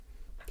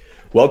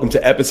Welcome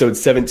to episode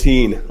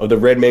 17 of the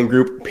Red Man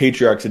Group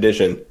Patriarchs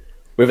Edition.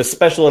 We have a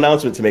special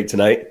announcement to make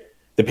tonight.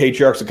 The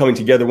Patriarchs are coming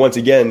together once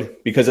again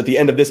because at the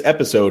end of this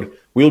episode,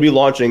 we will be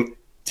launching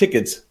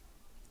tickets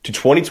to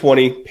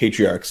 2020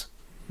 Patriarchs.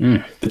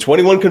 The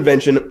 21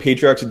 Convention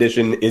Patriarchs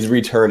Edition is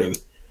returning.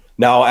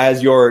 Now,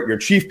 as your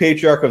chief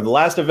patriarch of the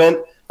last event,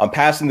 I'm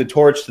passing the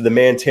torch to the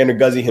man Tanner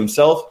Guzzi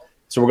himself.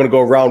 So we're going to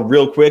go around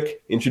real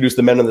quick, introduce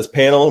the men on this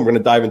panel, and we're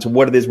going to dive into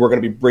what it is we're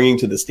going to be bringing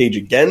to the stage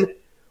again,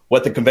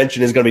 what the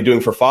convention is going to be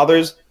doing for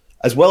fathers,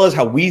 as well as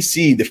how we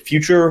see the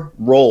future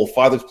role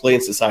fathers play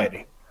in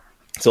society.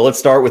 So let's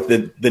start with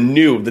the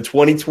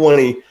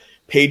 2020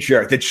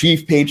 patriarch, the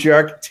chief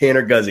patriarch,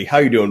 Tanner Guzzi. How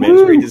you doing, man?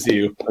 It's great to see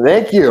you.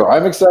 Thank you.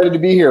 I'm excited to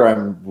be here.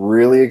 I'm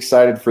really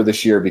excited for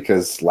this year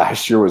because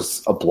last year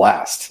was a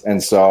blast.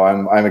 And so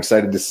I'm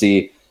excited to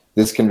see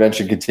this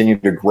convention continue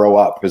to grow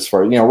up as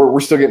far, we're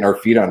still getting our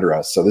feet under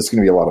us. So this is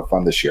going to be a lot of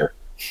fun this year.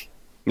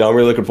 No, I'm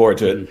really looking forward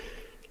to it.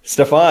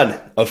 Stefan,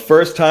 a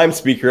first-time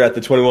speaker at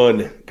the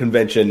 21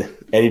 convention,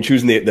 and you're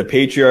choosing the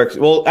Patriarchs.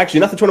 Well, actually,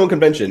 not the 21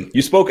 convention.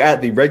 You spoke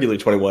at the regular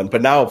 21,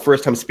 but now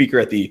first-time speaker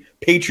at the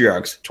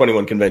Patriarchs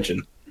 21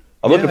 convention.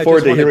 I'm looking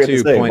forward to hearing what you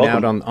say. I just wanted to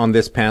point out on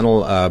this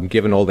panel,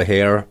 given all the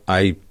hair,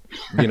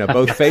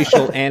 both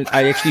facial and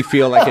I actually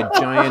feel like a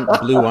giant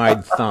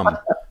blue-eyed thumb.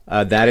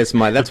 That's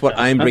what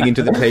I'm bringing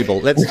to the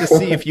table. Let's just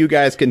see if you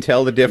guys can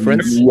tell the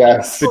difference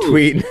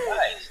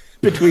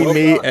between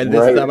me and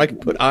this thumb. I can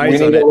put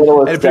eyes on it,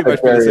 and it pretty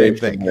much be the same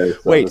thing. There, so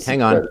wait,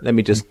 hang on. Let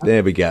me just,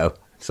 there we go.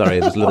 Sorry,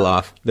 it was a little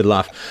off.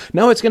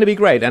 No, it's going to be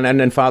great.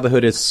 And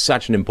fatherhood is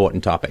such an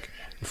important topic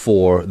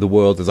for the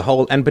world as a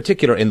whole, and in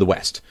particular in the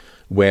West,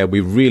 where we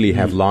really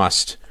have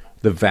lost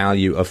the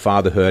value of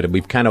fatherhood, and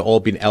we've kind of all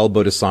been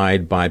elbowed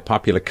aside by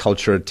popular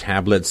culture,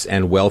 tablets,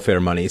 and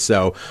welfare money.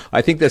 So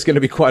I think there's going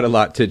to be quite a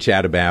lot to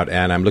chat about,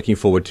 and I'm looking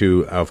forward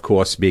to, of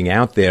course, being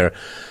out there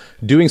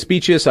doing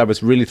speeches. I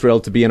was really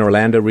thrilled to be in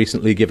Orlando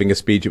recently giving a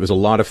speech. It was a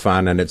lot of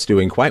fun, and it's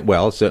doing quite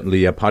well.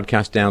 Certainly,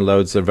 podcast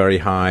downloads are very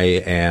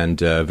high,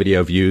 and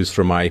video views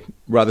from my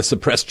rather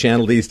suppressed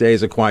channel these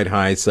days are quite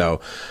high.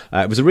 So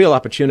it was a real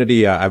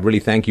opportunity. I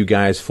really thank you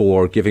guys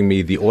for giving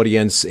me the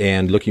audience,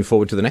 and looking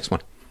forward to the next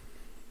one.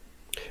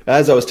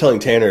 As I was telling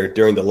Tanner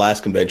during the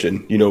last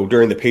convention,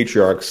 during the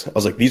Patriarchs, I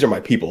was like, these are my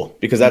people,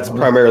 because that's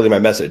primarily my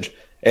message.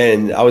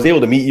 And I was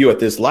able to meet you at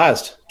this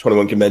last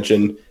 21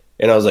 convention,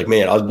 and I was like,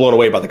 man, I was blown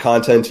away by the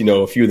content,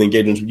 a few of the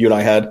engagements you and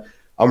I had.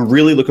 I'm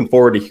really looking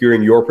forward to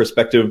hearing your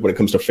perspective when it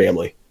comes to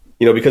family,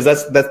 because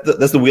that's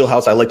the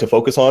wheelhouse I like to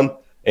focus on.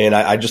 And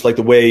I just like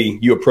the way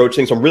you approach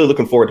things. So I'm really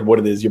looking forward to what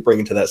it is you're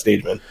bringing to that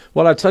stage, man.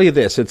 Well, I'll tell you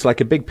this. It's like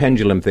a big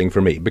pendulum thing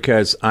for me,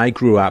 because I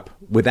grew up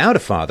without a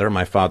father.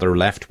 My father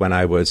left when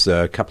I was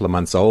a couple of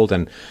months old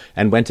and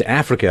went to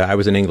Africa. I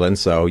was in England.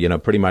 So,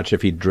 pretty much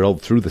if he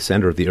drilled through the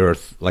center of the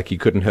earth, like he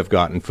couldn't have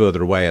gotten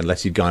further away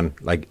unless he'd gone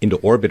like into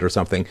orbit or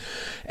something.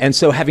 And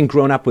so having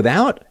grown up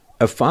without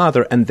a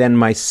father, and then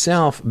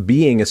myself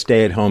being a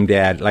stay-at-home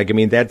dad,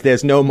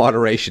 there's no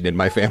moderation in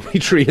my family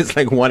tree. It's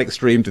like one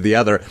extreme to the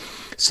other.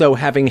 So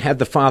having had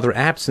the father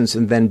absence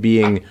and then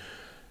being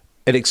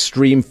an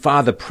extreme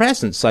father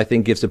presence, I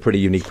think gives a pretty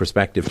unique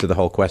perspective to the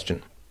whole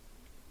question.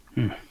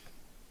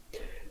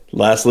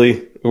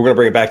 Lastly, we're going to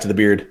bring it back to the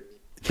beard.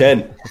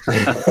 Ken.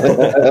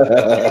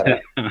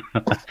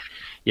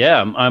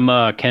 Yeah,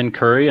 I'm Ken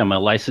Curry. I'm a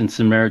licensed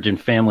marriage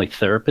and family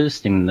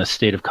therapist in the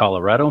state of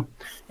Colorado.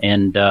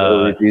 And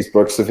read these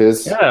books of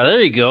his. Yeah,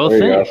 there you go.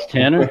 Thanks,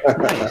 Tanner.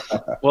 Nice.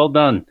 Well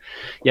done.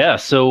 Yeah,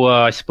 so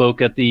I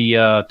spoke at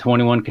the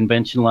 21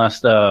 convention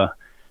last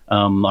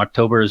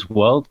October as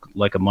well,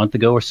 like a month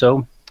ago or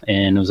so,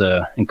 and it was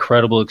an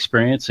incredible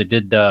experience. I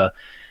did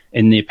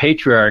in the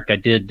Patriarch, I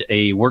did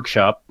a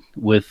workshop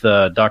with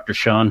Dr.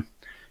 Sean,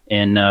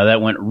 and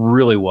that went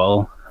really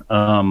well.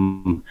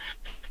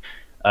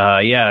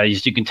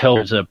 As you can tell,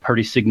 there's a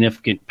pretty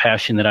significant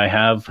passion that I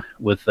have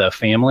with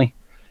family.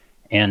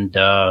 And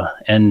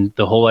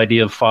the whole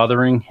idea of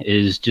fathering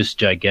is just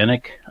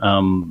gigantic.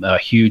 A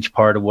huge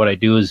part of what I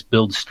do is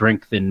build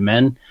strength in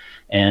men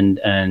and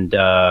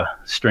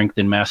strength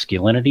in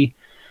masculinity.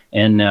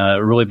 And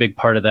a really big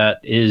part of that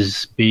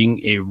is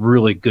being a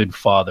really good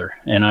father.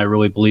 And I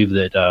really believe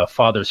that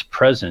father's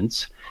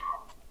presence,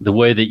 the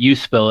way that you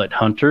spell it,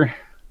 Hunter,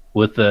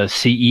 with a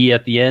CE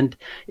at the end,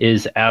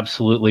 is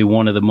absolutely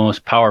one of the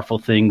most powerful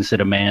things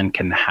that a man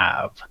can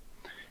have.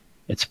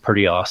 It's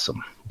pretty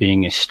awesome,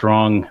 being a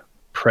strong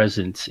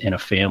presence in a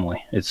family.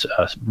 It's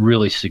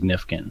really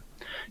significant.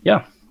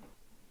 Yeah.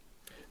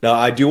 Now,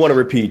 I do want to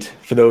repeat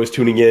for those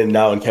tuning in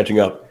now and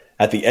catching up.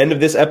 At the end of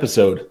this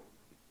episode,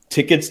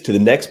 tickets to the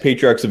next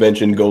Patriarchs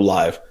convention go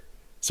live.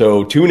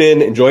 So tune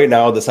in, enjoy it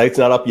now. The site's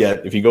not up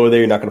yet. If you go there,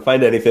 you're not going to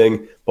find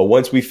anything. But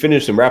once we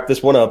finish and wrap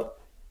this one up,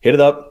 hit it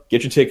up,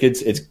 get your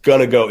tickets. It's going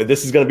to go.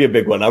 This is going to be a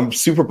big one. I'm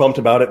super pumped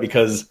about it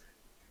because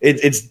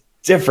it's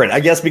different.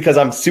 I guess because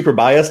I'm super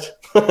biased.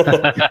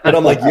 But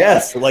I'm like,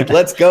 yes,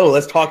 let's go.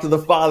 Let's talk to the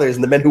fathers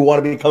and the men who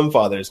want to become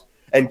fathers.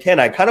 And Ken,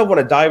 I kind of want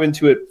to dive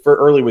into it for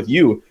early with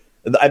you.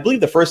 I believe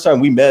the first time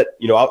we met,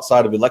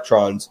 outside of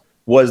Electrons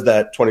was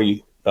that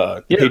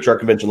Patriarch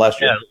Convention last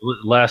year.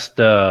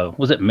 Yeah,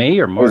 was it May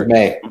or March? It was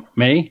May.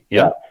 May?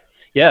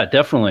 Yeah,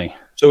 definitely.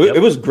 So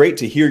it was great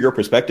to hear your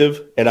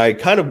perspective. And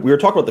we were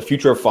talking about the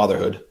future of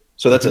fatherhood.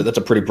 So that's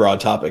a pretty broad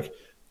topic.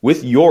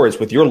 With your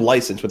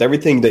license, with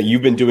everything that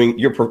you've been doing,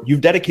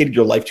 you've dedicated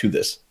your life to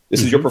this.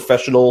 This is your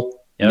professional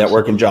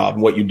network and job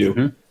and what you do.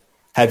 Mm-hmm.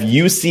 Have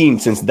you seen,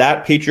 since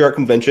that Patriarch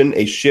Convention,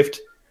 a shift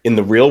in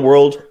the real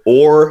world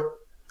or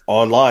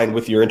online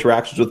with your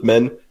interactions with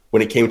men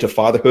when it came to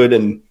fatherhood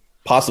and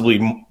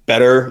possibly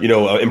better,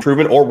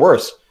 improvement or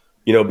worse,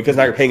 because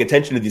now you're paying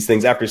attention to these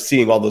things after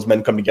seeing all those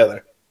men come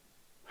together?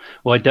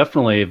 Well, I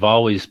definitely have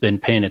always been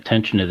paying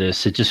attention to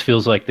this. It just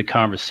feels like the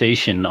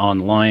conversation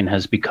online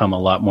has become a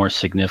lot more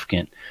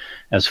significant,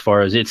 as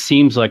far as it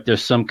seems like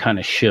there's some kind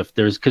of shift.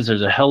 Because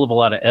there's a hell of a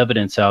lot of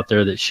evidence out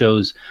there that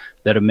shows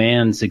that a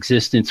man's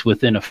existence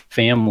within a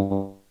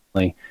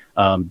family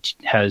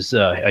has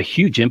a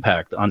huge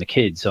impact on the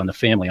kids, on the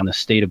family, on the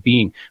state of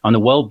being, on the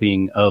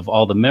well-being of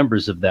all the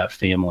members of that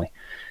family.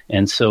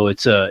 And so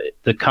it's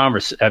the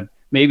conversation.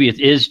 Maybe it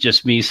is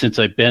just me, since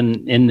I've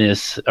been in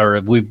this, or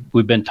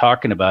we've been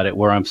talking about it,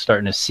 where I'm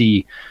starting to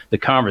see the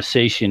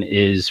conversation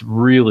is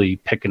really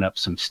picking up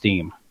some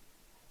steam.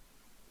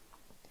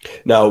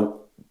 Now,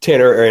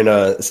 Tanner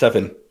and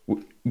Stefan,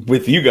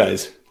 with you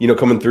guys,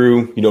 coming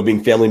through,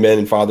 being family men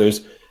and fathers,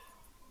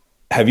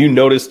 have you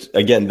noticed,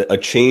 again, a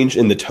change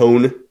in the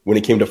tone when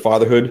it came to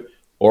fatherhood,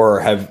 or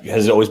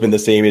has it always been the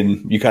same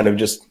and you kind of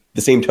just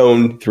the same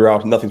tone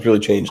throughout? Nothing's really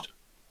changed?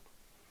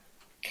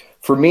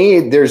 For me,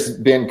 there's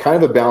been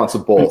kind of a balance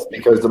of both,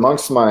 because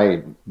amongst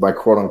my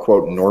quote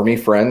unquote normie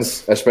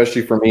friends,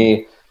 especially for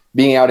me,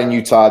 being out in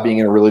Utah, being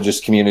in a religious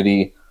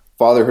community,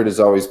 fatherhood has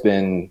always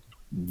been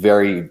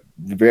very,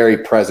 very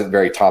present,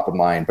 very top of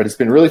mind. But it's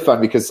been really fun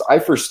because I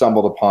first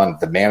stumbled upon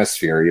the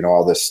manosphere,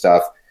 all this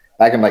stuff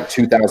back in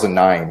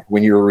 2009,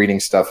 when you were reading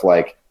stuff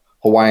like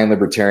Hawaiian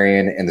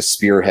Libertarian and the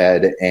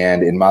Spearhead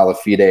and in Mala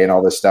Fide and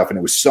all this stuff. And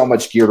it was so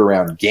much geared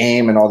around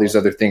game and all these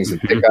other things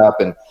and pick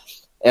up.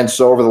 And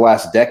so over the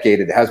last decade,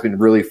 it has been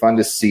really fun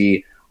to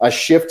see a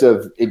shift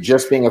of it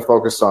just being a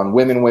focus on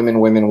women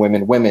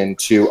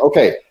to,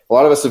 okay, a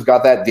lot of us have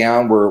got that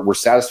down. We're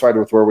satisfied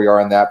with where we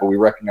are in that, but we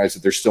recognize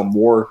that there's still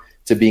more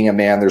to being a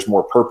man. There's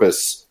more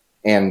purpose,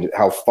 and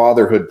how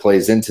fatherhood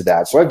plays into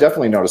that. So I've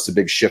definitely noticed a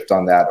big shift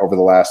on that over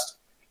the last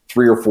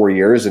 3 or 4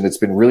 years. And it's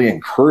been really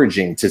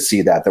encouraging to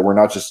see that we're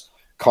not just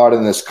caught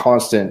in this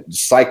constant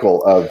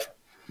cycle of,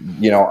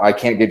 I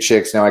can't get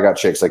chicks, now I got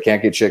chicks. I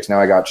can't get chicks,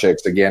 now I got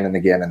chicks, again and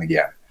again and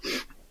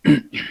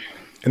again.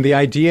 And the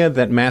idea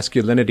that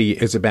masculinity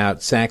is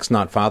about sex,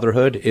 not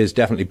fatherhood, is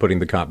definitely putting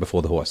the cart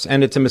before the horse.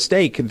 And it's a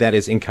mistake that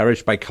is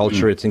encouraged by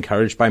culture. It's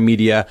encouraged by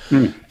media.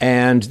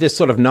 And this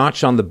sort of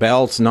notch on the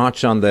belt,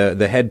 notch on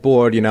the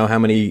headboard, how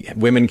many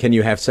women can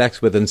you have sex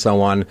with and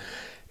so on.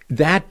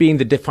 That being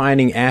the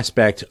defining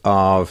aspect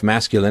of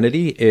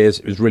masculinity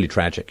is really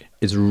tragic.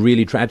 It's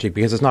really tragic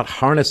because it's not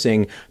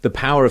harnessing the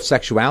power of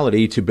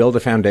sexuality to build a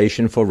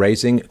foundation for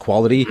raising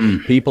quality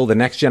people, the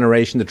next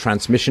generation, the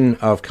transmission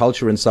of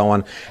culture and so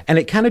on. And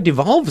it kind of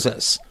devolves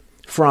us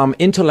from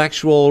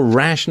intellectual,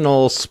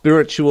 rational,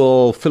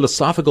 spiritual,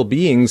 philosophical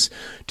beings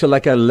to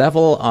like a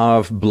level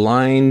of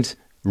blind,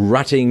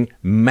 rutting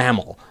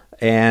mammal.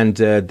 And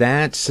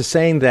that's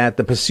saying that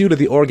the pursuit of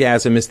the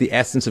orgasm is the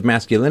essence of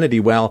masculinity.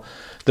 Well,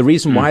 the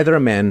reason why there are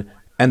men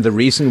and the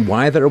reason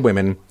why there are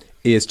women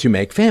is to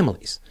make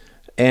families.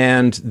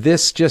 And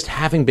this just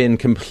having been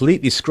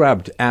completely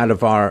scrubbed out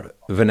of our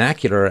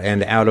vernacular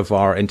and out of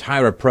our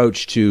entire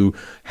approach to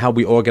how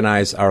we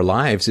organize our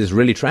lives is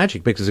really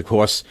tragic because, of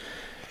course,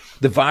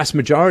 the vast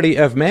majority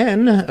of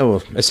men,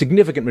 or a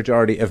significant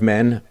majority of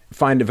men,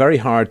 find it very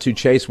hard to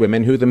chase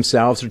women who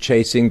themselves are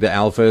chasing the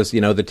alphas,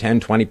 the 10,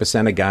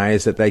 20% of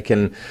guys that they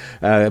can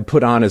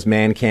put on as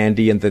man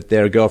candy, and that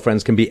their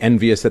girlfriends can be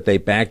envious that they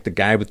backed the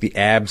guy with the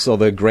abs or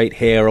the great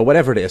hair or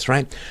whatever it is,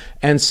 right?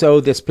 And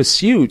so this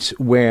pursuit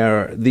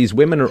where these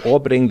women are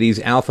orbiting these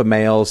alpha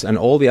males and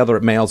all the other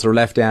males are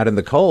left out in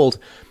the cold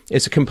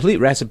is a complete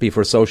recipe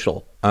for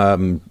social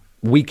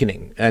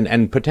weakening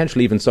and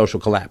potentially even social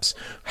collapse.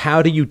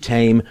 How do you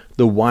tame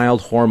the wild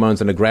hormones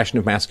and aggression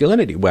of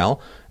masculinity? Well,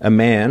 a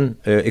man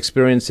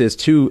experiences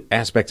two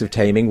aspects of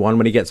taming, one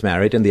when he gets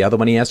married and the other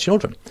when he has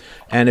children.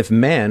 And if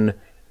men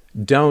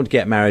don't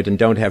get married and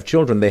don't have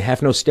children, they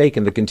have no stake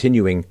in the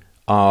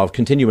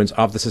continuance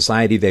of the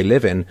society they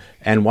live in.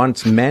 And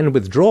once men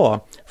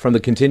withdraw from the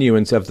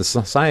continuance of the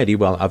society,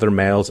 well, other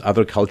males,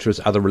 other cultures,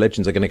 other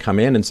religions are going to come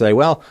in and say,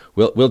 well,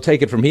 we'll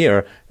take it from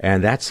here.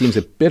 And that seems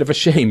a bit of a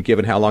shame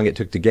given how long it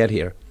took to get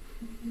here.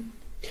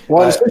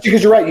 Well, especially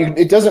because you're right.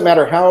 It doesn't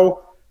matter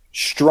how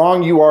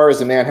strong you are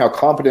as a man, how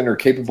competent or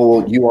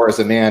capable you are as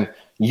a man,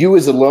 you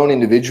as a lone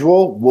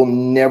individual will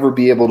never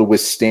be able to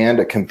withstand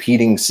a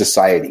competing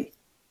society.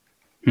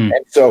 And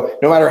so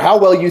no matter how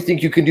well you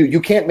think you can do,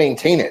 you can't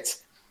maintain it.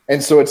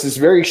 And so it's this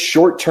very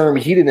short-term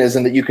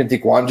hedonism that you can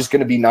think, well, I'm just going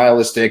to be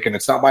nihilistic and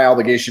it's not my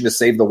obligation to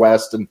save the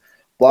West and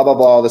blah, blah,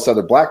 blah, all this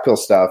other black pill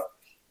stuff.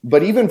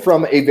 But even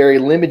from a very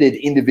limited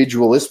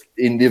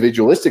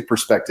individualistic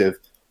perspective,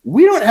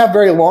 we don't have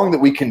very long that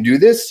we can do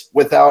this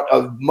without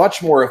a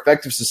much more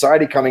effective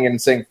society coming in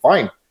and saying,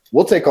 fine,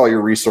 we'll take all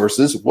your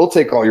resources, we'll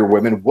take all your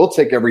women, we'll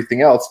take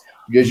everything else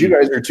because you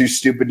guys are too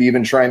stupid to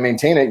even try and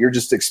maintain it. You're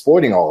just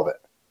exploiting all of it.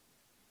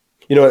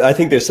 You know, I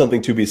think there's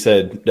something to be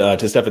said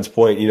to Stefan's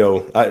point. You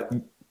know,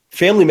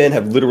 family men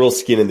have literal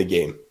skin in the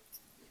game.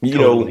 You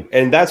know,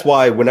 and that's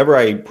why whenever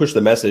I push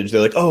the message,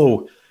 they're like,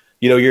 oh,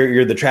 you know,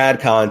 you're the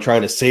TradCon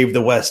trying to save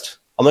the West.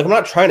 I'm like, I'm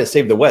not trying to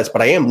save the West,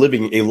 but I am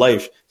living a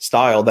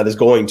lifestyle that is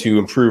going to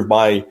improve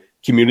my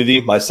community,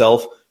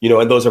 myself, you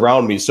know, and those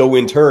around me. So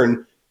in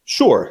turn,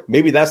 sure,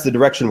 maybe that's the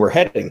direction we're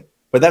heading,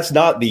 but that's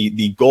not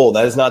the goal.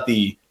 That is not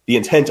the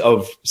intent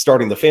of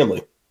starting the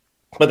family,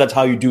 but that's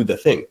how you do the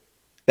thing.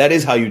 That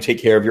is how you take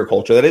care of your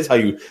culture. That is how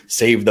you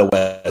save the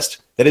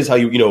West. That is how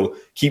you, you know,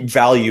 keep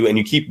value and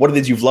you keep what it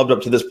is you've loved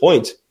up to this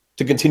point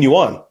to continue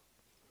on.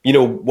 You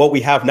know, what we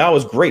have now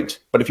is great,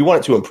 but if you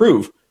want it to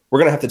improve, we're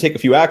going to have to take a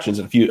few actions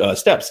and a few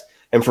steps.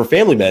 And for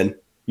family men,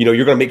 you know,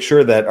 you're going to make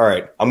sure that, all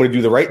right, I'm going to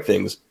do the right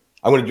things.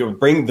 I'm going to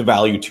bring the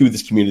value to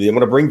this community. I'm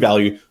going to bring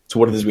value to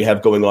what it is we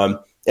have going on.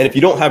 And if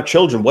you don't have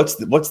children, what's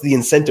the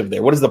incentive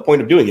there? What is the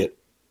point of doing it?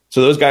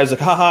 So those guys are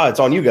like, haha, it's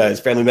on you guys,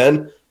 family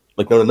men.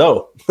 Like,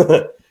 no.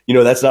 You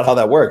know, that's not how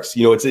that works.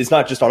 You know, it's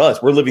not just on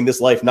us. We're living this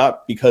life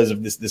not because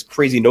of this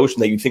crazy notion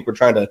that you think we're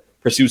trying to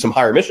pursue some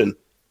higher mission,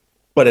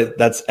 but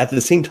that's at the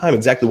same time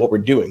exactly what we're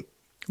doing.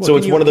 Well, so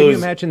it's one of those. Can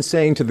you imagine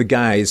saying to the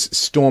guys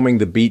storming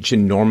the beach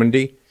in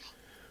Normandy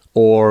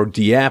or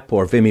Dieppe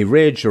or Vimy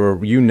Ridge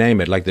or you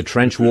name it, like the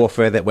trench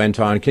warfare that went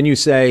on, can you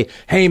say,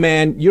 hey,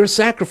 man, your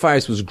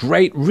sacrifice was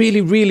great,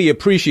 really, really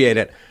appreciate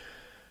it,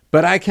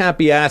 but I can't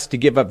be asked to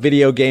give up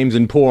video games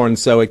and porn,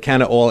 so it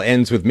kind of all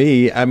ends with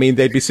me. I mean,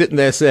 they'd be sitting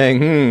there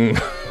saying,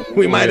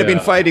 we might have been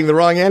fighting the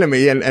wrong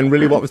enemy, and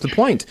really what was the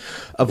point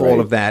of all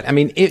of that? I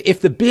mean,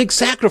 if the big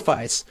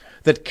sacrifice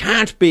that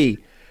can't be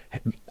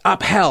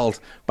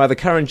upheld by the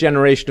current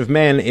generation of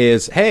men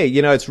is, hey,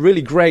 you know, it's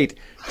really great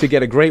to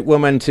get a great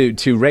woman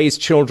to raise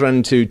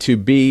children, to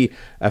be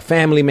a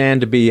family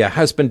man, to be a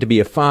husband, to be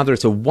a father.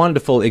 It's a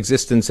wonderful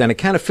existence, and it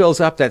kind of fills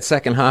up that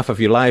second half of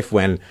your life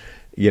when,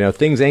 you know,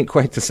 things ain't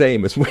quite the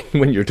same as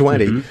when you're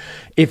 20. Mm-hmm.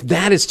 If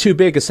that is too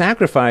big a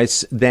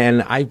sacrifice,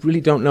 then I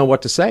really don't know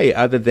what to say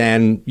other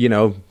than, you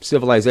know,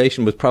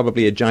 civilization was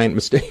probably a giant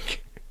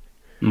mistake.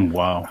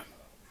 Wow.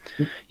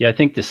 Yeah, I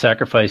think the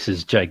sacrifice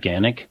is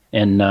gigantic.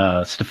 And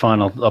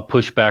Stefan, I'll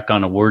push back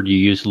on a word you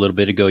used a little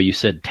bit ago. You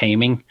said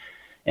taming,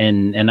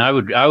 and I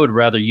would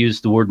rather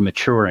use the word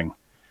maturing.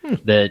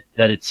 That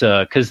it's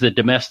because the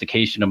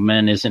domestication of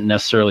men isn't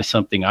necessarily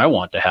something I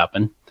want to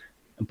happen,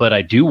 but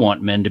I do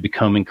want men to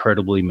become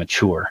incredibly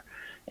mature.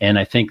 And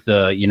I think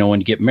when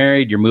you get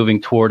married, you're moving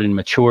toward in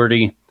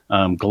maturity.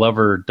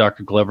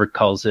 Dr. Glover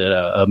calls it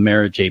a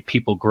marriage a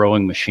people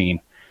growing machine.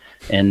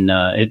 And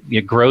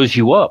it grows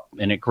you up,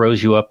 and it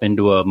grows you up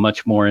into a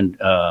much more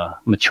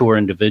mature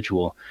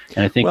individual.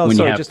 And I think when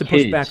you have just to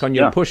kids, push back on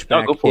your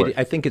pushback,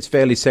 I think it's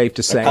fairly safe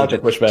to say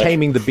that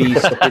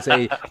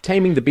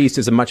taming the beast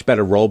is a much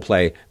better role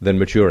play than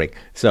maturing.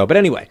 So, but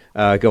anyway,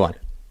 go on.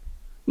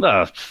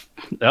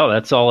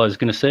 That's all I was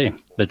going to say.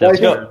 But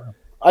that's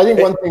I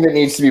think one thing that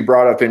needs to be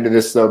brought up into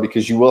this, though,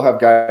 because you will have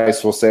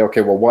guys who will say,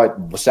 okay, well,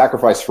 what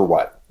sacrifice for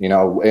what? You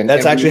know, and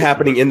that's actually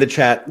happening in the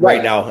chat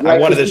right now. Right, I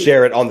wanted to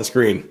share it on the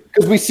screen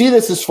because we see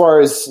this as far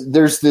as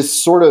there's this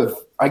sort of,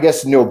 I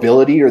guess,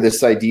 nobility or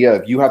this idea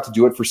of you have to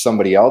do it for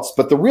somebody else.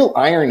 But the real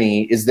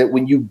irony is that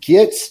when you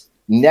get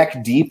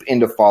neck deep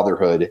into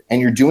fatherhood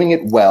and you're doing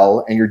it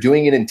well and you're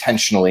doing it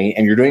intentionally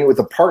and you're doing it with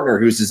a partner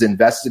who's as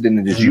invested in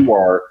it as you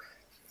are,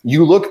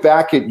 you look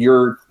back at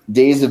your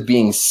days of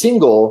being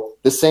single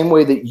the same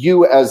way that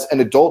you as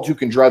an adult who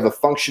can drive a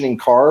functioning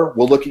car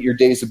will look at your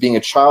days of being a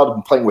child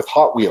and playing with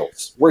Hot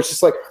Wheels, where it's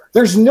just like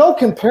there's no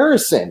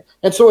comparison.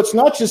 And so it's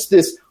not just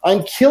this,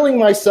 I'm killing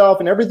myself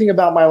and everything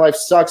about my life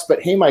sucks,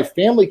 but hey, my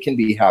family can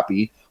be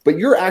happy, but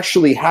you're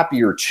actually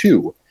happier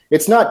too.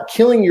 It's not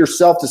killing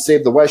yourself to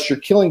save the West. You're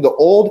killing the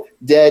old,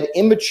 dead,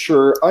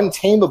 immature,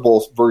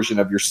 untamable version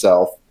of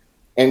yourself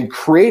and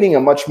creating a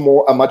much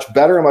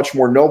better, a much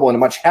more noble, and a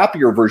much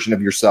happier version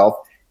of yourself.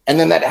 And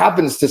then that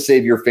happens to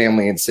save your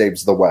family and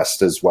saves the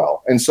West as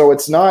well. And so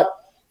it's not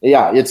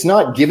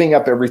giving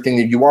up everything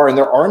that you are. And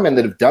there are men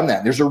that have done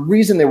that. There's a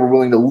reason they were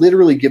willing to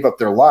literally give up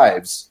their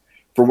lives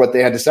for what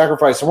they had to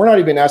sacrifice. And we're not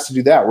even asked to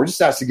do that. We're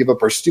just asked to give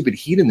up our stupid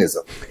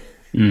hedonism.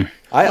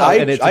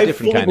 I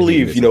fully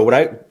believe,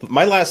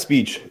 my last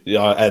speech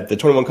at the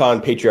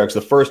 21Con Patriarchs,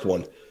 the first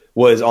one,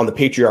 was on the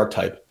patriarch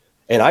type.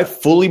 And I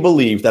fully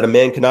believe that a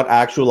man cannot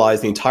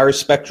actualize the entire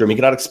spectrum. He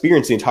cannot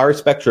experience the entire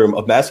spectrum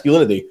of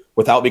masculinity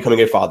without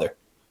becoming a father.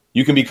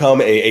 You can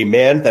become a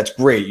man. That's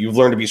great. You've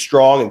learned to be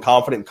strong and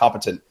confident and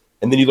competent.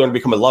 And then you learn to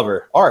become a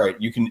lover. All right.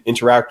 You can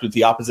interact with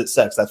the opposite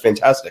sex. That's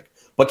fantastic.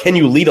 But can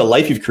you lead a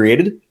life you've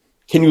created?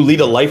 Can you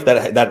lead a life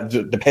that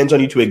depends on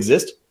you to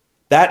exist?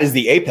 That is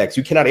the apex.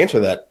 You cannot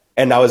answer that.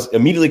 And I was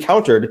immediately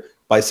countered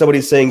by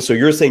somebody saying, so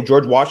you're saying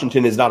George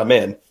Washington is not a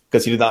man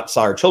because he did not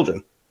sire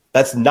children.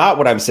 That's not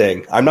what I'm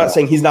saying. I'm not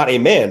saying he's not a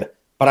man,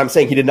 but I'm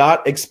saying he did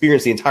not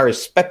experience the entire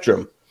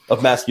spectrum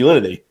of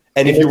masculinity.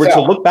 And if you were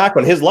to look back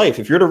on his life,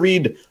 if you were to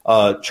read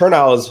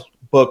Chernow's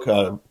book,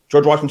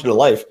 George Washington in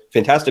Life,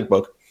 fantastic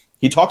book,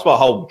 he talks about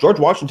how George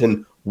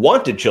Washington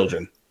wanted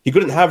children. He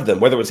couldn't have them,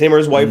 whether it was him or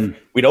his wife,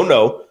 we don't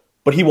know,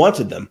 but he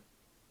wanted them.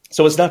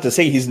 So it's not to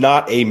say he's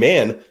not a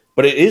man,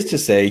 but it is to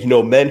say, you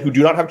know, men who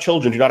do not have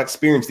children do not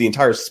experience the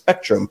entire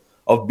spectrum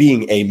of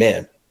being a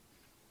man.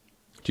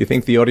 Do you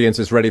think the audience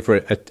is ready for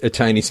a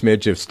tiny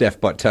smidge of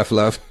Steph but tough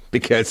love?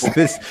 Because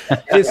this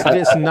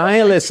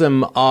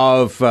nihilism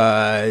of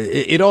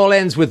it all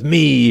ends with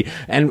me,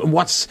 and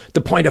what's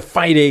the point of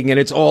fighting, and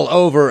it's all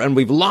over, and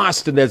we've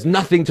lost, and there's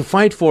nothing to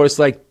fight for. It's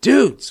like,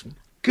 dudes,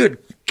 good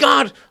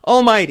God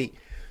Almighty.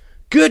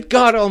 Good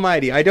God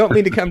Almighty. I don't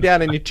mean to come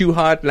down on you too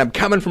hard, and I'm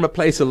coming from a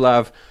place of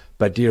love.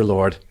 But dear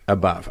Lord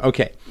above.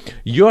 Okay,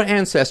 your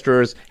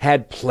ancestors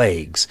had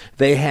plagues.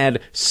 They had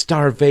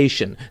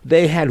starvation.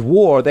 They had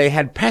war. They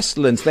had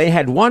pestilence. They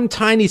had one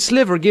tiny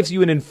sliver gives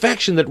you an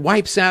infection that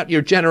wipes out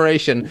your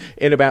generation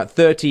in about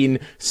 13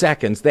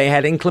 seconds. They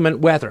had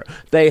inclement weather.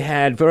 They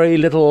had very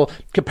little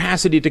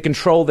capacity to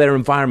control their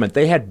environment.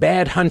 They had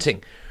bad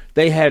hunting.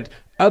 They had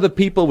other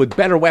people with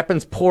better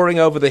weapons pouring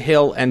over the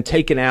hill and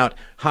taking out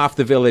half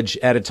the village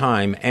at a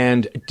time.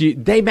 And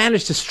they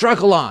managed to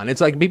struggle on. It's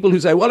like people who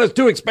say, well, it's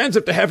too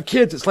expensive to have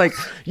kids. It's like,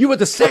 you were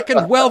the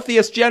second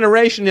wealthiest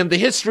generation in the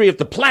history of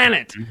the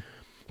planet.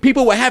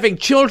 People were having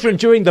children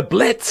during the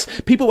Blitz.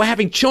 People were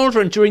having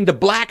children during the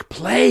Black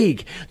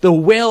Plague. The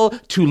will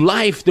to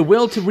life, the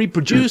will to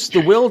reproduce, the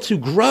will to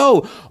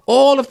grow.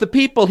 All of the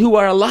people who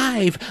are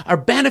alive are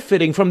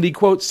benefiting from the,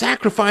 quote,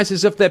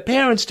 sacrifices of their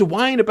parents to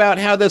whine about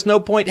how there's no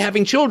point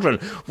having children.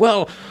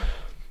 Well,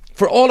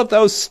 for all of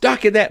those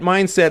stuck in that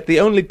mindset, the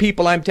only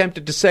people I'm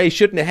tempted to say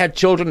shouldn't have had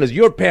children is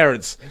your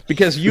parents,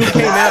 because you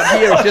came out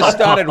here and just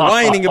started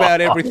whining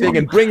about everything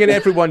and bringing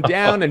everyone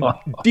down and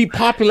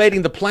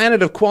depopulating the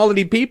planet of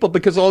quality people,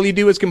 because all you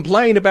do is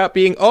complain about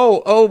being,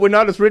 we're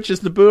not as rich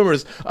as the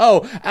boomers.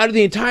 Oh, out of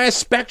the entire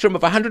spectrum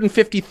of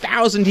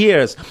 150,000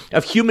 years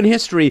of human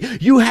history,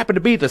 you happen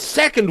to be the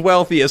second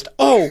wealthiest.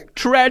 Oh,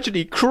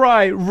 tragedy,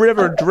 cry,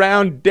 river,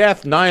 drown,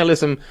 death,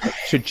 nihilism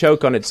should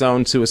choke on its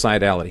own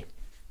suicidality.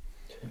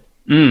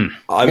 I'm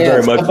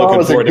very much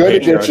looking forward to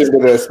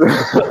this.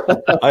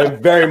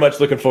 I'm very much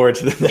looking forward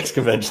to the next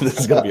convention.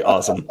 This is going to be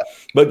awesome.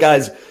 But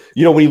guys,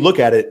 you know, when you look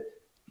at it,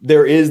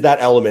 there is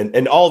that element,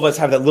 and all of us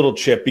have that little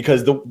chip,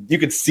 because you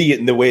could see it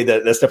in the way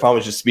that Stefan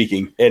was just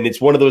speaking. And it's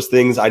one of those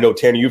things, I know,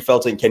 Tanner, you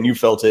felt it, and Ken, you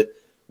felt it.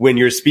 When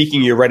you're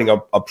speaking, you're writing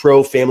a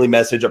pro-family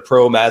message, a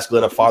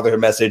pro-masculine, a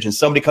fatherhood message, and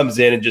somebody comes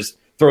in and just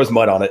throws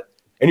mud on it.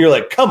 And you're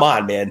like, come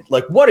on, man.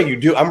 Like, what are you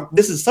doing?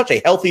 This is such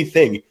a healthy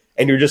thing,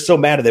 and you're just so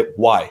mad at it.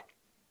 Why?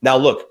 Now,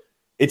 look,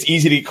 it's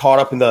easy to get caught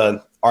up in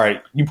the, all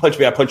right, you punch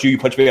me, I punch you, you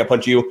punch me, I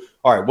punch you.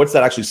 All right, what's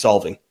that actually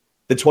solving?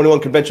 The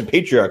 21 Convention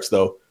Patriarchs,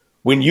 though,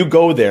 when you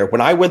go there,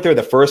 when I went there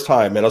the first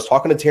time, and I was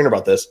talking to Tanner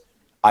about this,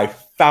 I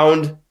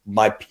found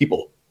my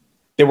people.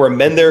 There were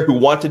men there who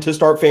wanted to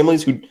start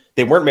families, who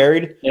they weren't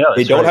married,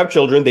 they don't have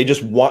children, they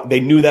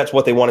knew that's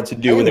what they wanted to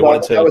do, and they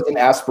wanted to. That was an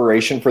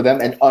aspiration for them,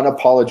 an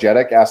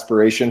unapologetic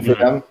aspiration for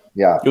them.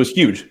 Yeah. It was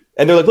huge.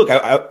 And they're like, look,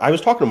 I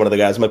was talking to one of the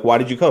guys. I'm like, why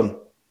did you come?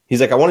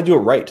 He's like, I want to do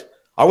it right.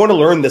 I want to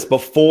learn this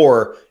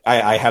before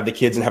I have the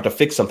kids and have to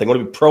fix something. I want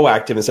to be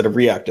proactive instead of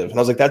reactive. And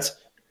I was like,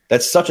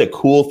 that's such a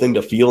cool thing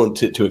to feel and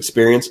to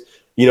experience,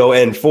 you know.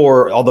 And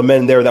for all the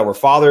men there that were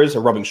fathers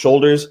and rubbing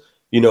shoulders,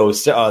 you know,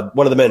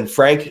 one of the men,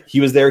 Frank,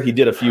 he was there. He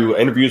did a few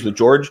interviews with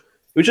George.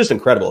 It was just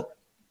incredible.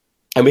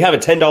 And we have a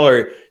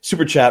 $10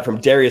 super chat from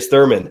Darius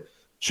Thurman.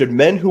 Should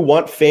men who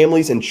want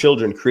families and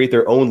children create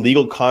their own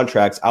legal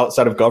contracts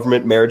outside of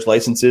government marriage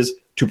licenses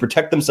to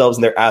protect themselves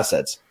and their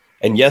assets?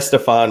 And yes,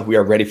 Stefan, we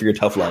are ready for your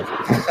tough love.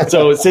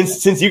 So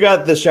since you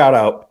got the shout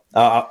out,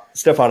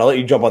 Stefan, I'll let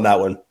you jump on that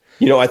one.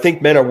 You know, I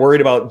think men are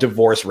worried about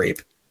divorce rape.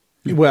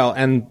 Well,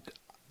 and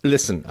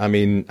listen, I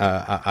mean,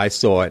 I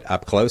saw it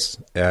up close.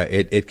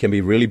 It can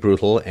be really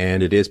brutal,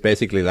 and it is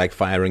basically like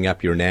firing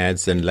up your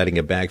nads and letting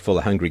a bag full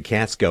of hungry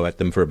cats go at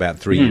them for about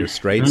 3 years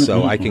straight.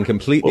 So I can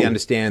completely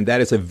understand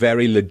that is a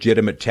very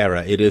legitimate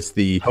terror. It is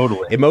the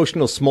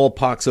emotional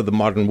smallpox of the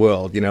modern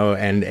world, you know,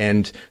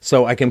 and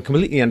so I can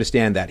completely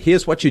understand that.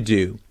 Here's what you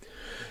do.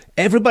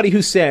 Everybody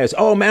who says,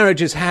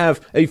 marriages have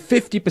a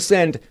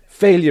 50%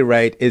 failure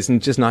rate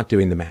isn't just not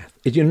doing the math.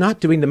 You're not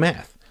doing the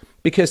math,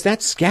 because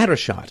that's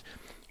scattershot.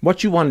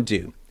 What you want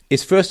to do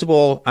is, first of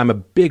all, I'm a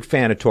big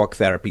fan of talk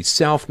therapy,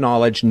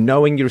 self-knowledge,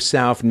 knowing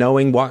yourself,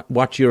 knowing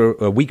what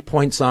your weak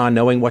points are,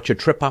 knowing what your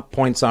trip-up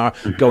points are,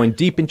 going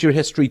deep into your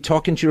history,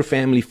 talking to your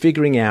family,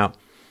 figuring out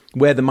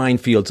where the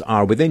minefields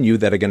are within you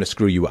that are going to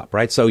screw you up,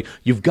 right? So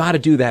you've got to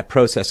do that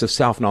process of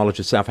self-knowledge,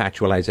 of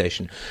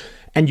self-actualization.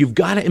 And you've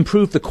got to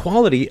improve the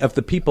quality of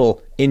the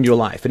people in your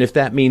life. And if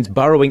that means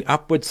burrowing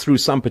upwards through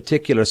some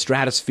particular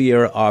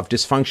stratosphere of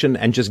dysfunction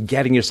and just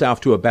getting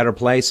yourself to a better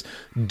place,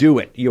 do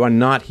it. You are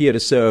not here to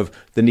serve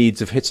the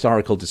needs of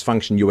historical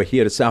dysfunction. You are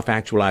here to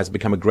self-actualize,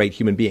 become a great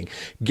human being.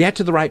 Get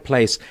to the right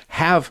place,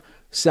 have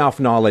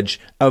self-knowledge,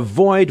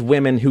 avoid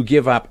women who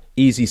give up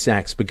easy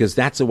sex, because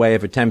that's a way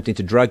of attempting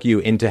to drug you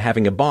into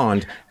having a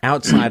bond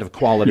outside of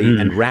quality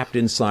and wrapped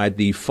inside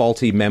the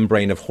faulty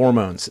membrane of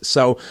hormones.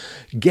 So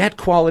get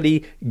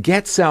quality,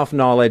 get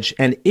self-knowledge,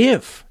 and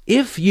if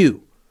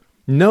you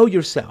know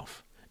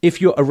yourself, if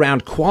you're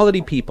around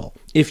quality people,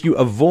 if you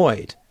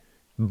avoid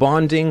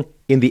bonding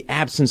in the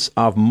absence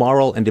of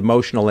moral and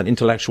emotional and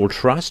intellectual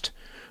trust,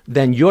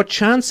 then your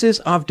chances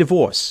of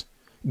divorce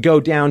go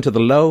down to the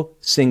low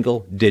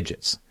single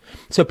digits.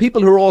 So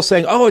people who are all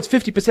saying, oh, it's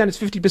 50%, it's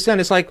 50%,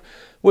 it's like,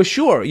 well,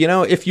 sure,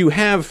 if you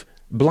have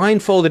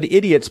blindfolded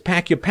idiots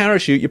pack your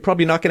parachute, you're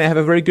probably not going to have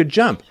a very good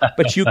jump.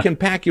 But you can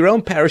pack your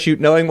own parachute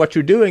knowing what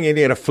you're doing, and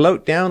you're going to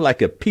float down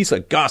like a piece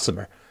of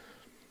gossamer.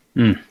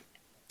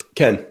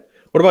 Ken,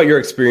 what about your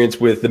experience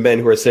with the men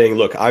who are saying,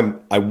 look,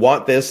 I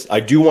want this, I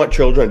do want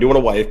children, I do want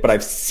a wife, but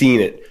I've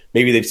seen it.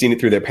 Maybe they've seen it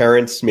through their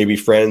parents, maybe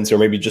friends, or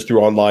maybe just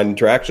through online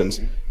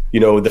interactions.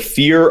 The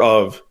fear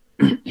of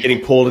getting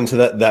pulled into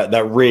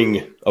that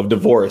ring of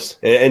divorce.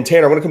 And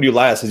Tanner, I want to come to you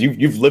last, because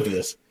you've lived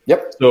this.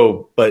 Yep.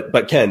 So,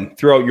 but Ken,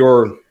 throughout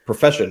your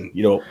profession,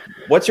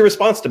 what's your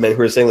response to men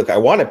who are saying, look, I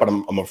want it, but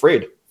I'm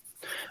afraid?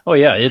 Oh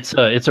yeah, it's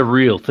a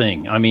real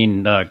thing. I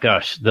mean,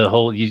 gosh, the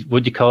whole,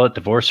 what'd you call it,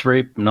 divorce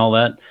rape and all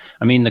that?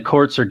 I mean, the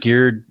courts are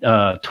geared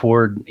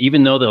toward,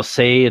 even though they'll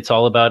say it's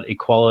all about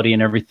equality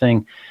and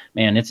everything,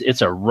 man,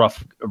 it's a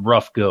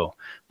rough go.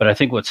 But I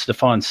think what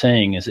Stefan's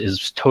saying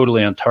is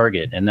totally on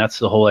target, and that's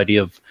the whole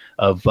idea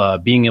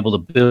of being able to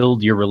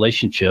build your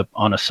relationship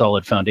on a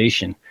solid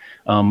foundation.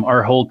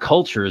 Our whole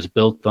culture is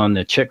built on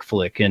the chick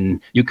flick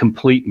and you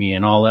complete me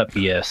and all that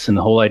BS, and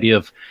the whole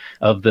idea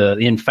of the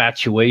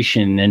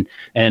infatuation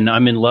and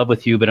I'm in love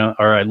with you,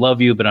 or I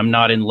love you, but I'm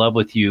not in love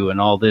with you, and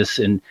all this,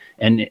 and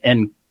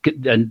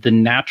the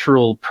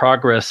natural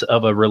progress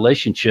of a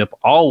relationship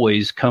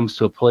always comes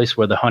to a place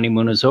where the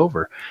honeymoon is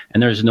over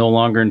and there's no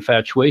longer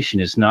infatuation.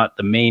 Is not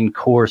the main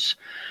course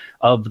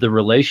of the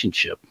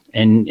relationship.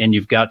 And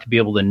you've got to be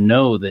able to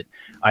know that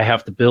I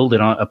have to build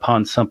it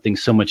upon something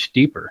so much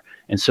deeper.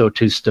 And so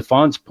to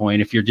Stefan's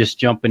point, if you're just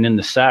jumping in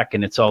the sack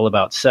and it's all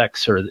about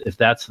sex, or if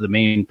that's the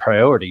main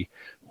priority,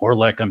 or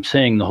like I'm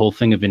saying, the whole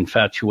thing of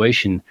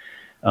infatuation,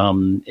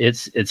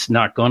 it's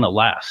not going to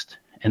last.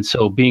 And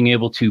so being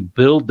able to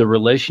build the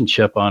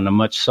relationship on a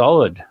more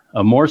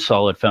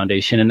solid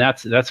foundation, and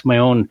that's my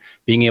own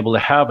being able to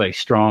have a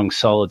strong,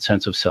 solid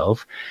sense of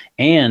self,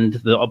 and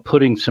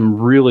putting some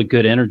really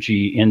good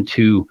energy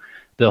into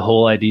the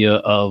whole idea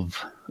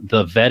of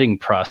the vetting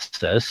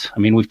process. I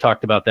mean, we've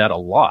talked about that a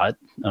lot.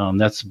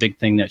 That's a big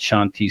thing that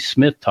Sean T.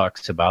 Smith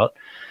talks about,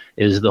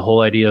 is the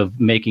whole idea of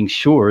making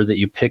sure that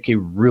you pick a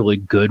really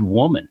good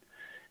woman.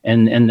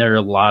 And there are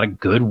a lot of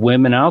good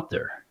women out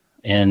there.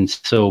 And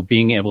so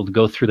being able to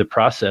go through the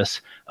process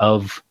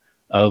of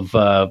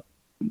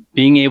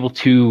being able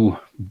to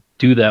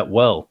do that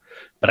well.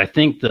 But I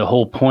think the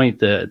whole point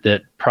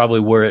that probably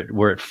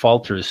where it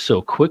falters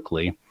so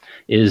quickly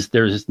is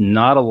there's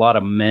not a lot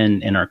of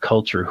men in our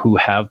culture who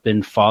have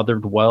been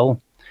fathered well.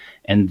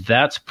 And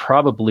that's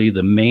probably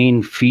the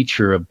main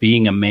feature of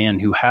being a man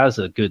who has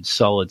a good,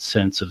 solid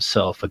sense of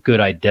self, a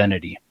good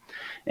identity.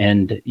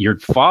 And your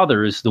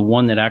father is the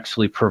one that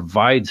actually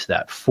provides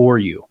that for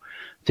you,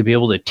 to be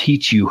able to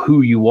teach you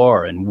who you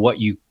are and what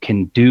you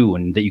can do,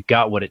 and that you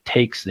got what it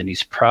takes, and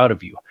he's proud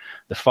of you.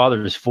 The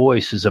father's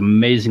voice is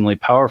amazingly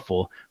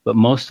powerful, but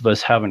most of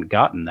us haven't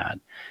gotten that.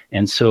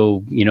 And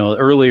so,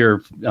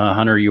 earlier,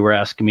 Hunter, you were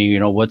asking me,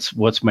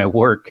 what's my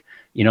work?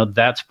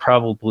 That's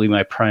probably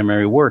my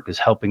primary work, is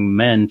helping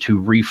men to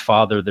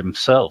refather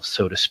themselves,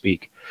 so to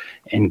speak,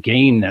 and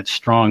gain that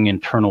strong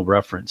internal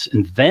reference.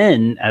 And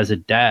then as a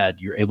dad,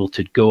 you're able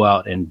to go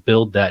out and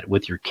build that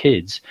with your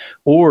kids,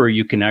 or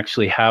you can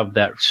actually have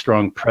that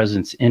strong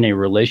presence in a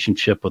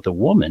relationship with a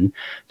woman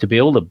to be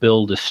able to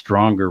build a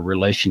stronger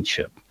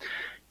relationship.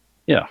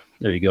 Yeah,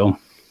 there you go.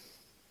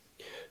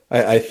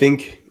 I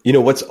think,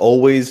 what's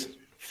always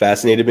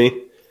fascinated me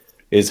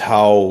is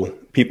how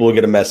people will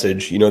get a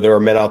message. There are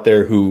men out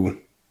there who,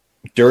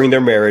 during their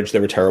marriage, they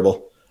were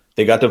terrible.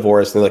 They got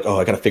divorced, and they're like, oh,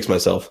 I got to fix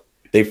myself.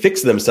 They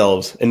fixed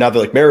themselves, and now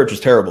they're like, marriage was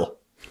terrible.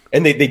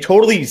 And they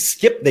totally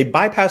they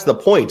bypassed the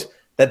point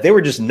that they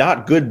were just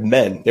not good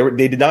men.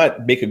 They did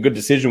not make a good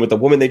decision with the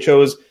woman they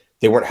chose.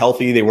 They weren't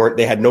healthy.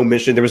 They had no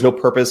mission. There was no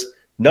purpose.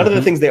 None of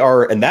the things they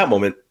are in that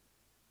moment,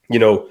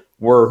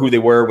 were who they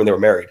were when they were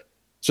married.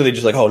 So they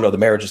just like, oh no, the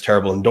marriage is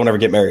terrible and don't ever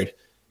get married.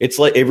 It's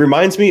like, it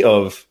reminds me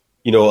of,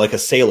 like a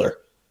sailor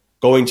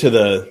going to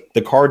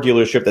the car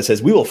dealership that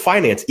says, we will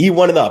finance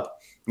E1 and up,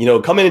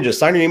 come in and just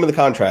sign your name in the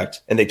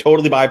contract. And they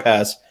totally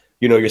bypass,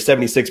 your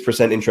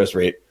 76% interest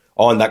rate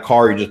on that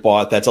car you just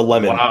bought. That's a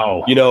lemon,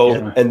 wow.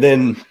 Yeah. And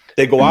then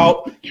they go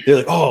out, they're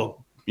like,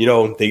 oh,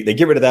 they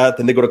get rid of that.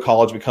 Then they go to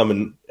college, become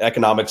an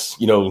economics,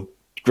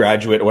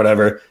 graduate or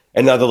whatever.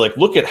 And now they're like,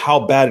 look at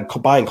how bad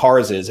buying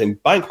cars is.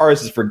 And buying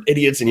cars is for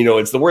idiots. And,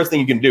 it's the worst thing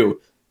you can do. And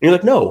you're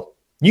like, no,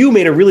 you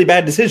made a really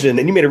bad decision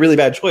and you made a really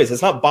bad choice.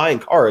 It's not buying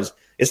cars.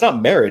 It's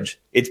not marriage.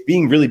 It's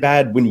being really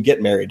bad when you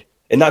get married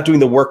and not doing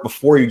the work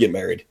before you get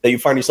married, that you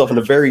find yourself in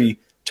a very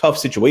tough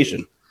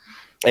situation.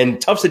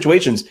 and tough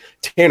situations.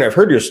 Tanner, I've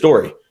heard your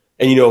story.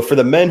 And, for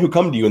the men who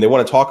come to you and they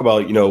want to talk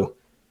about,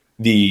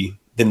 the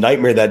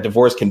nightmare that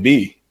divorce can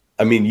be.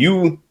 I mean,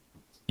 you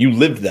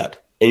lived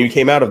that and you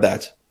came out of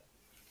that.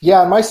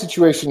 Yeah, my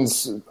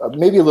situation's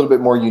maybe a little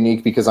bit more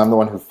unique because I'm the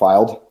one who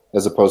filed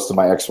as opposed to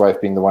my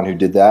ex-wife being the one who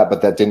did that,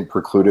 but that didn't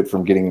preclude it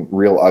from getting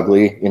real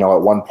ugly.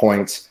 At one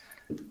point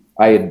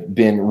I had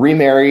been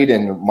remarried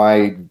and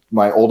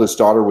my oldest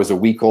daughter was a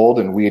week old,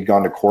 and we had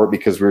gone to court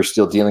because we were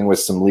still dealing with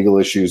some legal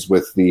issues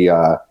with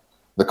the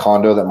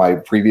condo that my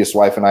previous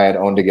wife and I had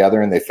owned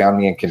together, and they found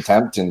me in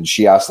contempt, and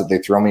she asked that they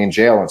throw me in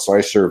jail. And so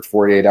I served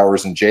 48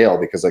 hours in jail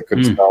because I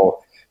couldn't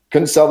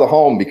sell the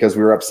home because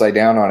we were upside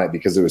down on it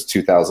because it was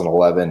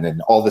 2011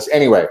 and all this.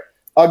 Anyway,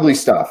 ugly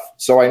stuff.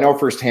 So I know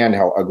firsthand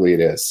how ugly it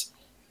is.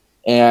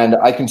 And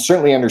I can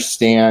certainly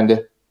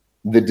understand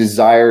the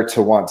desire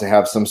to want to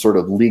have some sort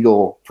of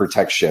legal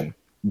protection.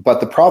 But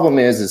the problem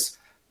is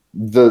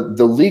the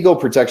legal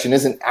protection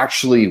isn't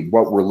actually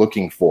what we're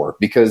looking for,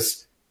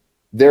 because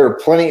there are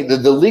plenty, the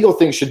legal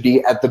thing should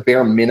be at the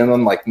bare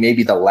minimum, like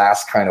maybe the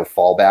last kind of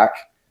fallback,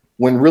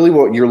 when really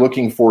what you're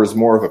looking for is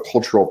more of a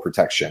cultural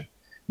protection.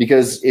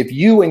 Because if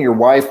you and your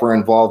wife are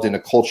involved in a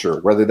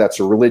culture, whether that's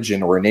a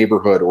religion or a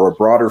neighborhood or a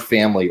broader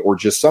family or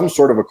just some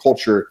sort of a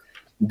culture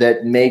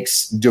that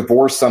makes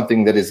divorce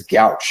something that is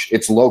gouge,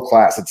 it's low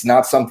class, it's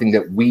not something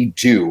that we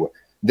do.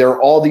 There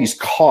are all these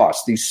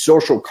costs, these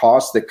social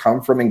costs that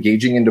come from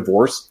engaging in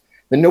divorce,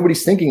 then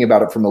nobody's thinking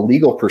about it from a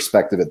legal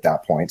perspective at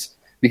that point,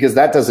 because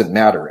that doesn't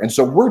matter. And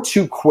so we're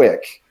too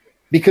quick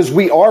because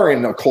we are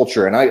in a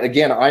culture. And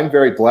I'm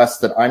very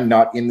blessed that I'm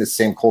not in the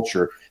same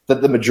culture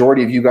that the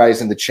majority of you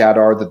guys in the chat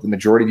are, that the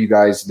majority of you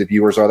guys, the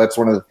viewers are. That's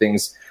one of the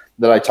things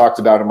that I talked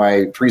about in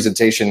my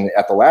presentation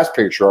at the last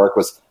patriarch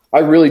was I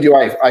really do.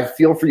 I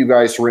feel for you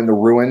guys who are in the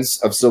ruins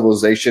of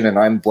civilization, and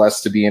I'm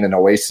blessed to be in an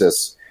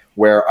oasis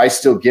where I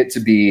still get to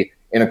be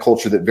in a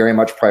culture that very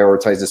much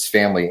prioritizes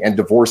family, and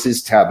divorce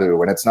is taboo.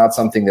 And it's not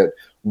something that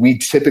we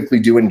typically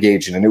do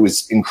engage in. And it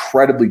was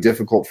incredibly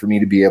difficult for me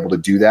to be able to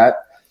do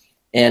that.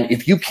 And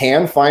if you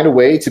can find a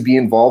way to be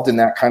involved in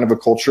that kind of a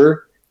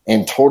culture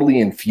and totally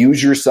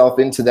infuse yourself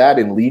into that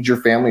and lead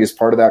your family as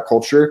part of that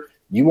culture,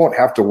 you won't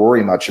have to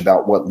worry much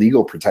about what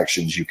legal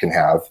protections you can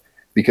have,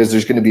 because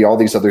there's going to be all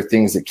these other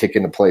things that kick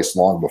into place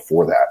long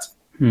before that.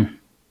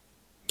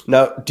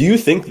 Now, do you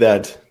think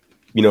that,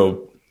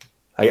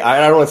 I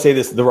don't want to say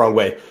this the wrong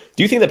way.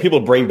 Do you think that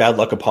people bring bad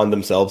luck upon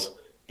themselves?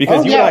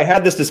 Because and I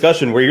had this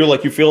discussion where you're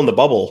like, you feel in the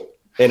bubble.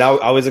 And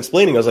I was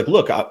explaining, I was like,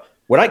 look,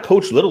 when I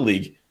coach Little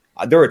League,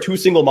 there are 2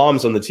 single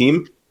moms on the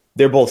team.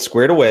 They're both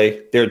squared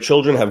away. Their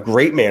children have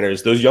great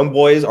manners. Those young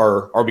boys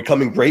are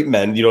becoming great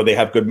men. They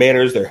have good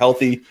manners. They're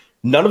healthy.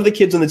 None of the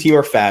kids on the team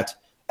are fat.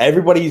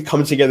 Everybody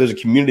comes together as a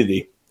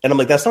community. And I'm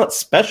like, that's not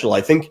special.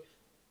 I think,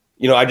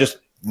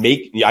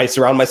 I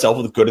surround myself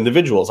with good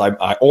individuals.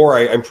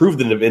 I improve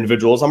the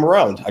individuals I'm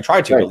around. I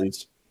try to, at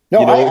least.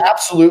 No, I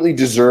absolutely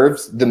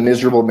deserved the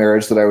miserable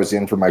marriage that I was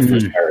in for my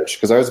first marriage,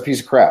 because I was a piece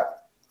of crap.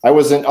 I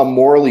wasn't a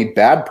morally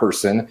bad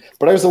person,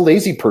 but I was a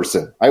lazy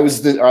person. I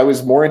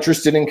was more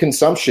interested in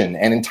consumption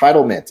and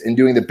entitlement and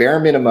doing the bare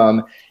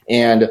minimum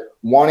and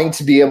wanting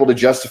to be able to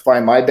justify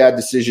my bad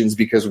decisions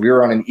because we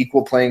were on an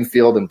equal playing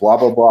field and blah,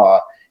 blah,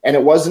 blah. And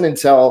it wasn't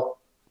until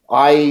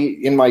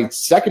in my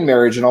second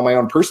marriage and on my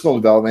own personal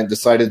development,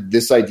 decided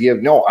this idea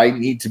of, no, I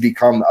need to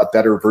become a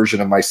better version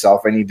of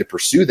myself. I need to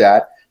pursue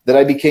that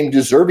I became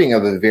deserving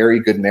of a very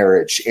good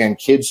marriage and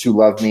kids who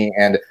love me,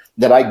 and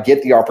that I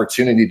get the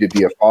opportunity to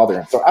be a father.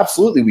 And so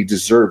absolutely, we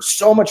deserve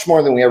so much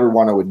more than we ever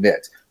want to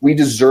admit. We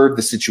deserve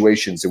the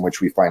situations in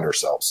which we find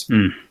ourselves.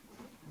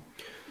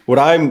 What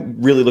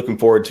I'm really looking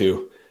forward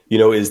to,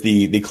 is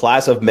the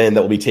class of men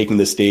that will be taking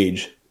the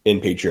stage in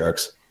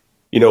Patriarchs.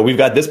 We've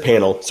got this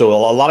panel. So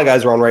a lot of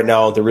guys are on right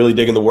now. They're really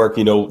digging the work,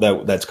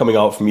 that's coming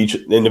out from each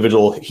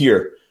individual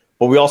here.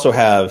 But we also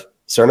have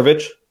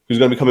Cernovich, who's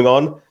going to be coming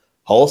on,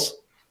 Hulse,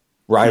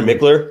 Ryan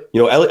Mickler.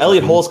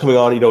 Elliot Hull's coming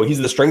on. He's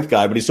the strength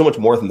guy, but he's so much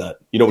more than that.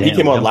 When he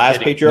came on last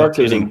Patriarch,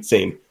 it was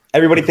insane.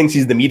 Everybody thinks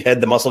he's the meathead,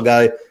 the muscle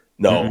guy.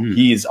 No,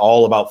 he's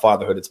all about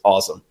fatherhood. It's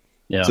awesome.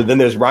 Yeah. So then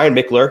there's Ryan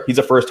Mickler. He's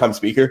a first-time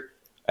speaker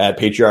at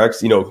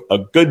Patriarchs. A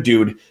good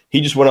dude.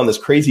 He just went on this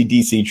crazy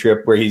DC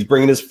trip where he's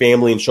bringing his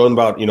family and showing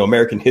about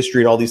American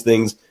history and all these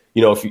things.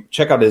 If you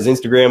check out his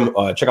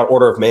Instagram, check out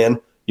Order of Man.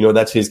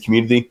 That's his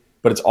community.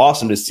 But it's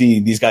awesome to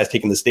see these guys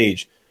taking the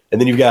stage. And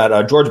then you've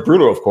got George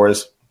Bruno, of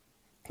course,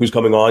 who's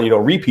coming on,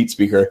 repeat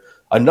speaker,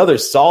 another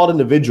solid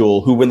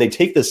individual who, when they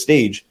take the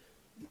stage,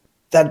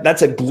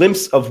 that's a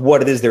glimpse of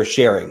what it is they're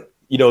sharing.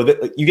 You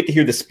get to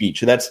hear the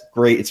speech, and that's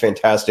great. It's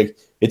fantastic.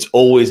 It's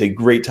always a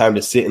great time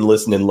to sit and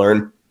listen and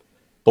learn.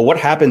 But what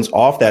happens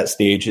off that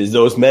stage is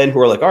those men who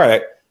are like, all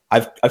right,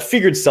 I've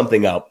figured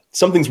something out.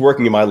 Something's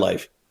working in my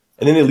life.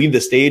 And then they leave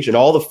the stage, and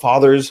all the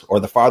fathers or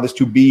the fathers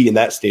to be in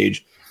that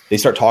stage, they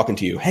start talking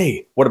to you.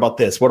 Hey, what about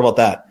this? What about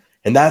that?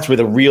 And that's where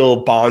the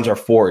real bonds are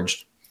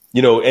forged.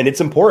 And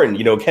it's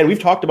important, Ken, we've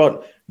talked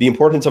about the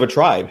importance of a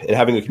tribe and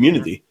having a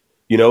community,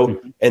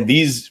 and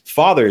these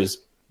fathers,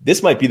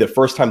 this might be the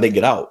first time they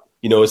get out.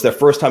 It's their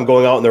first time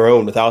going out on their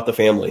own without the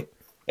family.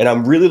 And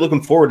I'm really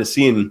looking forward to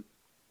seeing,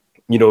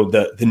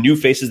 the new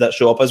faces that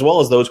show up, as well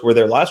as those who were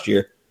there last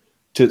year,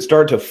 to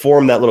start to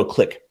form that little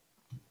click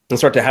and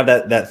start to have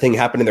that thing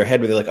happen in their head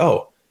where they're like,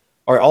 oh,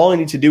 all right, all I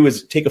need to do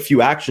is take a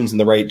few actions in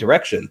the right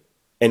direction,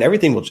 and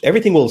everything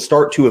will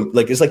start to,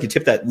 like, it's like you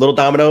tip that little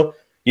domino.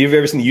 You've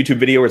ever seen the YouTube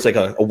video where it's like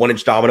a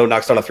 1-inch domino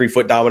knocks down a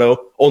 3-foot domino,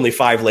 only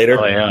 5 later?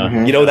 Oh, yeah.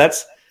 Mm-hmm.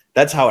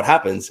 That's how it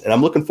happens. And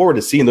I'm looking forward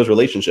to seeing those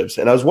relationships.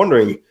 And I was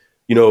wondering,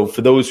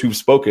 for those who've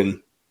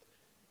spoken,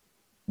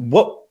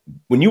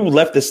 when you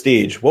left the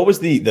stage, what was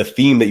the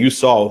theme that you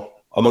saw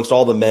amongst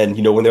all the men,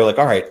 when they're like,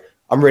 all right,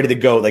 I'm ready to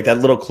go, like that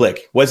little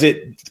click? Was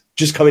it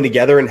just coming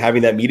together and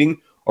having that meeting?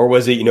 Or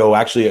was it,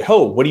 actually,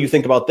 oh, what do you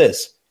think about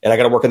this? And I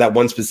got to work on that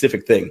one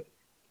specific thing.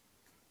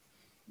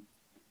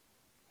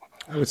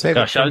 I would say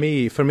that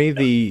for me,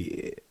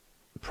 the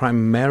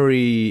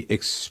primary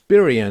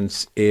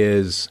experience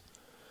is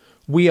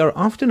we are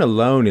often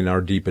alone in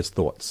our deepest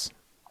thoughts.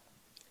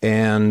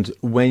 And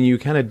when you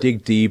kind of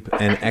dig deep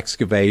and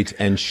excavate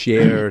and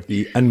share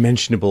the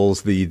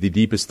unmentionables, the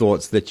deepest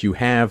thoughts that you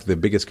have, the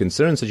biggest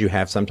concerns that you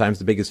have, sometimes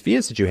the biggest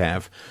fears that you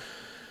have,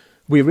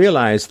 we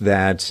realize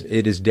that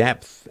it is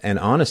depth and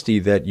honesty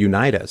that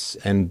unite us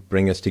and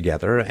bring us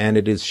together. And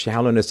it is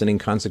shallowness and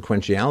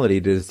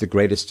inconsequentiality that is the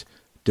greatest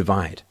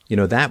divide.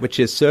 That which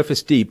is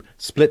surface deep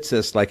splits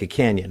us like a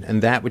canyon,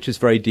 and that which is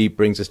very deep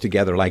brings us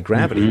together like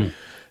gravity. Mm-hmm.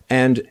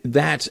 And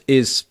that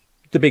is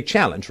the big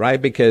challenge,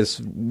 right? Because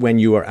when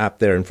you are up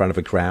there in front of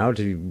a crowd,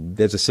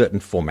 there's a certain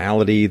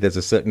formality,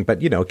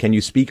 but can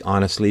you speak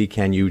honestly?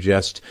 Can you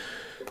just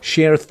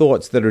share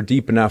thoughts that are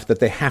deep enough that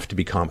they have to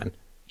be common?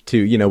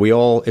 We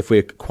all, if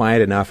we're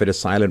quiet enough at a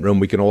silent room,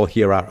 we can all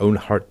hear our own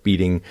heart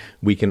beating.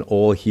 We can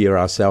all hear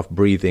ourselves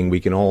breathing. We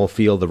can all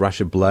feel the rush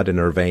of blood in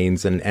our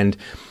veins. And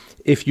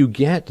if you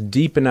get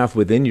deep enough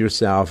within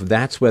yourself,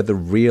 that's where the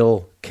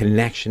real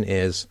connection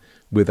is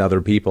with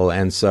other people.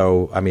 And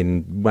so,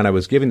 when I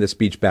was giving this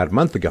speech about a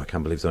month ago, I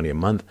can't believe it's only a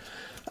month.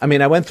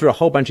 I went through a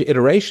whole bunch of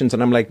iterations,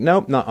 and I'm like,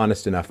 nope, not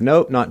honest enough.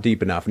 Nope, not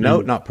deep enough.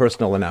 Nope, not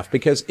personal enough.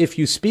 Because if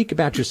you speak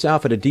about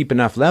yourself at a deep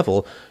enough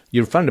level,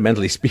 you're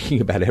fundamentally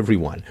speaking about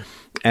everyone.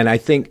 And I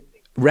think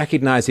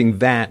recognizing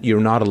that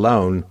you're not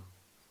alone,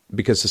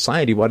 because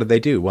society, what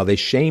do? Well, they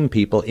shame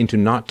people into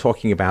not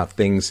talking about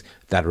things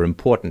that are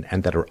important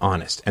and that are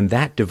honest. And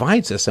that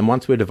divides us. And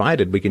once we're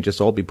divided, we can just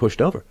all be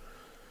pushed over.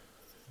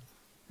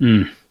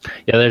 Yeah,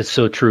 that is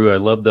so true. I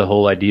love the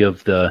whole idea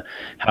of the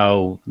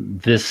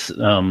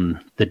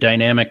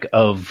dynamic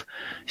of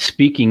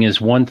speaking is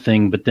one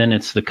thing, but then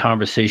it's the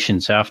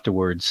conversations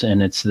afterwards,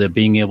 and it's the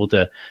being able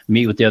to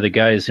meet with the other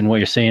guys. And what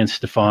you're saying,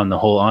 Stefan, the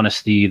whole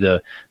honesty,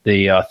 the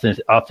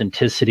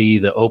authenticity,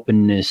 the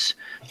openness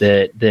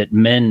that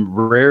men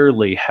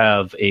rarely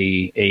have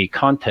a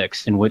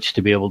context in which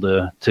to be able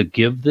to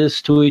give this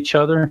to each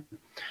other.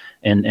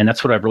 And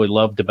that's what I've really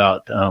loved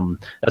about,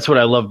 that's what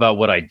I love about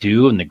what I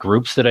do and the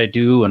groups that I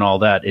do and all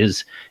that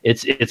is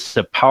it's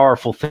a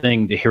powerful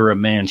thing to hear a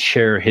man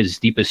share his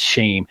deepest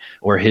shame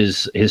or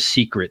his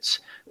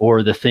secrets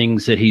or the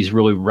things that he's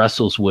really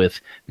wrestles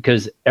with,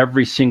 because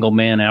every single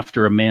man,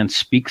 after a man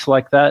speaks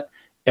like that,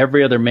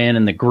 every other man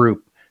in the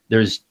group,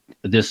 there's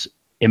this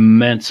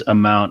immense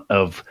amount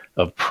of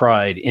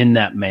pride in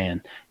that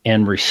man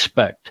and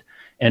respect.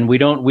 And we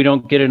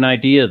don't get an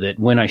idea that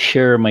when I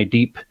share my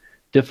deep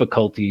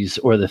difficulties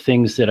or the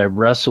things that I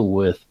wrestle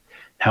with,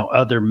 how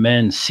other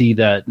men see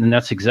that. And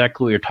that's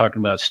exactly what you're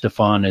talking about,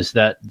 Stefan, is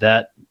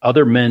that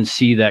other men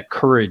see that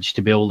courage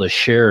to be able to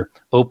share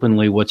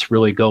openly what's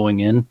really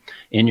going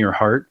in your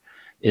heart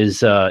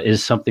is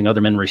something other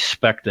men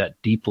respect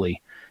that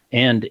deeply.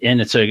 And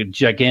it's a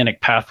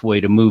gigantic pathway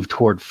to move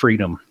toward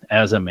freedom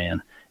as a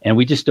man. And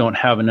we just don't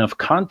have enough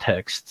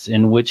contexts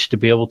in which to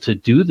be able to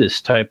do this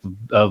type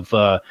of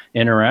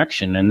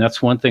interaction. And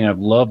that's one thing I've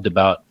loved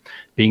about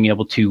being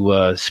able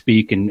to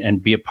speak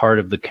and be a part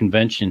of the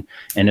convention.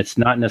 And it's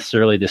not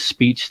necessarily the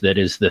speech that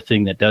is the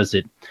thing that does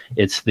it.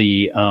 It's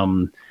the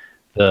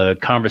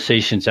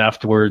conversations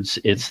afterwards.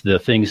 It's the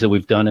things that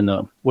we've done in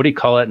the, what do you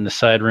call it, in the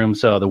side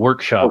rooms, the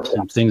workshops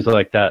and things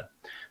like that.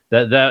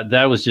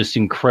 That was just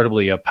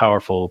incredibly a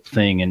powerful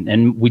thing.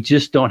 And we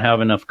just don't have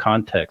enough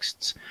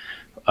contexts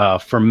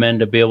for men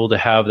to be able to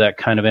have that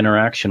kind of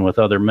interaction with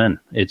other men.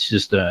 It's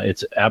just,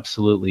 it's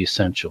absolutely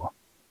essential.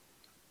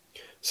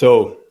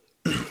 So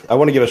I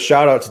want to give a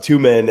shout out to two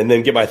men and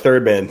then get my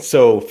third man.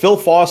 So Phil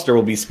Foster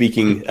will be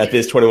speaking at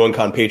this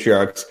 21Con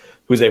Patriarchs,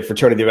 who's a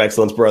Fraternity of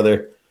Excellence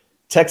brother.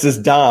 Texas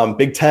Dom,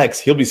 Big Tex,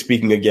 he'll be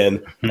speaking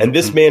again. And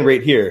this man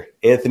right here,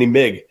 Anthony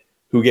Mig,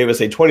 who gave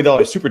us a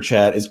 $20 super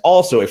chat, is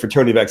also a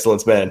Fraternity of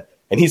Excellence man.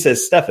 And he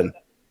says, Stefan,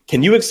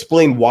 can you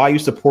explain why you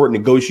support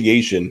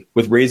negotiation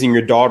with raising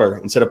your daughter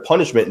instead of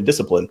punishment and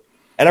discipline?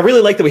 And I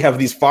really like that we have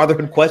these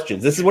fatherhood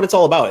questions. This is what it's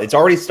all about. It's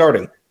already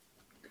starting.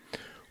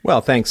 Well,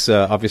 thanks,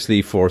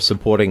 obviously, for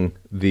supporting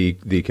the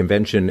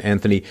convention,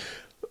 Anthony.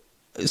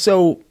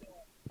 So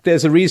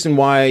there's a reason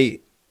why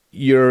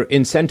you're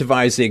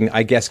incentivizing,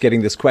 I guess,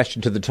 getting this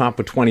question to the top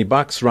with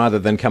 $20 rather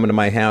than coming to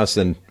my house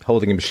and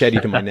holding a machete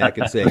to my neck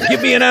and saying,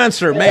 give me an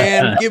answer,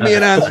 man, give me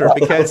an answer,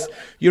 because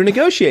you're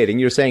negotiating.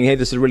 You're saying, hey,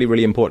 this is a really,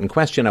 really important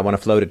question. I want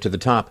to float it to the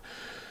top.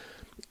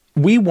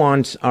 We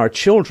want our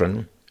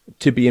children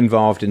to be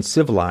involved in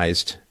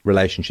civilized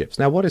relationships.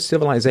 Now, what is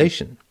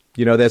civilization?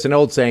 You know, there's an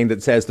old saying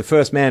that says the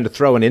first man to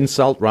throw an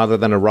insult rather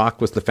than a rock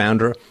was the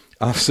founder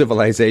of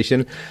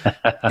civilization.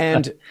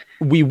 And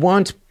we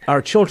want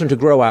our children to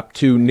grow up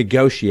to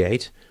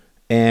negotiate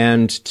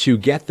and to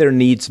get their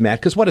needs met.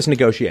 Because what is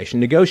negotiation?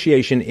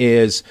 Negotiation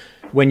is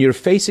when you're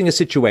facing a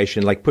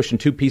situation like pushing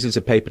two pieces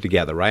of paper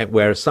together, right?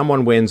 Where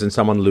someone wins and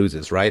someone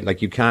loses, right?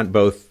 Like you can't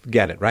both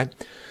get it, right?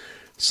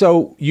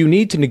 So you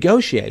need to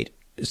negotiate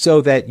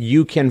so that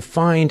you can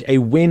find a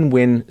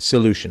win-win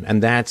solution.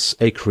 And that's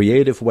a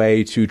creative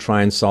way to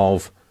try and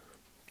solve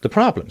the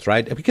problems,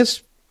 right?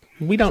 Because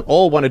we don't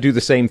all want to do the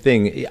same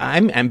thing.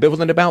 I'm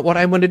ambivalent about what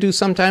I want to do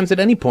sometimes at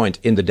any point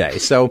in the day.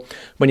 So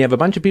when you have a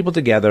bunch of people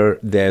together,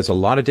 there's a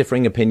lot of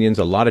differing opinions,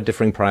 a lot of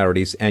differing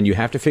priorities, and you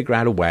have to figure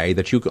out a way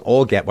that you can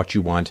all get what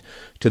you want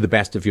to the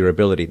best of your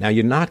ability. Now,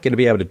 you're not going to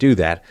be able to do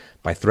that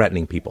by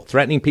threatening people.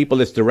 Threatening people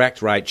is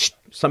direct, right?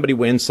 Somebody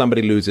wins,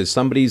 somebody loses.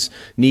 Somebody's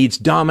needs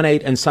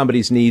dominate and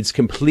somebody's needs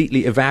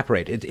completely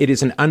evaporate. It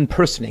is an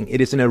unpersoning. It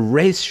is an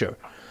erasure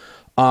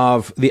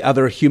of the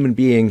other human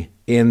being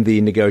in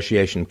the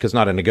negotiation, because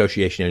not a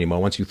negotiation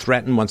anymore. Once you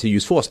threaten, once you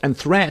use force. And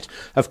threat,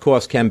 of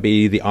course, can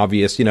be the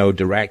obvious,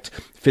 direct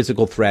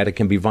physical threat. It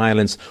can be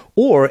violence,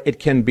 or it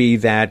can be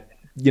that,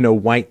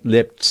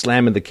 white-lipped,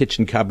 slamming the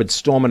kitchen cupboard,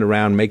 storming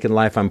around, making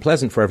life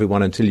unpleasant for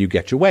everyone until you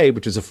get your way,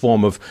 which is a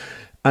form of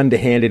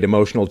underhanded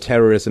emotional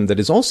terrorism that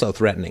is also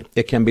threatening.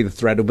 It can be the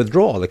threat of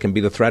withdrawal. It can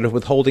be the threat of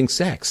withholding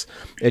sex.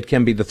 It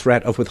can be the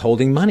threat of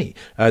withholding money.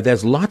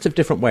 There's lots of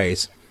different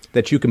ways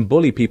that you can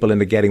bully people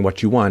into getting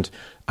what you want.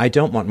 I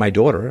don't want my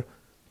daughter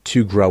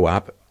to grow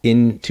up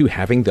into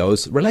having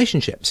those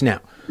relationships.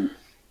 Now,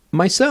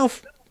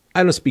 myself,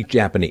 I don't speak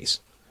Japanese.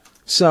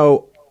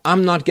 So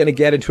I'm not going to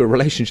get into a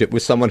relationship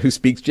with someone who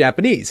speaks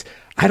Japanese.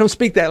 I don't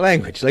speak that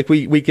language. Like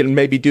we can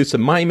maybe do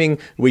some miming,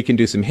 we can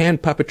do some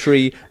hand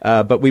puppetry,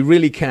 but we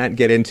really can't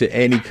get into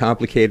any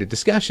complicated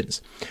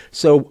discussions.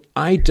 So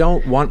I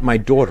don't want my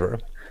daughter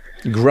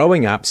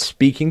growing up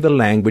speaking the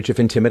language of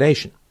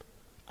intimidation.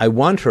 I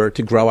want her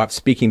to grow up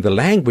speaking the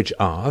language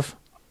of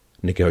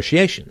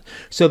negotiation.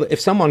 So that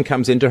if someone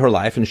comes into her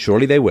life, and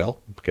surely they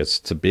will, because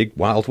it's a big,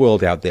 wild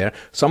world out there,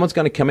 someone's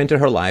going to come into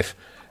her life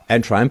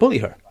and try and bully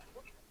her.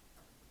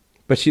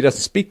 But she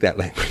doesn't speak that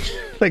language.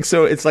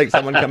 So it's like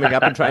someone coming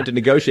up and trying to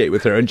negotiate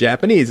with her in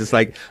Japanese. It's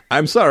like,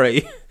 I'm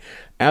sorry,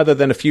 other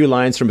than a few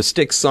lines from a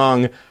Styx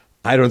song,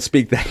 I don't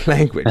speak that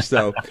language.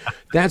 So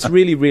that's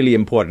really, really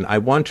important. I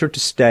want her to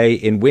stay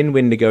in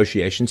win-win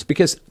negotiations,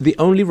 because the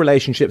only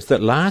relationships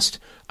that last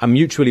are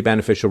mutually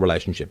beneficial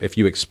relationships. If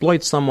you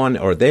exploit someone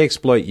or they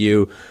exploit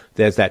you,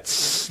 there's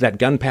that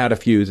gunpowder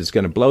fuse is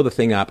going to blow the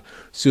thing up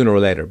sooner or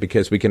later,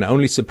 because we can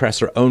only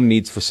suppress our own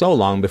needs for so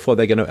long before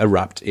they're going to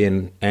erupt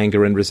in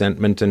anger and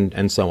resentment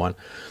and so on.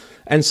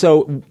 And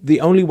so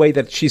the only way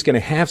that she's going to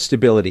have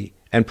stability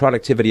and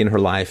productivity in her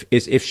life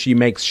is if she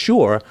makes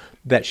sure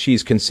that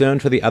she's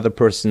concerned for the other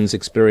person's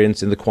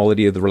experience and the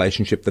quality of the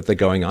relationship that they're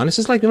going on. It's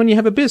just like when you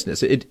have a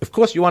business. Of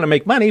course, you want to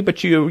make money,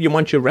 but you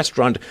want your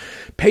restaurant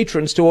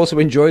patrons to also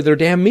enjoy their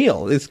damn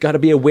meal. It's got to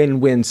be a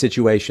win-win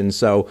situation.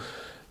 So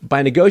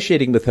by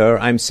negotiating with her,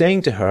 I'm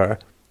saying to her,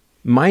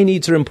 my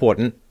needs are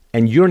important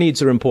and your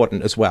needs are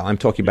important as well. I'm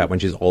talking about when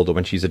she's older,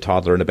 when she's a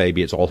toddler and a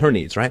baby, it's all her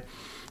needs, right?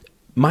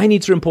 My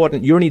needs are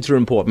important, your needs are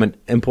important,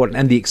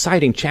 and the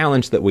exciting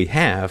challenge that we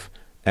have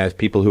as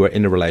people who are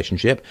in a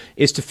relationship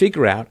is to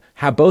figure out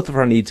how both of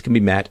our needs can be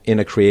met in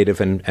a creative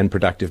and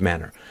productive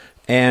manner.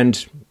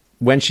 And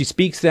when she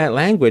speaks that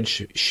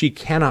language, she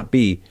cannot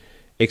be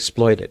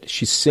exploited.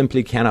 She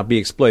simply cannot be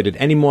exploited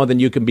any more than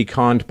you can be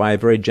conned by a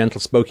very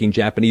gentle-spoken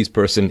Japanese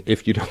person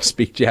if you don't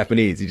speak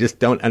Japanese. You just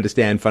don't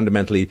understand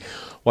fundamentally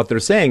what they're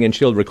saying, and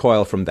she'll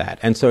recoil from that.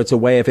 And so it's a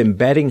way of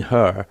embedding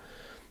her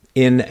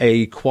in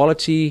a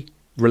quality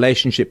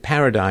relationship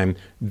paradigm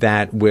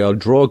that will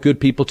draw good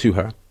people to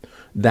her,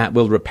 that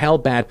will repel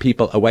bad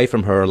people away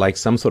from her like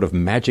some sort of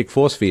magic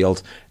force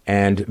field.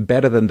 And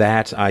better than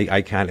that,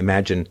 I can't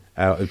imagine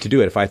to do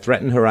it. If I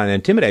threaten her and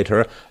intimidate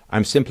her,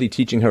 I'm simply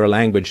teaching her a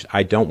language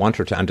I don't want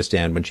her to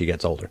understand when she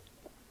gets older.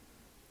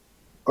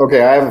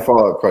 Okay, I have a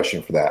follow-up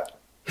question for that.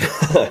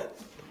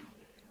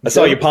 I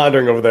saw you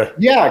pondering over there.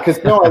 Yeah, because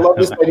I love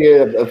this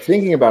idea of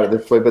thinking about it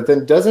this way, but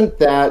then doesn't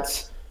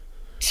that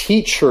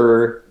teach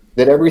her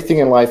that everything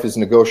in life is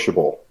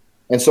negotiable?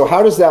 And so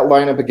how does that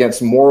line up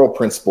against moral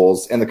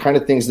principles and the kind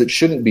of things that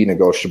shouldn't be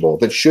negotiable,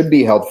 that should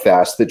be held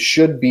fast, that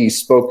should be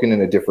spoken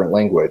in a different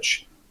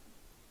language?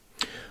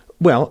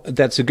 Well,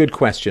 that's a good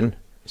question.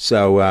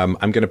 So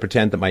I'm going to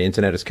pretend that my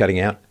internet is cutting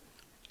out.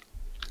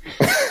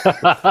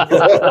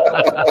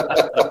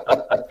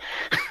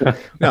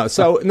 No,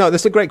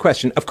 that's a great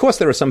question. Of course,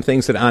 there are some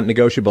things that aren't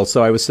negotiable.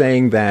 So I was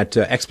saying that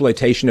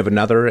exploitation of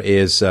another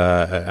is,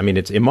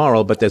 it's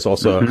immoral, but there's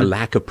also a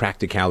lack of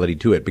practicality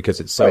to it because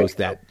it sows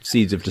that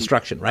seeds of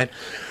destruction, right?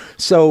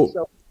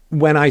 So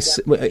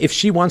if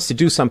she wants to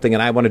do something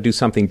and I want to do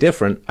something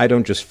different, I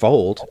don't just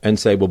fold and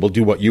say, well, we'll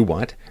do what you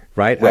want,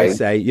 right? I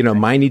say,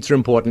 my needs are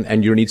important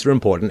and your needs are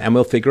important, and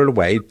we'll figure out a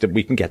way that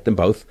we can get them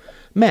both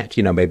met.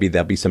 Maybe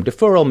there'll be some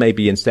deferral.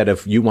 Maybe instead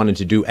of you wanting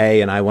to do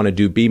A and I want to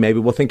do B, maybe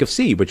we'll think of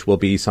C, which will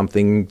be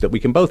something that we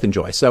can both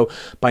enjoy. So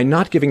by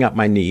not giving up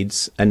my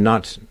needs and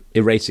not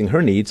erasing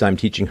her needs, I'm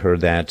teaching her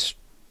that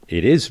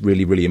it is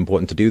really, really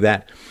important to do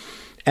that.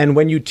 And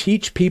when you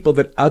teach people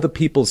that other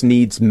people's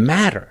needs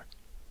matter,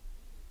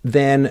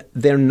 then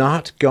they're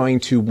not going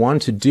to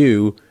want to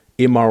do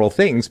immoral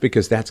things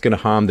because that's going to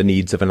harm the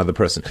needs of another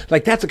person.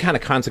 Like, that's a kind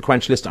of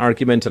consequentialist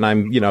argument. And I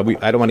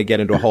don't want to get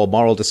into a whole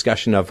moral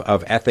discussion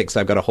of ethics.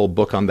 I've got a whole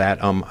book on that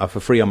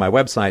for free on my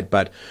website.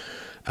 But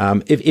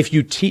if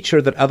you teach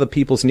her that other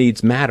people's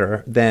needs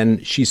matter,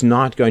 then she's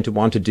not going to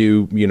want to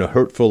do,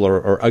 hurtful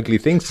or ugly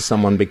things to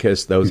someone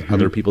because those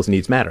other people's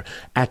needs matter.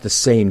 At the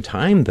same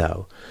time,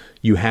 though,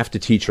 you have to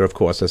teach her, of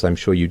course, as I'm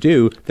sure you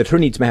do, that her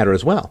needs matter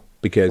as well,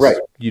 because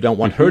you don't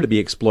want her to be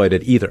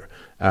exploited either.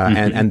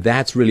 And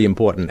that's really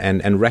important.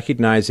 And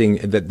recognizing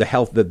that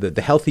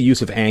the healthy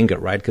use of anger,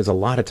 right? Because a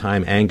lot of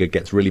time anger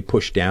gets really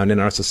pushed down in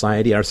our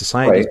society. Our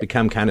society has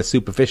become kind of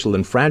superficial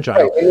and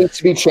fragile. It needs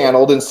to be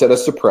channeled instead of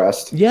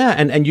suppressed. Yeah,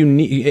 and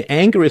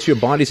anger is your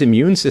body's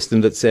immune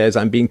system that says,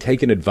 I'm being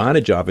taken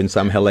advantage of in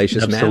some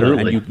hellacious manner.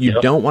 And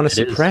you don't want to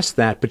suppress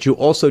that, but you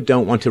also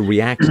don't want to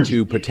react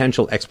to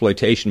potential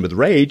exploitation with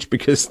rage,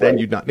 because then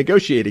you're not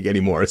negotiating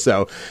anymore.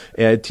 So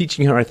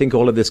teaching her, I think,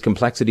 all of this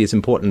complexity is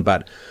important.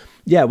 But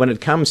yeah, when it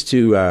comes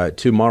to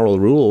moral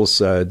rules,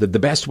 the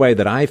best way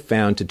that I've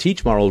found to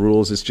teach moral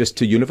rules is just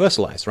to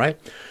universalize, right?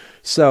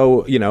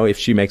 So, if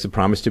she makes a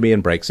promise to me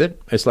and breaks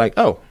it, it's like,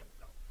 oh,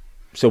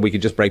 so we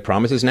could just break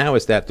promises now?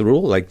 Is that the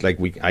rule? I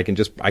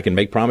can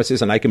make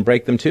promises and I can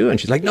break them too? And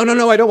she's like, no,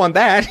 I don't want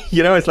that.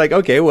 It's like,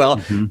 okay, well,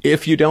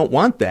 if you don't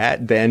want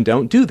that, then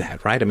don't do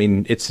that, right? I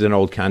mean, it's an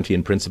old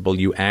Kantian principle.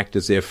 You act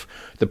as if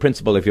the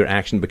principle of your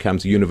action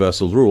becomes a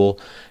universal rule.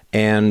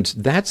 And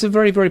that's a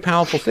very, very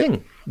powerful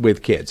thing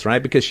with kids,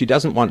 right? Because she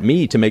doesn't want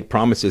me to make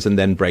promises and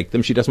then break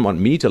them. She doesn't want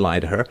me to lie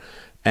to her.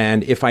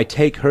 And if I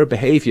take her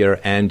behavior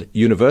and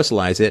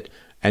universalize it,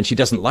 and she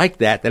doesn't like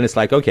that, then it's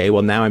like, okay,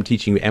 well, now I'm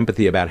teaching you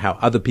empathy about how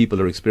other people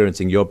are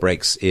experiencing your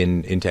breaks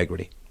in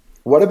integrity.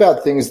 What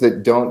about things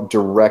that don't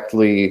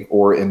directly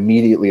or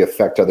immediately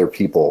affect other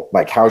people?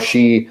 Like how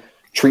she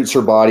treats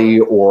her body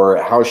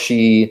or how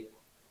she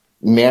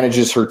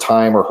manages her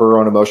time or her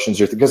own emotions?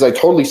 Because I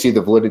totally see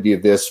the validity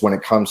of this when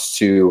it comes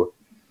to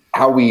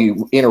how we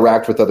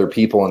interact with other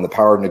people and the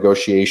power of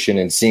negotiation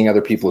and seeing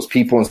other people as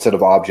people instead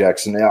of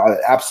objects, and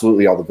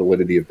absolutely all the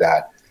validity of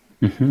that.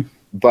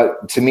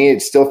 But to me,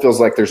 it still feels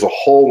like there's a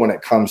hole when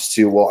it comes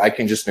to, well, I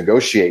can just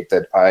negotiate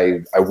that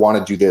I want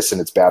to do this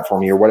and it's bad for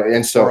me or what.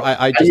 And so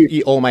I just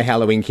eat all my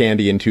Halloween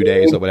candy in 2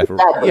 days or whatever.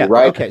 Exactly, yeah,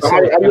 right. Okay. So how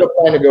do you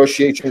apply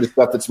negotiation to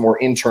stuff that's more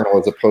internal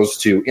as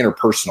opposed to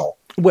interpersonal?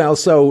 Well,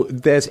 so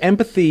there's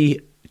empathy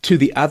to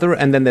the other,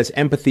 and then there's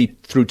empathy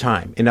through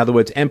time. In other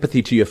words,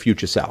 empathy to your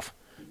future self.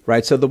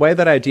 Right. So the way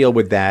that I deal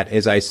with that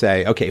is I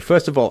say, okay,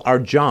 first of all, our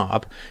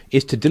job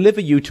is to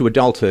deliver you to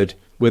adulthood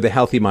with a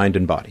healthy mind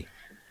and body.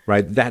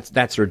 Right.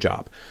 That's her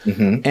job.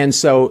 And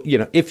so,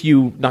 if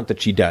you, not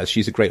that she does,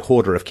 she's a great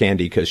hoarder of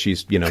candy because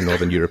she's,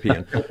 Northern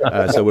European.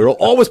 So we're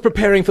always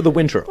preparing for the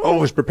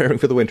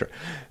winter,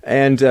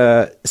 And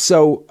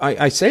so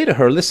I say to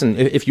her, listen,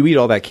 if you eat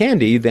all that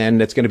candy,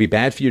 then it's going to be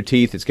bad for your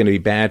teeth. It's going to be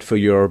bad for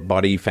your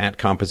body fat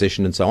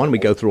composition and so on. We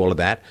go through all of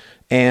that.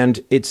 And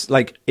it's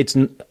like,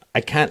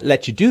 I can't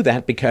let you do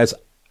that because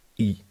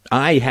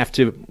I have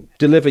to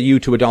deliver you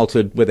to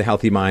adulthood with a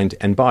healthy mind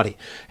and body.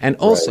 And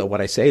also what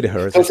I say to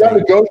her is... So it's not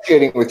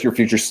negotiating with your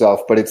future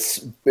self, but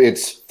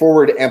it's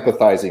forward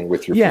empathizing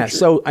with your future. Yeah,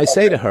 so I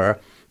say to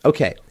her,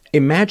 okay,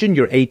 imagine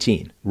you're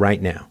 18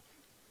 right now.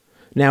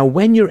 Now,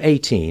 when you're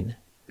 18,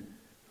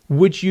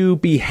 would you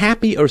be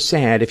happy or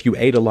sad if you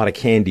ate a lot of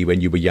candy when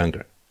you were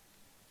younger?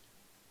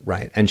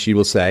 Right? And she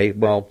will say,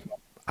 well,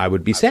 I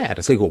would be sad.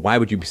 I say, well, why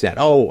would you be sad?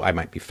 Oh, I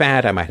might be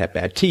fat. I might have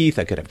bad teeth.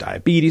 I could have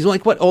diabetes.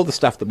 Like all the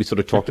stuff that we sort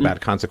of talked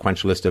about,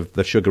 consequentialist of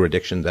the sugar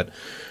addiction that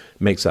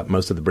makes up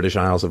most of the British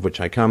Isles of which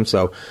I come.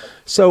 So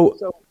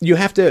you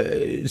have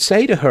to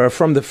say to her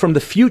from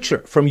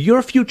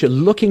your future,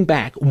 looking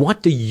back,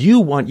 what do you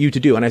want you to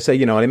do? And I say,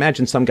 I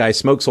imagine some guy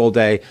smokes all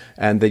day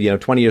and then,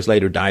 20 years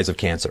later dies of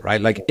cancer,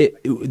 right? Like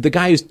the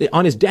guy who's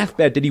on his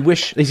deathbed,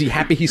 is he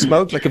happy he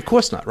smoked? Like, of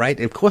course not, right?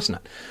 Of course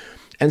not.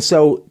 And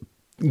so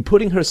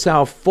putting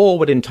herself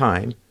forward in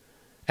time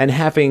and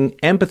having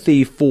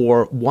empathy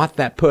for what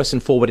that person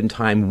forward in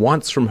time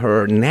wants from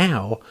her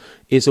now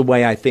is a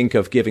way, I think,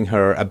 of giving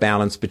her a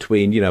balance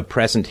between,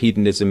 present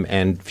hedonism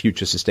and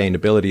future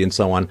sustainability and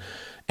so on.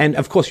 And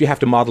of course, you have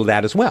to model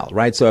that as well,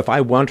 right? So if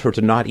I want her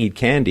to not eat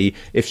candy,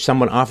 if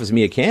someone offers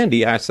me a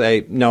candy, I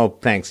say, no,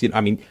 thanks.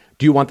 I mean,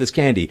 do you want this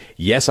candy?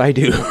 Yes, I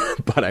do,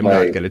 but I'm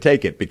not going to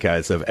take it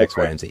because of X,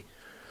 Y, and Z.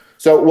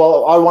 So,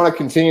 well, I want to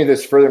continue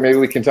this further. Maybe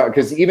we can talk,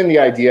 because even the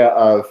idea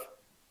of,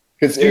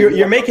 because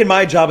you're making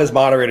my job as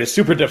moderator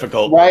super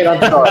difficult. Right, I'm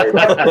sorry.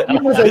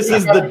 This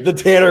is the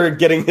Tanner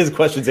getting his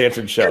questions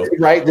answered show.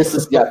 Right, this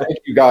is, thank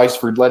you guys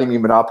for letting me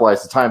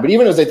monopolize the time. But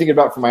even as I think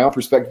about it from my own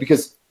perspective,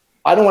 because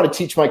I don't want to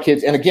teach my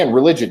kids, and again,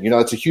 religion,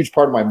 that's a huge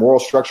part of my moral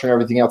structure and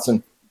everything else,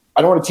 and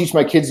I don't want to teach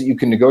my kids that you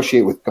can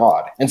negotiate with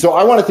God. And so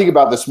I want to think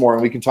about this more,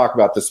 and we can talk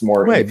about this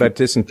more. Right,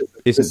 but isn't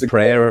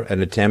prayer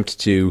an attempt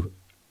to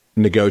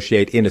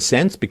negotiate in a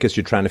sense, because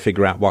you're trying to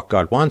figure out what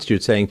God wants?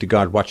 You're saying to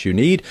God what you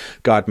need.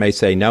 God may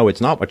say, no,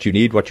 it's not what you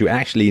need. What you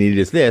actually need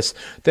is this.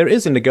 There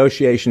is a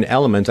negotiation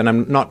element, and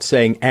I'm not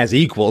saying as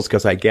equals,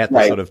 because I get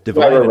the sort of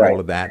divide and all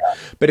of that. Yeah.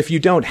 But if you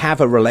don't have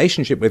a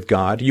relationship with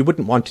God, you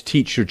wouldn't want to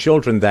teach your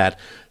children that,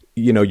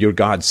 you're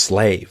God's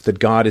slave, that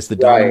God is the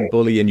dominant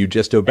bully and you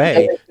just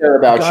obey. Care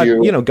about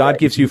God, God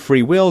gives you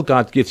free will.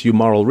 God gives you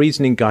moral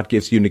reasoning. God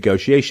gives you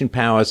negotiation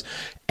powers.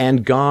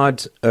 And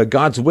God's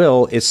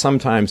will is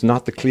sometimes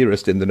not the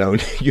clearest in the known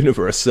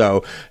universe.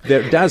 So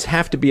there does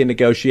have to be a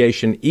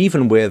negotiation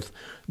even with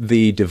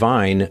the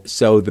divine.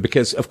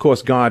 Because, of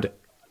course, God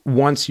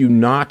wants you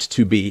not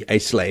to be a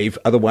slave.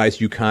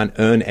 Otherwise, you can't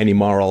earn any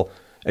moral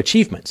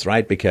achievements,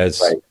 right?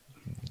 Because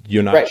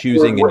you're not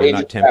choosing and you're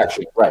not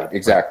tempted. Right,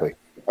 exactly.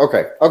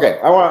 Okay.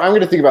 I'm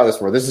going to think about this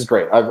more. This is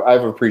great.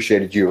 I've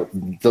appreciated you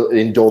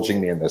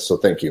indulging me in this, so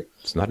thank you.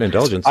 It's not an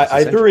indulgence.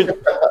 I've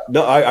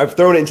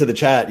thrown it into the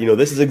chat.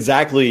 This is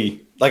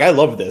exactly, like, I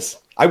love this.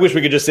 I wish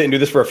we could just sit and do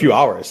this for a few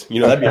hours.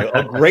 That'd be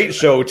a great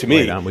show to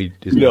me. Right,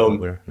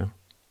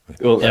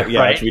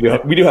 actually,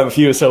 we do have a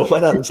few, so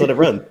why not? Let's let it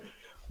run.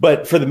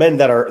 But for the men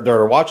that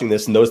are watching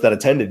this and those that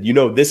attended,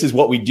 this is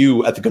what we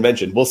do at the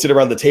convention. We'll sit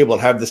around the table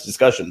and have this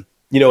discussion.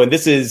 And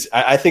this is,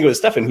 I think it was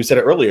Stefan who said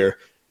it earlier,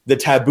 the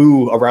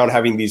taboo around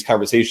having these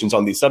conversations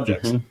on these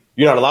subjects. Mm-hmm.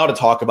 You're not allowed to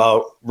talk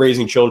about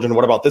raising children.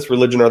 What about this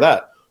religion or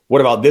that?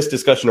 What about this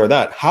discussion or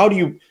that?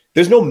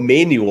 There's no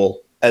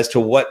manual as to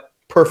what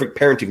perfect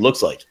parenting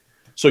looks like.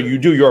 So you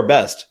do your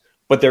best,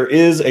 but there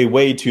is a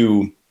way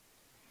to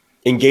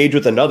engage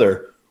with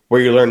another where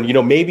you learn,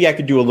 maybe I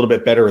could do a little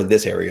bit better in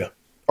this area,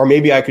 or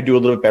maybe I could do a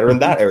little bit better in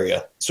that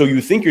area. So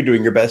you think you're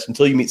doing your best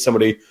until you meet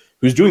somebody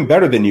who's doing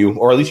better than you,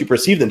 or at least you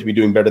perceive them to be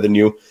doing better than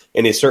you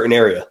in a certain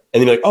area.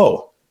 And then you're like,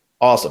 oh,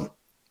 awesome.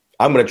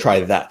 I'm going to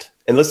try that.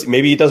 And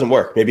maybe it doesn't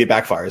work. Maybe it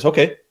backfires.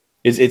 Okay.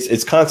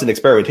 It's constant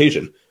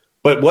experimentation.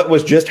 But what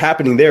was just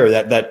happening there,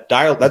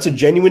 that's a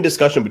genuine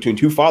discussion between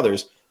two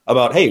fathers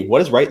about, hey, what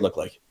does right look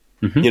like?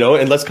 Mm-hmm.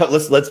 And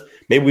let's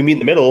maybe we meet in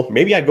the middle.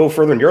 Maybe I go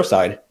further on your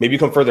side. Maybe you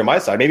come further on my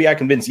side. Maybe I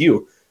convince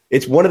you.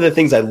 It's one of the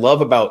things I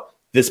love about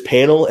this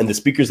panel and the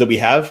speakers that we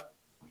have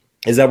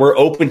is that we're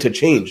open to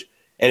change.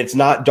 And it's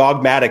not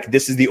dogmatic.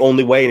 This is the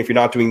only way. And if you're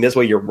not doing this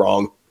way, you're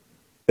wrong.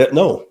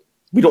 No.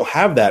 We don't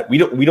have that. We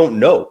don't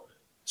know.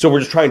 So we're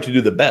just trying to do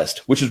the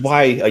best, which is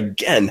why,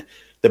 again,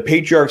 the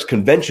Patriarchs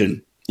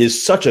Convention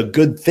is such a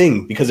good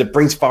thing because it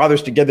brings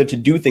fathers together to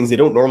do things they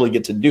don't normally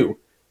get to do.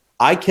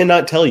 I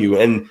cannot tell you,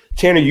 and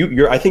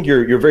Tanner, I think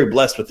you're very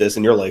blessed with this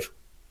in your life.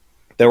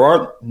 There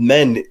aren't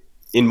men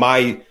in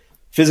my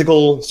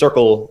physical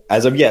circle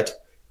as of yet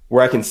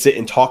where I can sit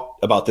and talk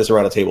about this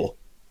around a table.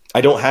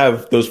 I don't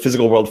have those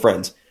physical world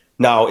friends.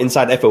 Now,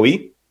 inside FOE,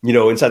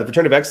 inside the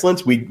Fraternity of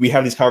Excellence, we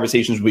have these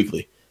conversations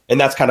weekly. And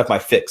that's kind of my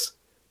fix,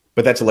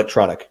 but that's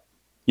electronic.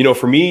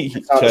 For me,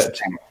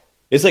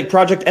 it's like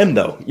Project M,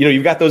 though.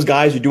 You've got those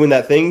guys who are doing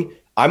that thing.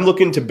 I'm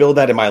looking to build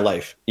that in my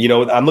life.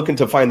 I'm looking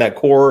to find that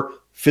core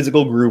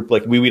physical group,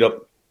 like we meet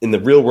up in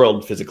the real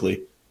world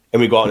physically, and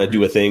we go out and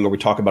do a thing or we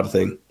talk about a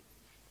thing.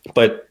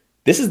 But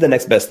this is the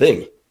next best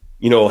thing.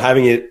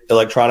 Having it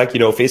electronic,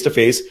 face to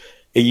face.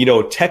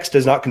 Text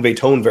does not convey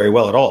tone very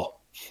well at all.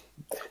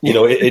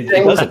 It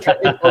doesn't.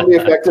 It's only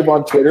effective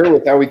on Twitter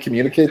with how we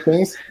communicate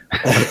things.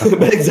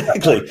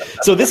 Exactly.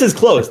 So this is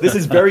close. This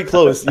is very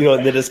close.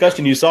 The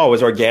discussion you saw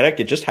was organic.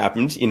 It just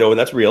happened, and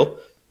that's real.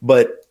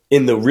 But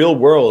in the real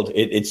world,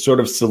 it sort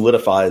of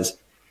solidifies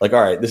like,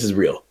 all right, this is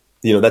real.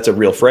 That's a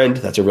real friend.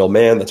 That's a real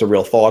man. That's a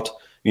real thought.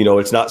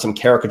 It's not some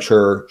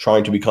caricature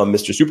trying to become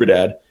Mr.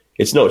 Superdad.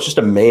 It's just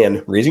a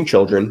man raising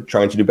children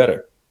trying to do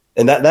better.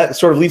 And that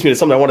sort of leads me to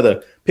something I wanted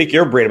to pick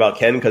your brain about,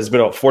 Ken, because it's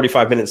been about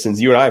 45 minutes since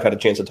you and I have had a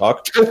chance to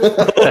talk.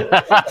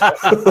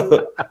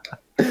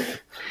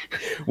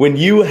 When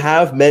you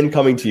have men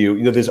coming to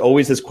you, there's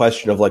always this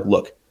question of like,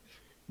 look,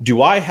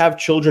 do I have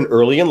children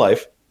early in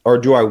life or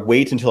do I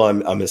wait until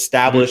I'm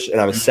established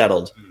and I'm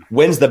settled?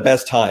 When's the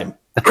best time?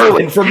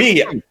 And for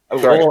me,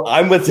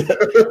 I'm with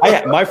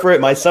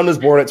my son was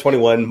born at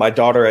 21, my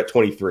daughter at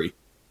 23,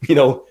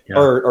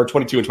 or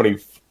 22 and 20.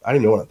 I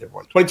didn't know when they were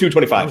born. 22,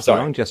 25. Sorry.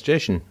 Long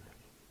gestation.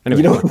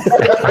 Anyway.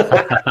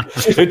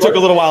 It took a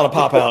little while to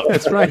pop out.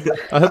 That's right.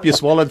 I hope you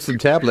swallowed some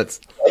tablets.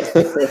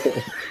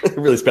 It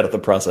really sped up the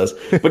process.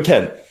 But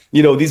Ken,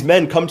 these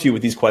men come to you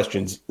with these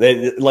questions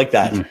like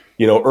that,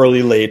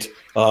 early, late.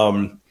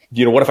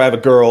 what if I have a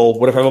girl?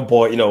 What if I have a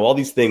boy? All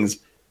these things.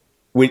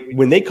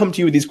 When they come to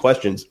you with these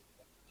questions,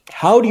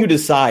 how do you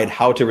decide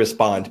how to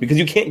respond? Because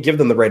you can't give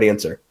them the right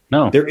answer.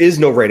 No. There is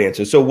no right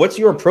answer. So what's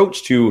your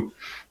approach to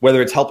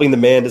whether it's helping the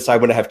man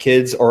decide when to have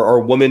kids, or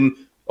a woman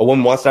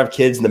wants to have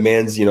kids and the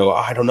man's,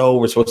 I don't know,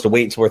 we're supposed to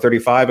wait until we're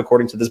 35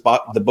 according to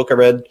the book I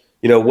read.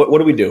 What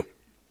do we do?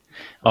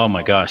 Oh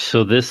my gosh.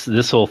 So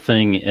this whole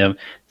thing,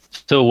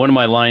 so one of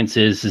my lines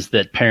is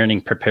that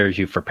parenting prepares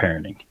you for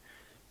parenting.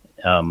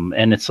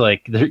 And it's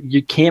like,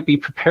 you can't be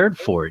prepared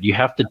for it. You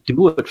have to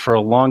do it for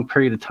a long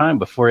period of time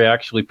before you're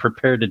actually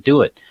prepared to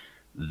do it.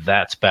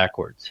 That's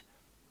backwards.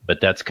 But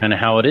that's kind of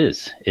how it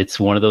is. It's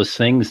one of those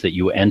things that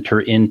you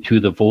enter into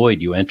the void.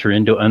 You enter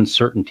into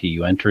uncertainty.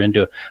 You enter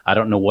into, I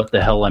don't know what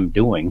the hell I'm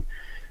doing.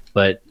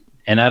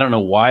 And I don't know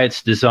why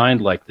it's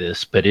designed like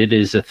this, but it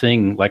is a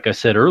thing, like I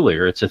said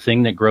earlier, it's a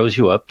thing that grows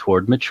you up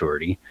toward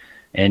maturity,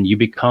 and you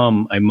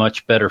become a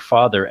much better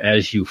father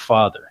as you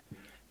father.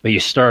 But I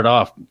started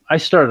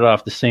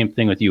off the same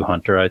thing with you,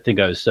 Hunter. I think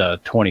I was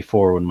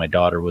 24 when my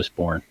daughter was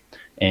born,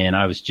 and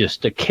I was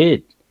just a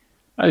kid.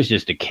 I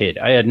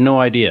had no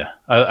idea.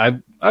 I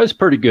was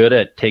pretty good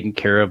at taking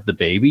care of the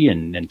baby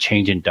and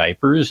changing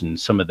diapers and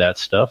some of that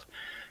stuff.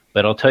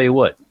 But I'll tell you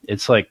what,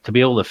 it's like to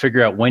be able to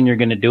figure out when you're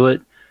going to do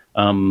it.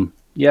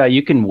 Yeah,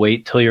 you can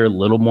wait till you're a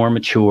little more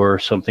mature,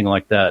 something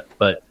like that.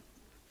 But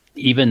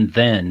even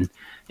then,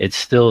 it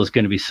still is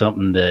going to be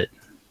something that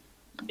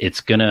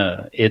it's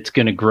gonna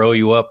grow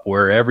you up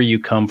wherever you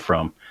come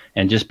from,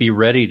 and just be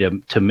ready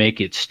to make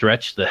it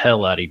stretch the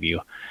hell out of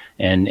you,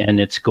 and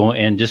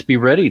just be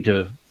ready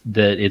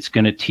that it's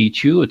going to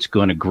teach you, it's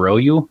going to grow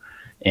you,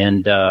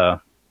 and yeah,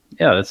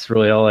 that's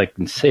really all I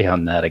can say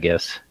on that, I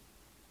guess.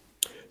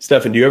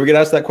 Stefan, do you ever get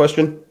asked that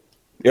question?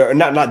 Yeah,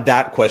 not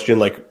that question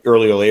like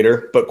early or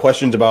later, but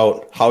questions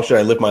about how should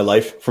I live my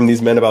life from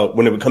these men about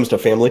when it comes to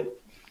family?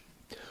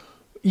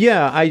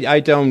 Yeah, I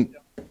don't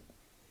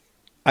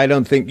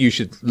think you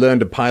should learn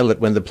to pilot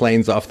when the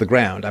plane's off the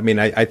ground. I mean,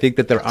 I think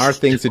that there are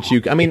things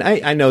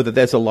that I know that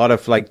there's a lot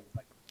of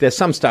there's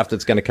some stuff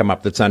that's going to come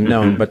up that's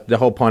unknown, but the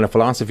whole point of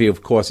philosophy,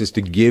 of course, is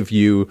to give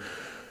you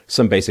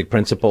some basic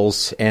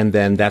principles, and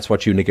then that's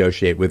what you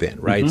negotiate within,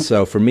 right?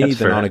 So for me,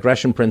 the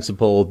non-aggression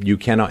principle, you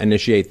cannot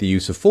initiate the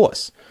use of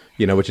force,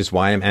 which is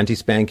why I'm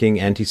anti-spanking,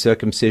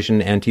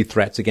 anti-circumcision,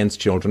 anti-threats against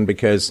children,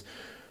 because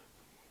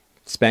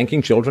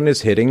spanking children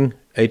is hitting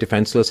a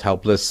defenseless,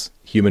 helpless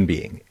human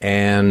being.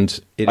 And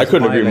I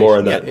couldn't agree more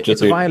on that.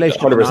 It's a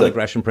violation 100%. Of the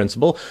non-aggression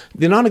principle.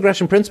 The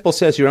non-aggression principle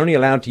says you're only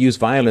allowed to use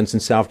violence in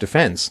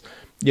self-defense.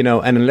 And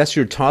unless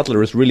your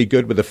toddler is really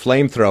good with a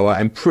flamethrower,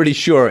 I'm pretty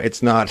sure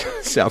it's not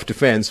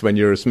self-defense when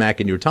you're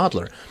smacking your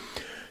toddler.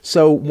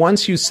 So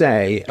once you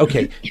say,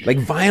 okay,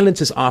 violence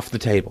is off the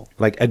table,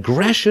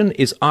 aggression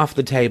is off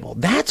the table,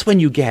 that's when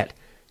you get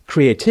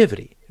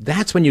creativity.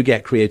 That's when you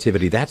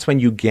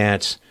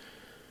get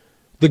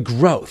the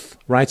growth,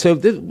 right? So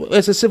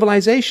as a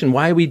civilization,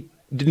 why are we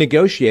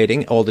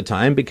negotiating all the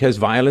time? Because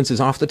violence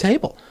is off the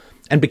table.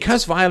 And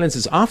because violence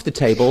is off the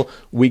table,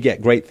 we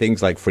get great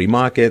things like free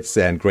markets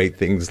and great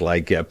things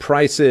like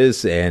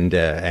prices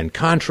and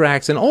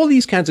contracts and all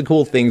these kinds of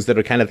cool things that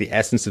are kind of the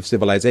essence of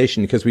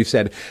civilization, because we've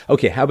said,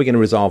 okay, how are we going to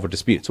resolve a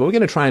dispute? So we're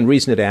going to try and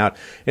reason it out.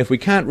 If we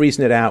can't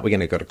reason it out, we're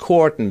going to go to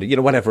court and,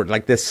 whatever.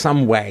 There's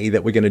some way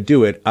that we're going to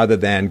do it other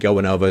than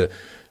going over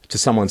to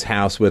someone's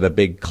house with a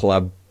big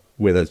club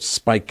with a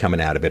spike coming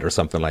out of it or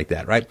something like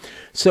that, right?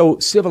 So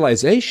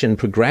civilization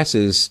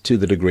progresses to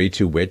the degree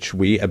to which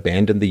we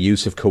abandon the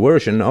use of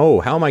coercion. Oh,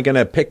 how am I going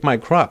to pick my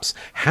crops?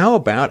 How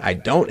about I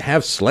don't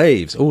have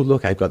slaves? Oh,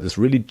 look, I've got this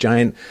really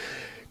giant,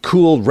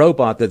 cool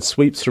robot that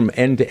sweeps from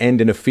end to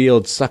end in a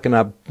field, sucking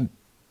up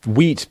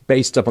wheat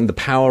based upon the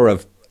power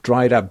of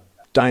dried up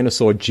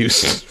dinosaur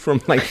juice from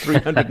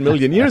 300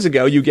 million years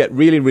ago. You get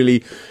really,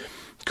 really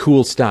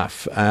cool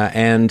stuff.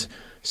 And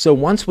so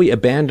once we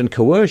abandon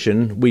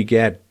coercion, we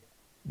get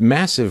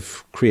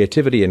massive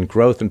creativity and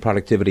growth and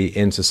productivity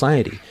in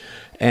society.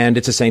 And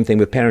it's the same thing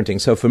with parenting.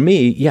 So for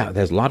me, yeah,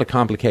 there's a lot of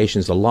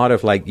complications, a lot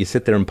of you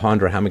sit there and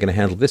ponder, how am I going to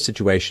handle this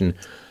situation?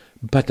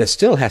 But there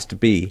still has to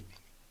be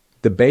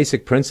the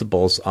basic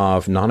principles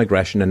of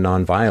non-aggression and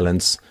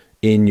non-violence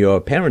in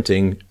your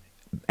parenting.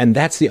 And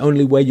that's the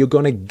only way you're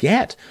going to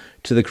get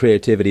to the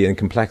creativity and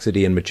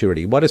complexity and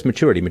maturity. What is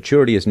maturity?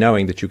 Maturity is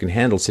knowing that you can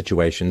handle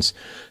situations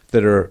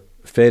that are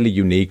fairly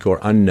unique or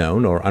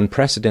unknown or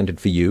unprecedented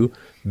for you,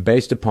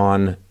 based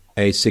upon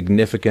a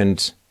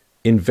significant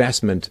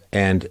investment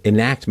and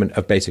enactment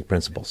of basic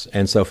principles.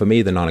 And so for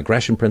me, the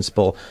non-aggression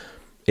principle,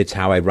 it's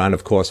how I run,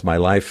 of course, my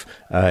life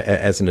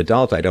as an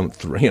adult. I don't,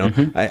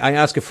 I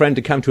ask a friend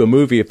to come to a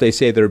movie. If they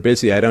say they're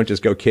busy, I don't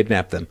just go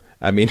kidnap them.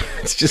 I mean,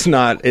 it's just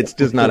not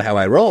how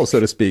I roll,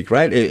 so to speak,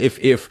 right?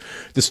 If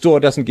the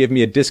store doesn't give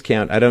me a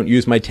discount, I don't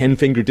use my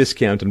 10-finger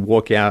discount and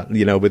walk out,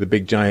 with a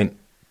big giant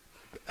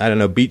I don't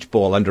know, beach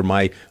ball under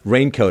my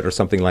raincoat or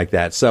something like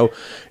that. So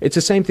it's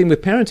the same thing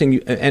with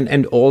parenting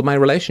and all my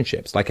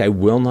relationships. Like, I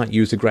will not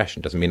use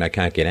aggression. Doesn't mean I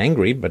can't get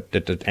angry, but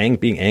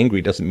being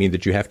angry doesn't mean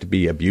that you have to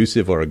be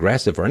abusive or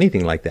aggressive or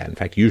anything like that. In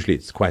fact, usually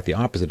it's quite the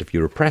opposite. If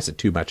you repress it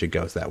too much, it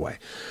goes that way.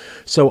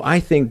 So I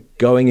think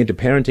going into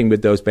parenting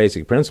with those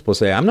basic principles,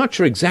 say, I'm not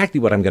sure exactly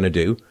what I'm going to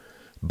do,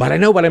 but I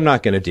know what I'm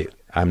not going to do.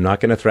 I'm not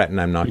going to threaten.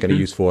 I'm not going to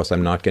use force.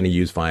 I'm not going to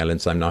use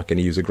violence. I'm not going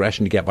to use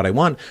aggression to get what I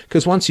want.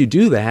 Because once you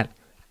do that,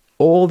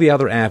 all the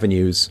other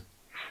avenues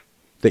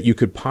that you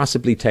could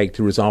possibly take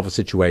to resolve a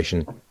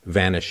situation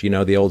vanish. You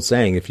know, the old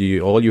saying, if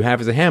all you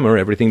have is a hammer,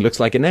 everything looks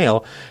like a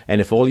nail.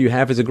 And if all you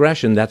have is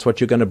aggression, that's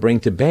what you're going to bring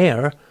to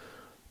bear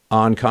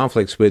on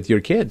conflicts with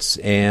your kids.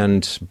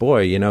 And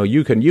boy, you know,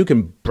 you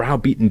can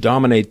browbeat and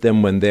dominate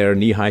them when they're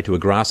knee high to a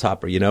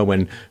grasshopper. You know,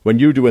 when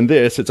you're doing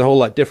this, it's a whole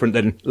lot different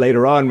than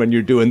later on when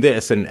you're doing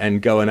this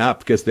and going up,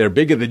 because they're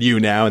bigger than you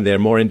now and they're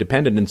more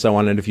independent and so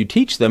on. And if you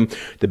teach them,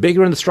 the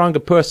bigger and the stronger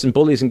person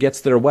bullies and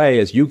gets their way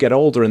as you get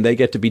older and they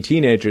get to be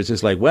teenagers,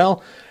 it's like,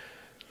 well,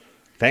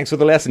 thanks for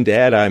the lesson,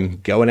 Dad. I'm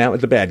going out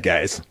with the bad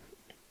guys.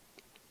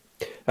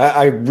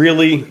 I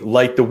really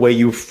like the way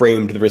you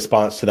framed the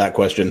response to that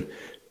question.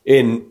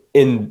 In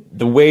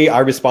the way I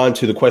respond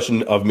to the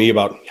question of me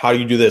about how do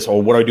you do this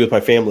or what do I do with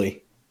my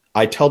family,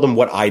 I tell them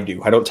what I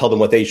do. I don't tell them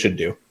what they should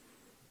do.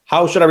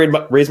 How should I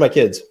raise my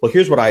kids? Well,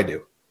 here's what I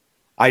do.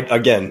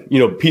 Again,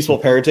 peaceful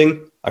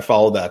parenting, I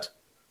follow that.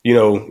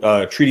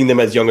 Treating them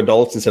as young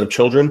adults instead of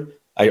children,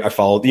 I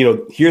follow.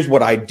 Here's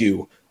what I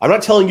do. I'm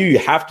not telling you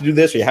have to do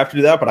this or you have to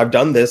do that, but I've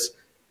done this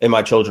and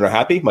my children are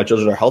happy. My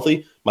children are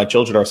healthy. My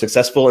children are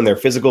successful in their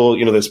physical,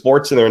 their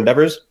sports and their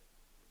endeavors.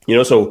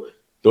 So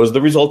those are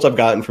the results I've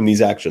gotten from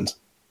these actions.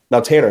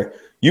 Now, Tanner,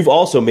 you've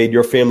also made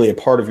your family a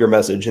part of your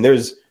message. And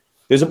there's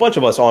a bunch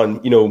of us on,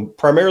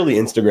 primarily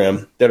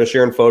Instagram that are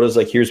sharing photos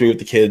like, here's me with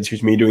the kids,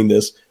 here's me doing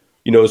this.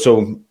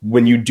 So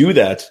when you do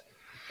that,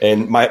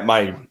 and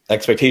my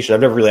expectation, I've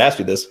never really asked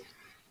you this,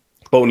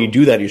 but when you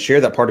do that, you share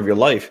that part of your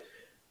life,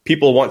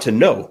 people want to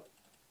know,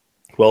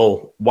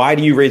 well, why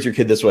do you raise your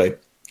kid this way?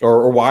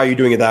 Or why are you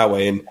doing it that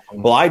way? And,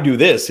 well, I do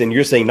this and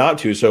you're saying not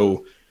to.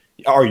 So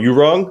are you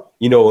wrong?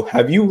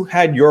 Have you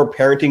had your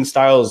parenting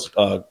styles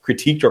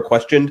critiqued or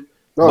questioned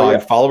by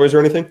followers or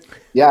anything?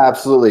 Yeah,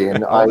 absolutely.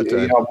 And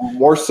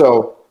more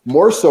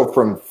so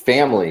from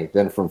family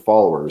than from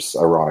followers,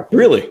 ironically.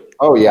 Really?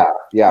 Oh, yeah.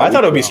 Yeah. I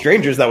thought it would be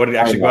strangers that would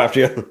actually go after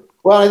you.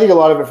 Well, I think a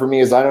lot of it for me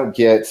is I don't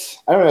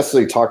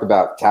necessarily talk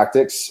about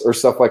tactics or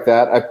stuff like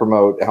that. I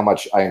promote how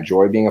much I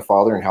enjoy being a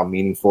father and how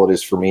meaningful it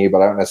is for me,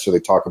 but I don't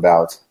necessarily talk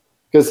about,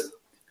 because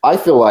I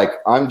feel like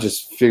I'm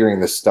just figuring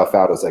this stuff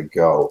out as I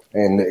go.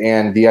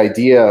 And the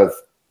idea of,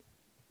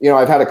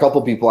 I've had a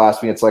couple people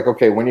ask me, it's like,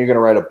 okay, when are you going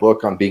to write a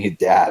book on being a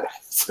dad?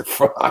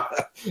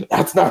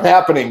 That's not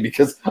happening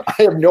because I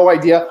have no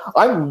idea.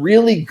 I'm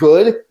really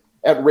good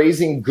at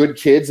raising good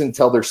kids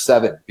until they're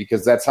 7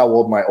 because that's how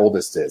old my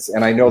oldest is.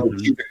 And I know that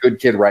she's a good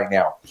kid right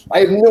now. I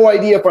have no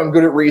idea if I'm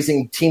good at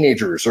raising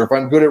teenagers or if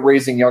I'm good at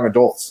raising young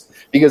adults,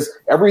 because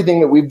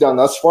everything that we've done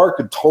thus far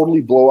could totally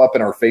blow up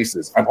in our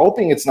faces. I'm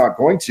hoping it's not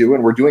going to,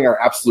 and we're doing our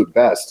absolute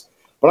best.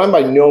 But I'm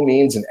by no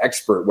means an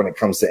expert when it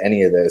comes to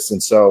any of this.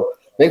 And so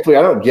thankfully,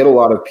 I don't get a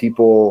lot of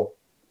people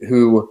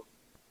who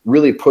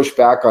really push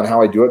back on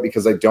how I do it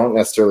because I don't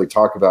necessarily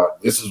talk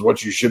about this is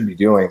what you should be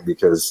doing,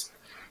 because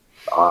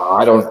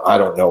I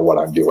don't know what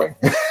I'm doing.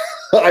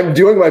 I'm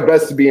doing my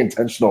best to be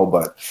intentional,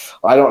 but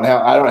I don't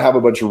have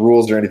a bunch of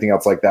rules or anything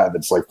else like that.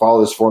 That's like,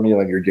 follow this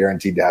formula and you're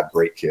guaranteed to have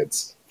great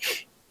kids.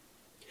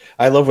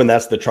 I love when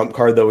that's the trump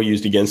card that we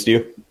used against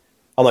you.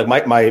 I'm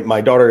like,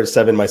 my daughter is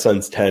 7, my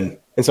son's 10.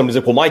 And somebody's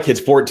like, well, my kid's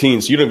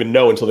 14, so you don't even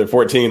know until they're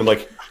 14. I'm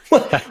like,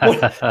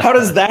 how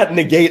does that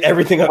negate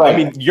everything? Right. I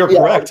mean, you're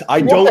correct. I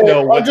don't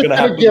know what's going to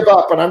happen. I'm just going to give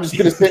up, and I'm just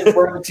going to sit in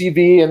front of the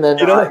TV, and then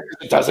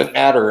it doesn't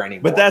matter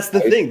anymore. But that's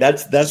the thing.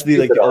 That's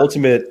the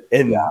ultimate,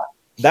 and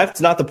that's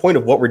not the point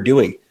of what we're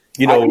doing.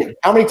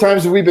 How many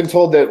times have we been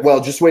told that, well,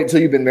 just wait until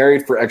you've been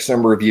married for X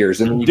number of years,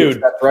 and then you get to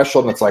that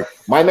threshold, and it's like,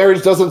 my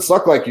marriage doesn't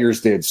suck like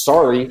yours did.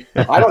 Sorry.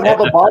 I don't have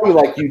a body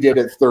like you did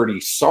at 30.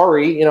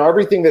 Sorry.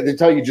 Everything that they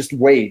tell you, just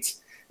wait,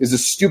 is a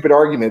stupid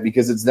argument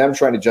because it's them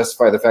trying to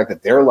justify the fact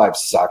that their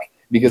lives suck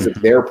because of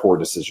their poor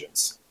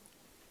decisions.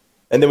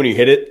 And then when you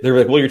hit it, they're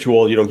like, well, you're too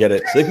old. You don't get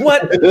it. It's like,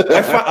 what?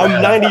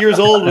 I'm 90 years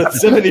old with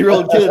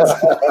 70-year-old kids.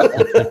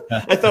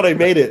 I thought I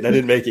made it, and I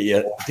didn't make it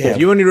yet. Damn. If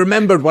you only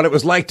remembered what it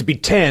was like to be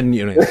 10,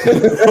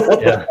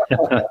 Yeah.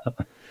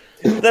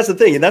 That's the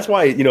thing. And that's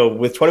why,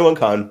 with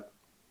 21Con,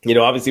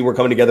 obviously we're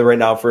coming together right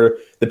now for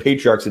the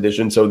Patriarchs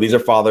edition. So these are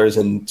fathers,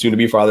 and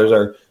soon-to-be fathers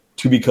are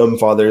to become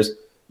fathers.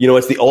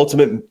 It's the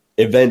ultimate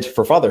event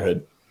for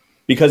fatherhood,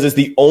 because it's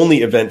the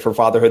only event for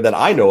fatherhood that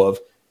I know of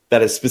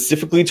that is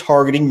specifically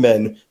targeting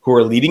men who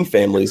are leading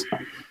families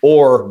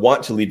or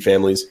want to lead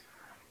families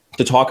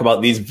to talk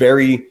about these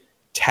very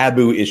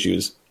taboo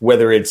issues,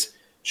 whether it's,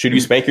 should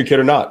you spank your kid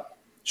or not?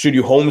 Should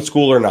you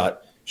homeschool or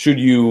not? Should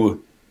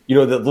you,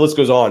 the list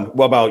goes on.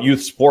 What about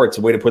youth sports,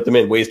 a way to put them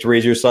in, ways to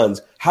raise your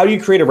sons? How do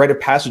you create a rite of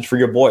passage for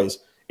your boys?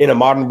 in a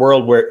modern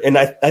world where, and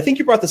I think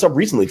you brought this up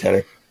recently,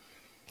 Tanner,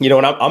 you know,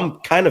 and I'm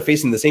kind of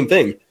facing the same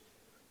thing.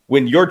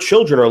 When your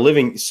children are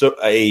living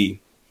a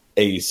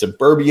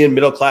suburban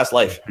middle-class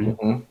life,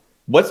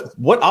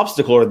 what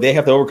obstacle do they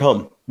have to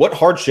overcome? What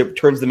hardship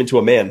turns them into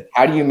a man?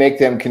 How do you make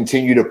them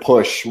continue to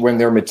push when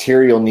their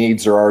material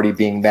needs are already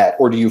being met?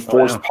 Or do you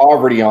force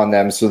poverty on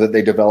them so that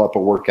they develop a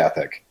work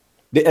ethic?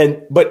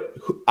 And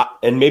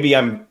maybe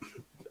I'm,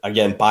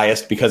 again,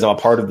 biased because I'm a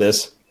part of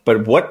this,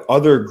 but what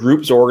other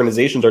groups or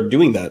organizations are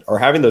doing that, are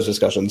having those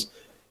discussions?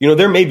 You know,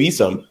 there may be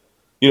some.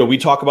 You know, we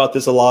talk about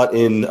this a lot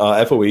in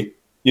FOE.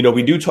 You know,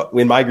 we do talk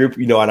in my group,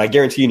 you know, and I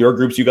guarantee in your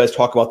groups, you guys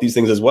talk about these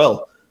things as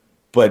well.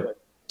 But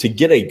to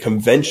get a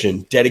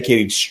convention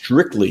dedicated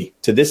strictly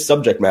to this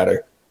subject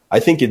matter, I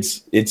think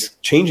it's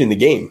changing the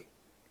game.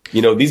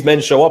 You know, these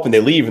men show up and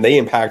they leave and they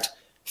impact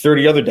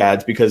 30 other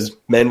dads because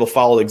men will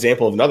follow the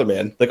example of another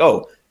man. Like,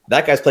 oh,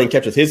 that guy's playing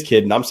catch with his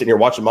kid and I'm sitting here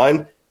watching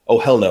mine. Oh,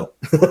 hell no.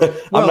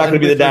 I'm not going to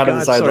be the dad on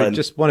the sideline.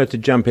 Just wanted to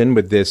jump in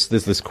with this.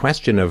 There's this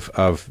question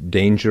of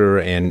danger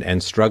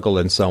and struggle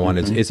and so on.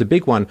 It's a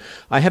big one.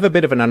 I have a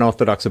bit of an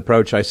unorthodox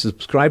approach. I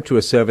subscribe to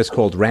a service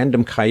called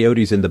Random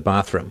Coyotes in the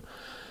Bathroom.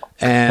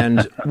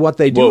 And what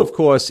they do, of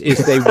course,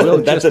 is they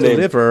will just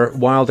deliver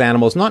wild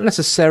animals, not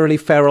necessarily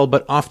feral,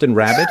 but often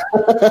rabid.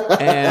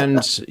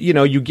 And, you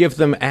know, you give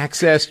them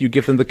access, you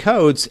give them the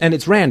codes, and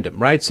it's random,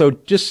 right? So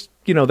just,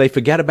 you know, they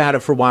forget about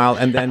it for a while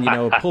and then, you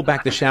know, pull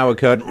back the shower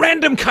curtain,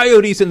 random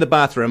coyotes in the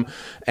bathroom.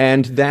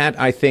 And that,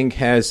 I think,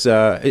 has,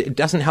 it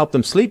doesn't help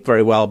them sleep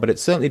very well, but it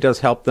certainly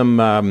does help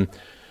them,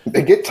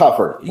 they get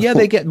tougher. Yeah,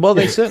 they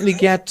certainly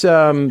get,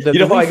 the, you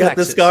know how I got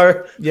this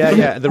scar?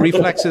 Yeah. The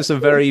reflexes are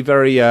very,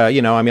 very,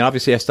 you know, I mean,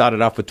 obviously I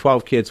started off with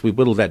 12 kids. We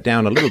whittled that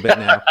down a little bit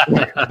now.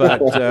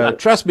 But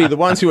trust me, the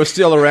ones who are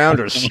still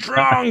around are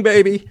strong,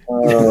 baby.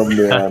 Oh,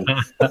 man.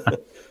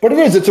 But for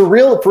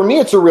me,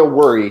 it's a real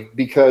worry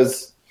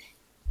because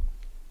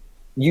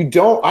I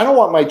don't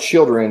want my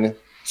children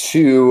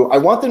I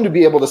want them to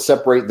be able to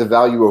separate the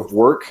value of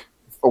work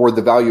or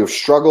the value of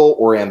struggle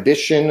or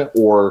ambition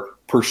or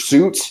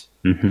pursuit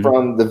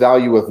from the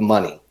value of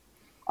money.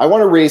 I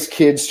want to raise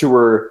kids who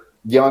are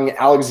young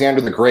Alexander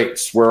the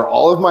Great, where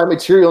all of my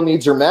material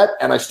needs are met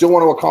and I still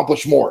want to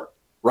accomplish more,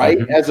 right?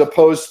 As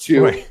opposed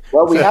to,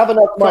 well, we have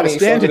enough money,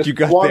 so I'm going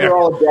to squander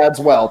all of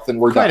Dad's wealth and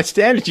we're done. Quite a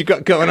standard you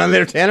got going on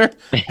there, Tanner.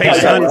 Hey,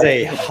 son, is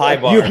a high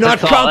bar. You've not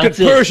conquered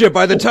Persia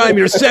by the time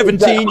you're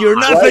 17. You're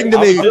nothing to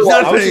me.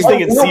 I was just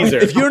thinking Caesar.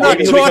 If you're not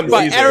taught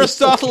by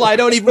Aristotle, I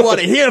don't even want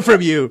to hear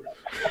from you.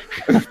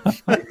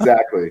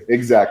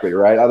 Exactly,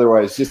 right?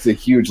 Otherwise, just a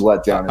huge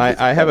letdown.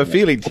 I have a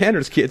feeling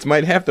Tanner's kids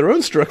might have their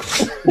own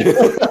struggles.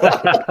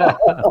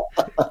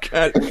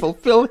 Can't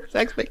fulfill his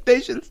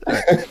expectations.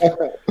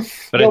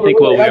 But I think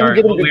what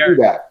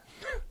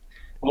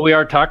we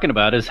are talking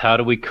about is how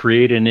do we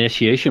create an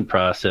initiation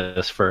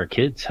process for our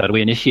kids? How do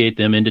we initiate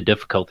them into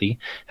difficulty?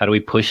 How do we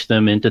push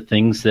them into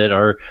things that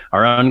are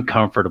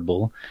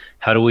uncomfortable?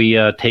 How do we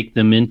take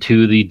them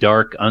into the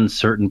dark,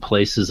 uncertain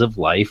places of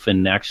life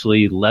and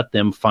actually let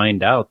them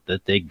find out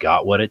that they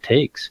got what it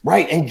takes?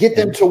 Right, and get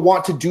them to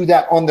want to do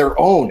that on their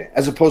own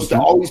as opposed to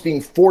always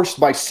being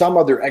forced by some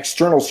other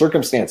external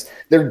circumstance.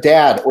 Their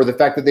dad or the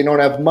fact that they don't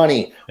have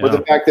money or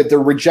the fact that they're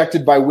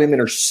rejected by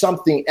women or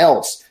something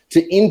else,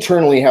 to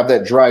internally have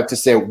that drive to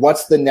say,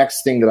 what's the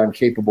next thing that I'm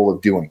capable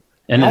of doing?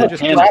 And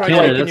just try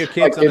taking your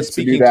kids on a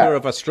speaking tour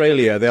of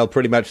Australia. They'll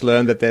pretty much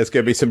learn that there's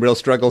going to be some real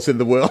struggles in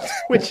the world.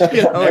 Which,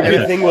 you know,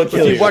 everything will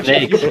kill you.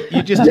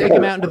 You just take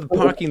them out into the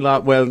parking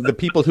lot where the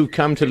people who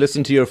come to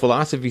listen to your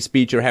philosophy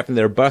speech are having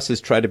their buses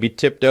try to be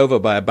tipped over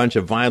by a bunch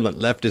of violent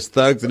leftist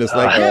thugs, and it's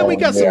like, we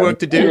got some work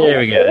to do. There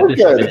we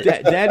go.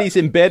 Daddy's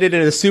embedded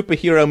in a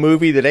superhero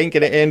movie that ain't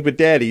going to end with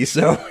Daddy,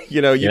 so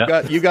you know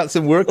you got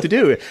some work to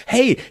do.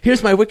 Hey,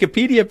 here's my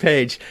Wikipedia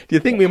page. Do you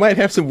think we might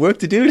have some work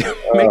to do to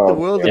make the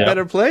world a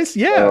better place?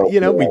 Yeah,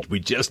 we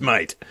just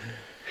might.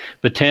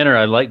 But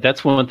Tanner,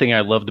 that's one thing I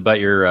loved about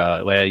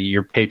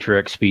your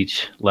patriarch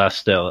speech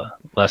last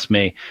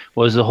May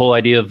was the whole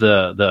idea of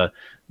the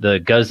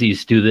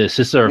Guzzies do this.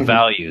 This is our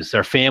values,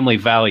 our family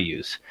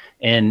values,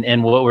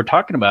 and what we're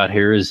talking about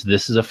here is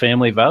this is a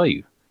family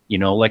value. You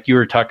know, like you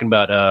were talking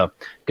about,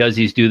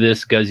 Guzzies do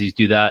this, Guzzies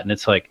do that, and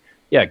it's like,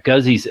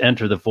 Guzzies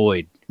enter the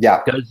void.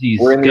 Yeah, Guzzies,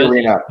 we're in the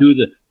arena.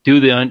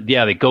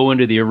 They go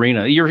into the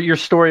arena. Your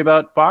story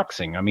about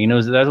boxing. I mean,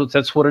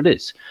 that's what it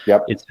is.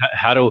 Yep. It's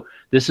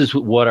this is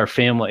what our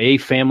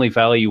family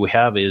value we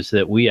have is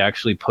that we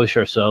actually push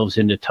ourselves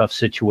into tough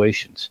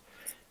situations.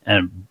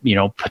 And, you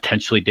know,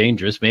 potentially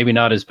dangerous, maybe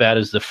not as bad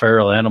as the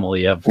feral animal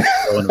you have.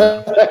 Send me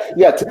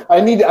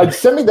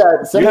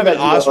that. You have an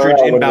ostrich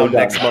inbound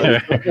next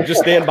month.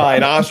 Just stand by.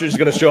 An ostrich is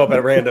going to show up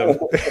at random,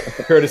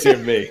 courtesy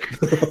of me.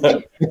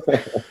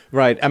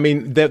 Right. I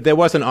mean, there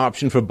was an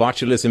option for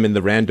botulism in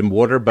the random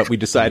water, but we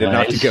decided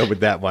not to go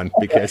with that one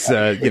because,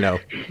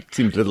 it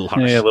seemed a little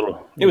harsh. Yeah,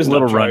 it was a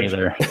little runny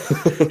there.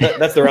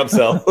 That's their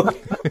upsell.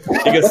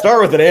 You can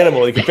start with an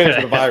animal. You can finish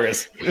with a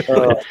virus.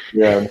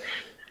 Yeah.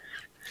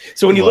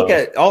 So when you look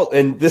at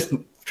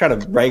trying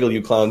to wrangle you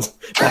clowns,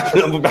 back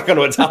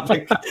onto a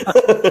topic.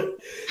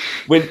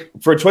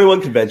 For a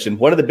 21 convention,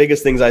 one of the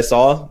biggest things I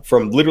saw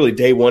from literally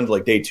day 1 to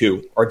like day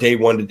 2 or day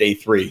 1 to day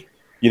 3,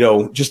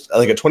 just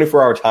like a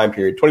 24-hour time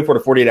period, 24 to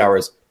 48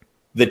 hours,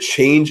 the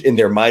change in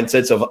their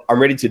mindsets of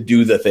I'm ready to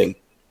do the thing.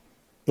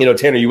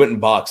 Tanner, you went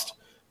and boxed.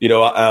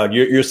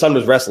 Your son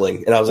was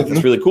wrestling, and I was like,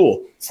 that's really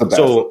cool.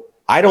 So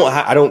I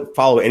don't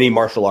follow any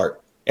martial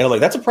art. And I'm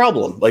like, that's a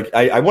problem. Like,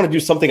 I want to do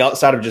something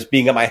outside of just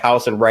being at my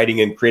house and writing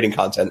and creating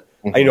content.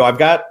 I've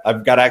got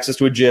access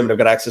to a gym, and I've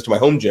got access to my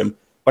home gym,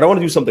 but I want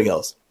to do something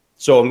else.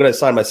 So I'm going to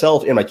sign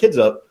myself and my kids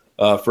up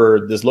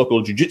for this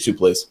local jiu-jitsu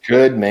place.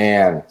 Good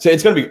man. So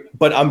it's going to be,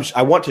 but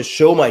I want to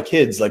show my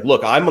kids, like,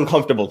 look, I'm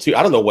uncomfortable too.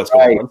 I don't know what's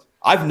going on.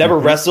 I've never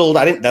wrestled.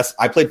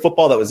 I played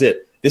football. That was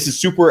it. This is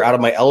super out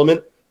of my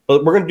element,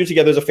 but we're going to do it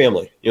together as a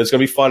family. It's going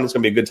to be fun. It's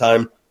going to be a good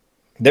time.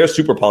 They're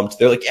super pumped.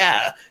 They're like,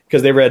 yeah,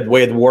 because they read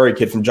Way of the Warrior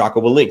Kid from Jocko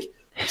Willink.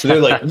 So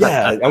they're like,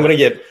 yeah, I'm going to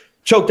get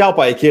choked out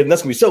by a kid, and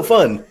that's going to be so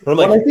fun. And I'm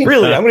like,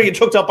 really? I'm going to get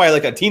choked out by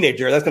like a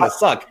teenager. That's going to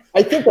suck.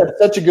 I think that's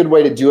such a good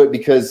way to do it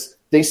because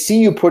they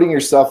see you putting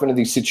yourself into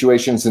these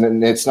situations,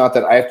 and it's not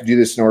that I have to do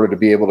this in order to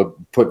be able to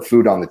put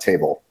food on the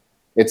table.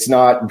 It's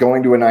not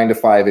going to a 9 to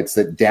 5. It's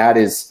that dad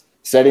is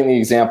setting the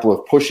example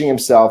of pushing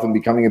himself and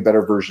becoming a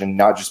better version,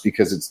 not just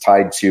because it's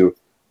tied to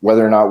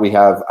whether or not we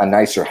have a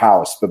nicer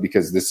house, but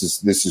because this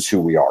is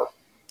who we are.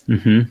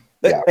 Mm-hmm.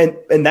 Yeah.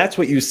 And that's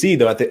what you see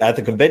though at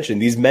the convention.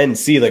 These men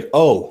see like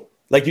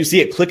you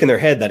see it click in their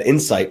head, that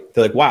insight.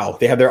 They're like, wow,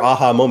 they have their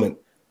aha moment.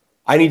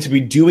 I need to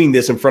be doing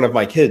this in front of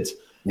my kids.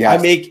 Yes.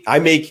 I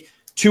make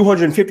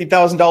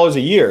 $250,000 a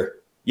year.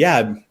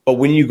 Yeah, but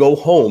when you go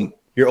home,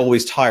 you're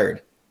always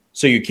tired.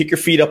 So you kick your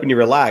feet up and you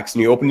relax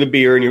and you open the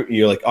beer and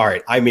you're like, all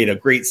right, I made a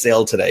great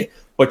sale today.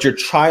 But your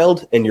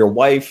child and your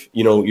wife,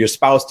 your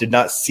spouse did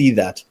not see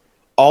that.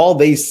 All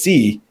they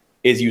see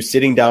is you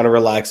sitting down and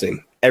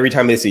relaxing every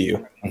time they see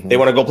you. Mm-hmm. They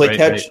want to go play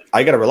catch. Right.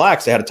 I got to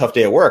relax. I had a tough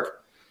day at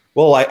work.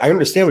 Well, I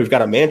understand we've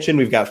got a mansion.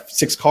 We've got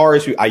 6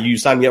 cars. You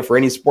sign me up for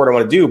any sport I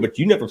want to do, but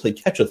you never play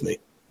catch with me.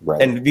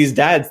 Right. And these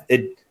dads,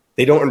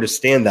 they don't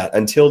understand that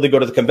until they go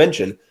to the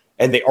convention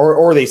and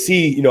they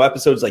see,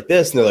 episodes like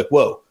this and they're like,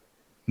 whoa,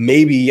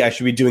 maybe I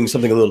should be doing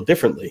something a little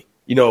differently.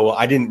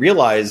 I didn't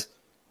realize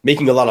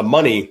making a lot of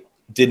money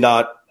did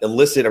not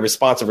elicit a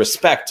response of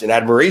respect and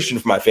admiration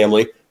from my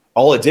family.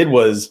 All it did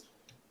was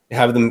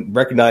have them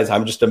recognize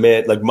I'm just a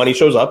man, like money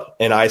shows up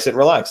and I sit and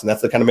relax. And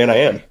that's the kind of man I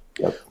am.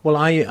 Yep. Well,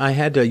 I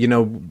had to,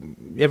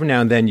 every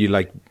now and then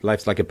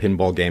life's like a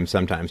pinball game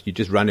sometimes. You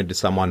just run into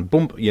someone,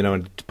 boom,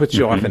 and it puts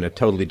you off in a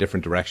totally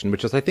different direction,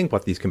 which is, I think,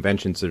 what these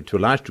conventions are to a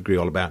large degree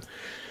all about.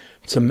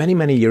 So many,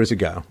 many years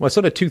ago, well,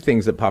 sort of 2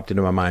 things that popped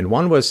into my mind.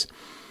 One was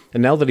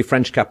an elderly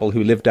French couple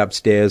who lived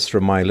upstairs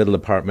from my little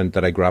apartment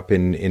that I grew up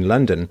in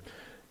London.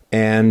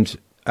 And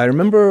I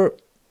remember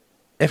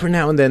every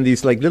now and then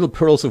these like little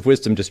pearls of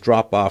wisdom just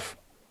drop off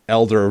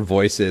elder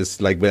voices,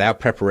 like without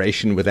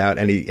preparation, without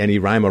any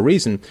rhyme or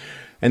reason.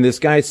 And this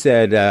guy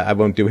said, I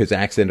won't do his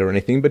accent or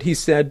anything, but he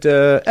said,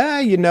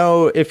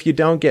 if you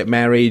don't get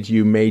married,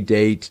 you may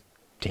date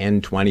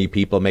 10, 20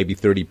 people, maybe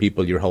 30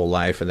 people your whole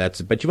life.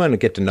 But you want to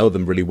get to know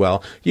them really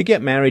well. You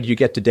get married, you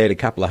get to date a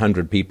couple of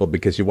 100 people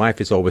because your wife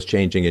is always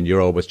changing and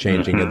you're always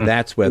changing. And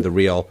that's where the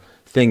real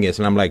thing is.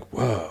 And I'm like,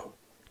 whoa.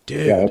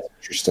 Dude, yeah, that's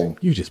interesting.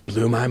 You just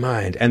blew my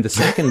mind. And the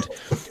second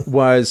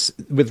was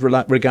with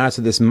regards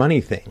to this money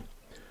thing.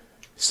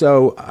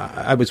 So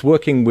I was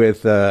working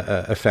with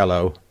a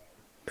fellow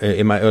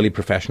in my early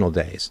professional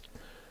days.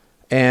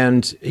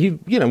 And he,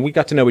 we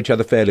got to know each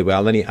other fairly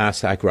well. Then he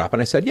asked how I grew up.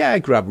 And I said, yeah, I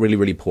grew up really,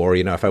 really poor.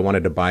 If I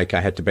wanted a bike,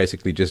 I had to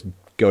basically just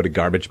go to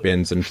garbage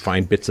bins and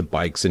find bits of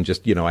bikes. And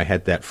just, I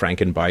had that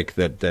Franken bike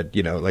that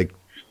like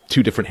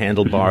 2 different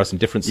handlebars and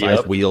different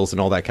sized wheels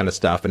and all that kind of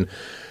stuff. And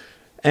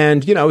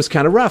it was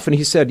kind of rough. And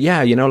he said,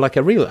 yeah, like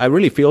I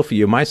really feel for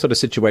you. My sort of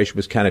situation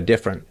was kind of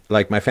different.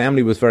 Like my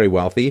family was very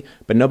wealthy,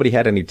 but nobody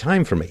had any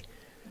time for me.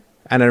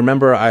 And I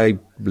remember I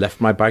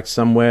left my bike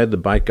somewhere. The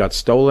bike got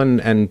stolen,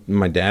 and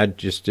my dad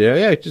just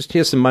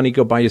here's some money.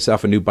 Go buy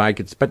yourself a new bike.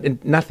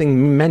 But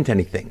nothing meant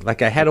anything.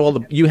 Like I had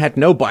you had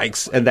no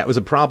bikes, and that was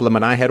a problem.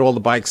 And I had all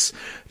the bikes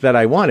that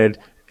I wanted.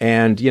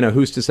 And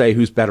who's to say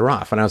who's better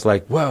off? And I was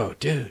like, whoa,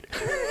 dude.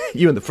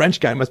 You and the French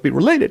guy must be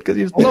related because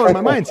he's blowing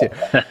my mind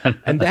here.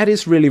 And that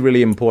is really,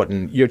 really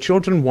important. Your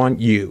children want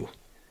you.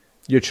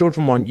 Your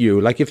children want you.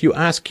 Like if you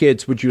ask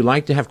kids, would you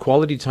like to have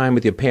quality time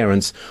with your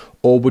parents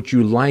or would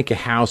you like a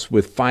house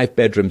with 5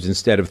 bedrooms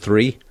instead of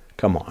 3?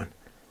 Come on.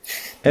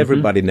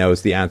 Everybody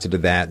knows the answer to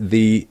that.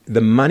 The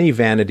money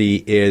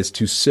vanity is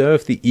to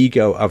serve the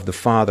ego of the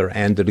father,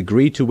 and the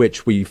degree to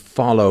which we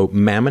follow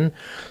mammon,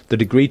 the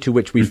degree to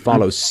which we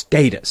follow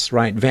status,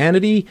 right?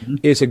 Vanity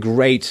is a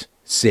great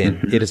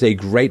sin. It is a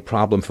great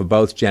problem for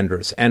both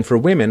genders. And for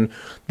women,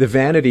 the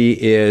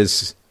vanity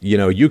is,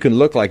 you can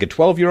look like a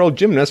 12-year-old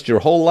gymnast your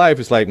whole life.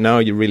 It's like, no,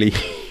 you really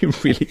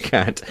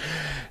can't.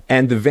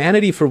 And the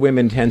vanity for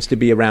women tends to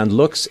be around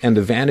looks, and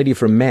the vanity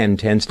for men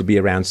tends to be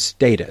around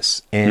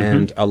status.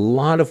 And a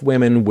lot of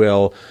women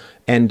will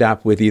end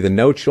up with either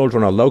no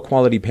children or low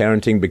quality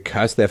parenting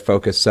because they're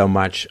focused so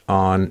much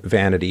on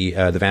vanity,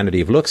 the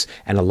vanity of looks.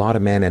 And a lot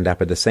of men end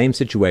up in the same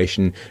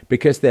situation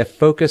because they're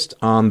focused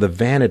on the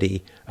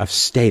vanity of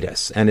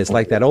status. And it's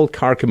like that old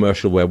car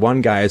commercial where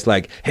one guy is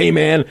like, hey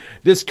man,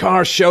 this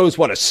car shows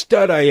what a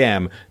stud I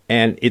am.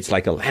 And it's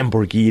like a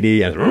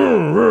Lamborghini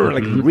and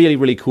like really,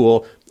 really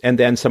cool. And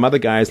then some other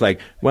guy is like,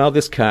 well,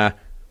 this car,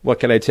 what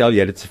can I tell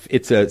you?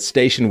 It's a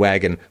station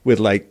wagon with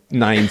like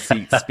 9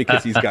 seats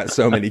because he's got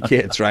so many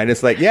kids, right?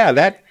 It's like, yeah,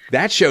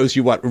 that shows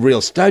you what a real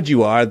stud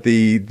you are.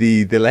 The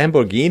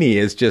Lamborghini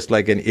is just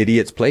like an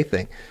idiot's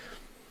plaything.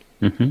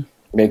 Mm-hmm.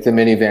 Make the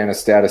minivan a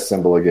status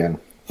symbol again.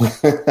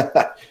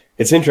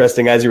 It's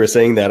interesting. As you were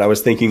saying that, I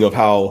was thinking of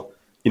how,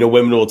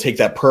 women will take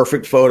that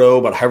perfect photo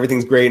about how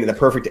everything's great and the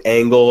perfect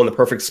angle and the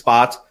perfect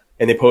spot,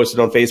 and they post it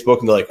on Facebook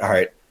and they're like, all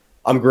right,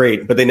 I'm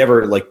great. But they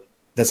never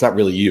that's not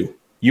really you.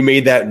 You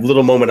made that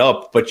little moment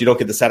up, but you don't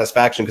get the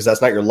satisfaction because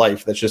that's not your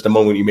life. That's just a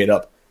moment you made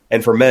up.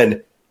 And for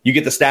men, you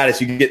get the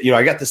status, you get,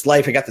 I got this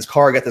life, I got this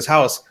car, I got this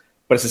house,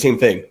 but it's the same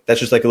thing. That's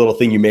just like a little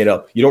thing you made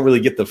up. You don't really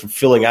get the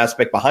fulfilling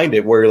aspect behind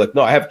it where you're like,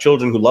 no, I have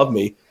children who love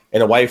me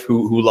and a wife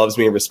who loves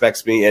me and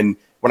respects me. And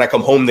when I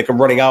come home, they come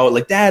running out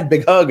like, Dad,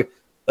 big hug.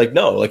 Like,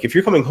 no, if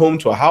you're coming home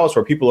to a house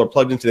where people are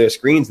plugged into their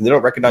screens and they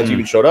don't recognize you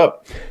even showed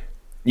up,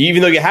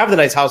 even though you have the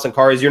nice house and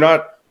cars, you're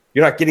not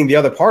getting the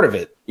other part of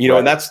it, right.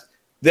 And that's,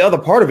 the other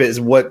part of it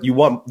is what you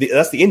want.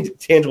 That's the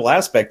intangible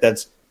aspect.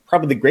 That's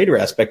probably the greater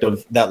aspect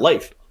of that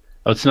life.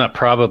 Oh, it's not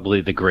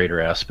probably the greater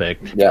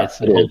aspect. Yeah, it's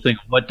the whole thing.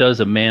 What does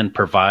a man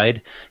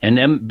provide?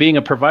 And being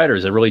a provider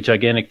is a really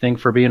gigantic thing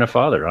for being a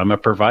father. I'm a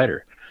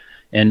provider.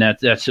 And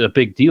that's a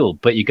big deal.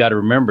 But you got to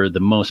remember the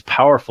most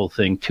powerful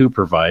thing to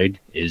provide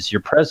is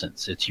your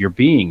presence. It's your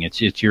being.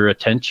 It's your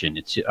attention.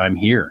 I'm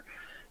here.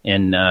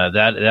 And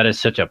that is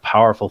such a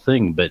powerful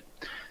thing. But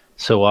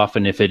so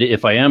often,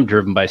 if I am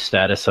driven by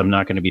status, I'm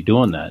not going to be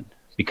doing that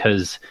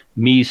because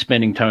me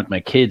spending time with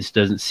my kids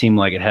doesn't seem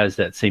like it has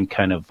that same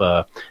kind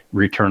of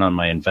return on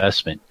my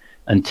investment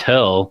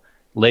until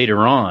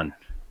later on,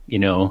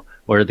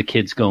 where the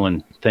kid's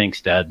going,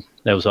 thanks, Dad.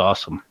 That was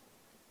awesome.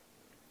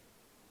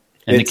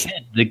 And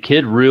the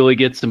kid really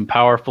gets some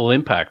powerful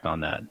impact on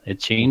that. It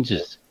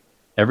changes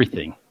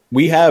everything.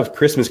 We have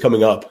Christmas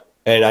coming up,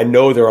 and I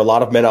know there are a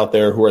lot of men out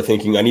there who are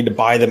thinking, I need to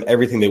buy them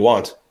everything they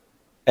want.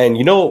 And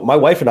my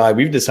wife and I,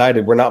 we've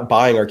decided we're not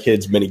buying our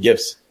kids many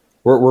gifts.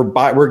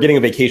 We're getting a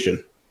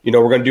vacation.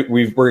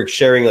 We're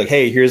sharing like,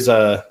 hey, here's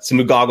some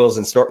new goggles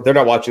and they're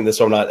not watching this,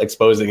 so I'm not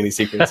exposing any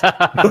secrets.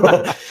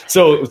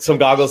 So some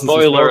goggles and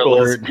Spoiler some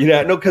snorkels.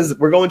 alert. Because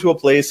we're going to a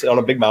place on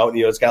a big mountain.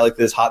 It's got like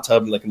this hot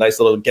tub and like a nice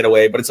little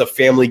getaway, but it's a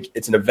family.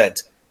 It's an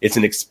event. It's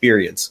an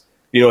experience.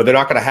 They're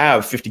not going to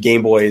have 50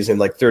 Game Boys and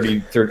like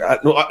 30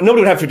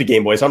 nobody would have 50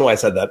 Game Boys. I don't know why I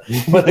said that.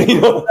 But,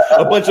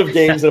 a bunch of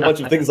games and a bunch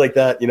of things like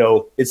that.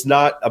 It's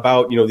not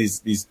about,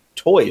 these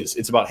toys.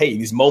 It's about, hey,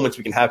 these moments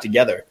we can have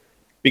together.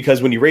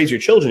 Because when you raise your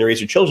children, you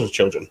raise your children's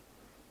children.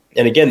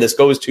 And again, this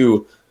goes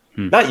to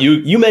not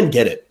you men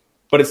get it,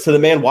 but it's to the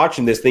man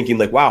watching this thinking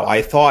like, wow,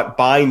 I thought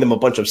buying them a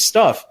bunch of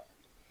stuff,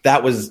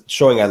 that was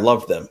showing I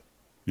loved them.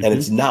 And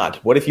it's not.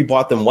 What if you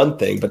bought them one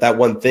thing, but that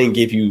one thing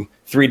gave you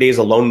 3 days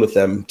alone with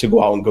them to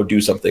go out and go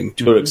do something,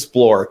 to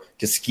explore,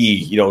 to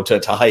ski,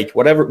 to hike,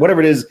 whatever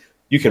it is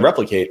you can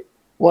replicate.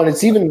 Well, and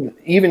it's even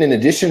in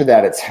addition to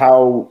that, it's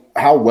how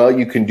well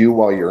you can do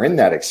while you're in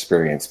that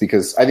experience.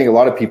 Because I think a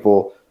lot of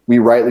people, we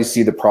rightly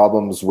see the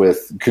problems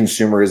with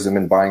consumerism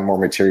and buying more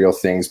material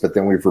things, but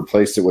then we've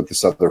replaced it with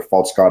this other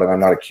false god. And I'm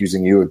not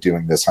accusing you of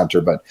doing this,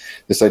 Hunter, but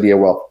this idea,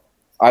 well,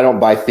 I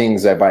don't buy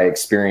things, I buy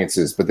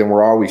experiences, but then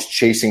we're always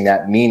chasing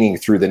that meaning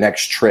through the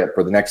next trip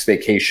or the next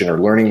vacation or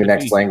learning the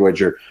next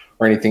language or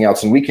anything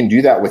else. And we can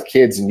do that with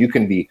kids, and you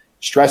can be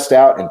stressed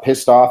out and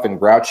pissed off and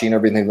grouchy and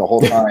everything the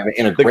whole time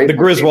in a great the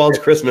Griswold's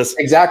Christmas.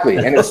 Exactly.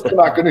 And it's still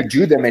not going to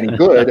do them any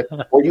good.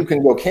 Or you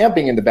can go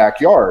camping in the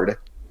backyard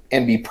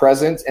and be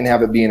present and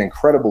have it be an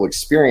incredible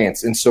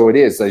experience. And so it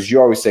is, as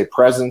you always say,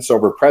 presence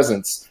over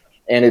presence.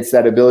 And it's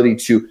that ability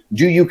to,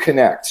 do you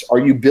connect? Are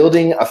you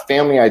building a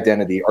family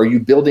identity? Are you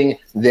building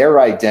their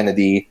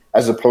identity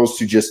as opposed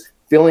to just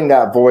filling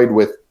that void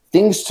with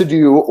things to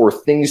do or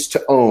things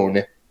to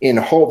own in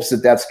hopes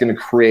that that's going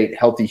to create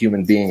healthy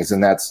human beings?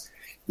 And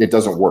it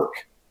doesn't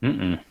work.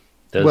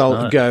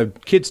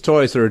 Kids'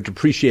 toys are a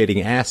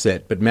depreciating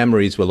asset, but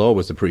memories will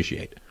always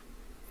appreciate.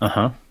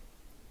 Uh-huh.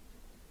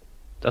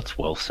 That's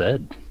well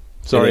said.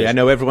 Sorry, I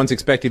know everyone's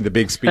expecting the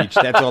big speech.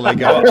 That's all I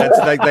got.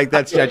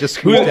 That's I just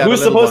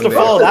who's supposed to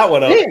follow that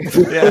one up?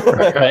 Yeah.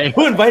 Right.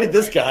 Who invited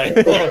this guy?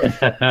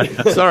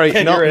 Sorry,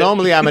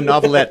 normally I'm a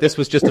novelette. This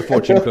was just a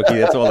fortune cookie.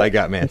 That's all I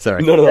got, man.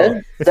 Sorry.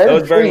 No. That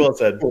was very well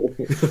said.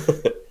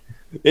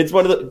 It's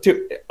one of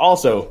the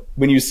also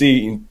when you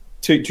see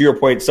to your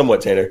point,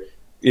 somewhat Tanner,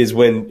 is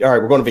when all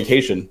right, we're going on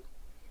vacation,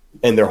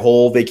 and their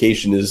whole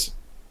vacation is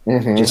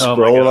just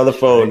scrolling on the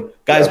phone.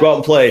 Guys, go out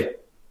and play.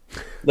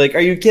 Like,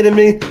 are you kidding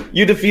me?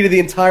 You defeated the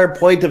entire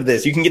point of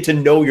this. You can get to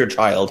know your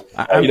child.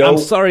 I'm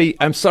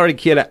sorry,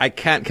 kid. I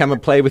can't come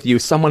and play with you.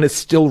 Someone is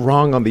still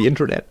wrong on the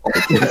internet.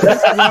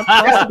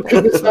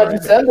 It's not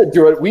just them that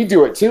do it. We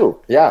do it too.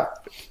 Yeah.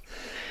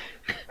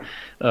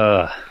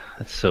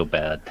 That's so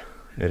bad.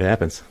 It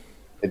happens.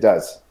 It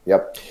does.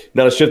 Yep.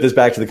 Now let's shift this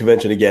back to the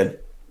convention again.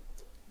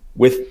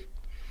 With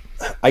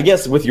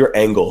your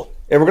angle,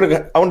 and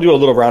I want to do a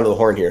little round of the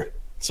horn here.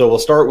 So we'll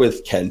start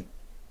with Ken.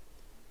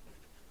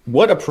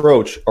 What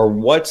approach or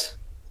what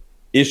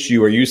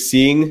issue are you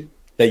seeing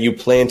that you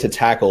plan to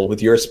tackle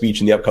with your speech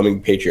in the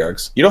upcoming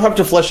Patriarchs? You don't have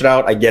to flesh it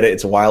out. I get it.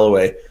 It's a while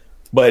away.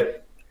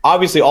 But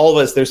obviously all of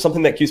us, there's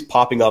something that keeps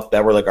popping up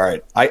that we're like, all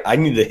right, I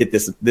need to hit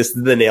this. This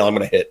is the nail I'm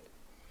going to hit.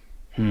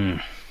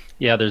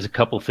 Yeah, there's a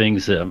couple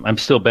things. I'm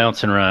still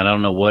bouncing around. I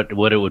don't know what it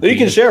would be. You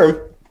can share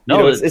them.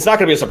 No, it's not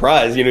going to be a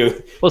surprise.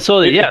 Well,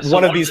 so yeah,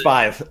 one of these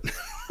five.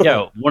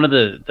 Yeah, one of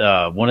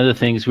the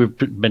things we've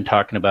been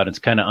talking about, it's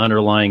kind of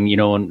underlying,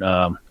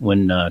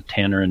 when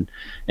Tanner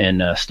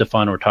and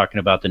Stefan were talking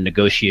about the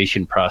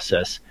negotiation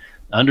process.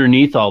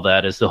 Underneath all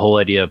that is the whole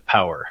idea of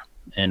power.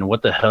 And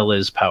what the hell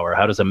is power?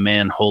 How does a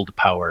man hold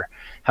power?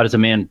 How does a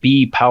man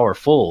be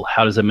powerful?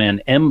 How does a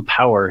man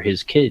empower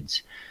his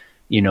kids?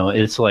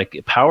 It's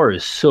like power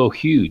is so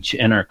huge,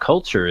 and our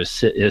culture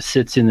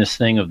sits in this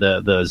thing of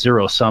the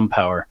zero-sum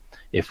power.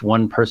 If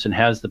one person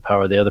has the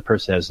power, the other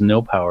person has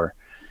no power.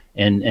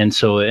 And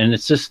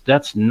it's just,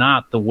 that's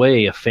not the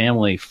way a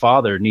family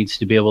father needs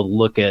to be able to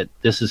look at,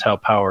 this is how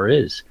power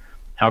is.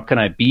 How can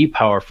I be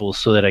powerful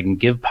so that I can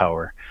give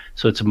power?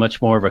 So it's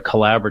much more of a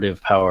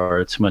collaborative power.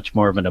 It's much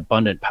more of an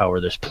abundant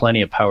power. There's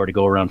plenty of power to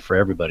go around for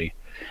everybody.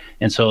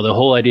 And so the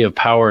whole idea of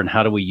power and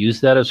how do we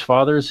use that as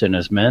fathers and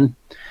as men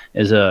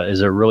is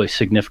a really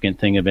significant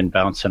thing I've been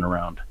bouncing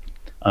around.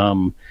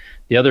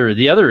 The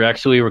other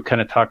actually, we're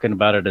kind of talking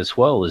about it as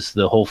well, is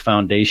the whole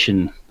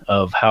foundation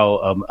of how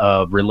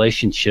a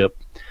relationship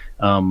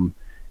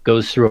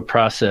goes through a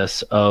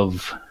process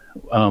of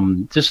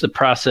just the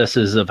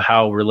processes of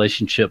how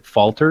relationship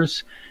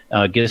falters,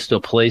 gets to a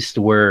place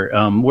to where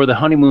the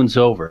honeymoon's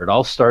over. It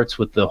all starts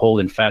with the whole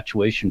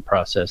infatuation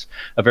process,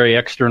 a very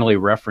externally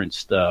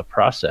referenced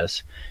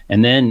process,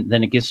 and then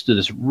it gets to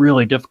this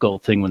really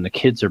difficult thing when the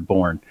kids are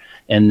born.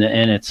 And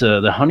it's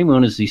the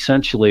honeymoon is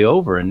essentially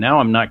over, and now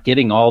I'm not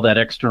getting all that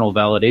external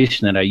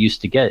validation that I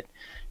used to get,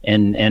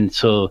 and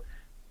so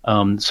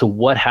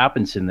what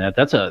happens in that?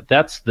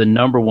 That's the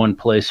number one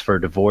place for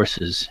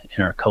divorces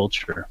in our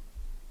culture,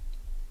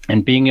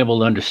 and being able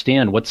to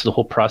understand what's the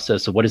whole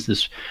process of what is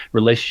this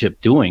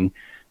relationship doing,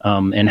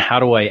 and how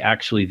do I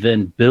actually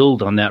then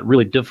build on that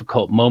really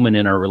difficult moment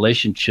in our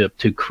relationship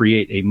to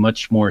create a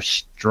much more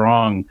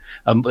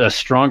a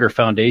stronger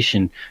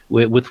foundation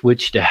with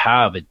which to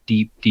have a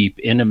deep, deep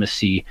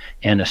intimacy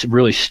and a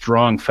really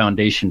strong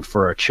foundation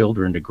for our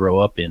children to grow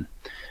up in.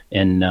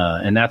 And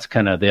that's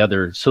kind of the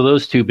other. So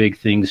those two big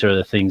things are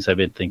the things I've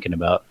been thinking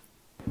about.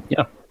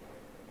 Yeah.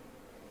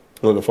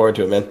 Looking forward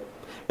to it, man.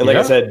 And like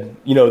I said,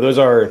 those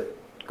are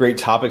great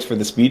topics for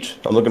the speech.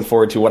 I'm looking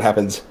forward to what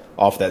happens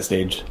off that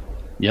stage.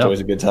 Yeah. It's always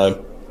a good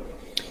time.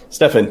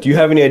 Stefan, do you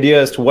have any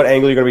idea as to what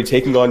angle you're going to be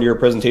taking on your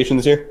presentation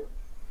this year?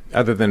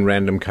 Other than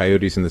random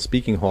coyotes in the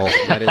speaking hall,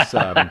 that is.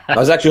 I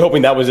was actually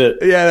hoping that was it.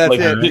 Yeah, that's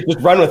it.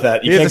 Just run with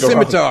that. Here's a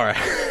scimitar.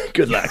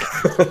 Good luck.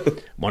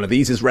 One of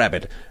these is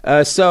rabbit.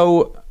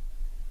 So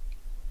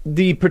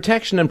the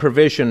protection and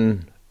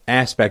provision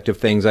aspect of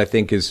things, I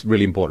think, is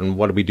really important.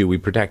 What do? We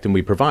protect and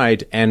we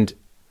provide. And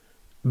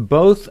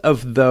both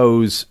of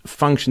those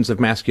functions of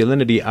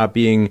masculinity are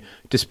being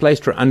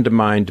displaced or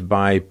undermined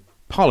by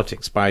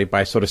politics,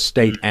 by sort of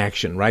state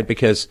action, right?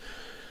 Because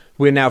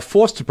we're now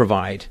forced to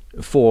provide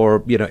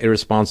for,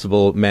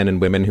 irresponsible men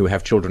and women who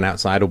have children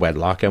outside of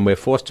wedlock, and we're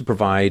forced to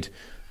provide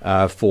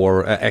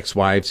for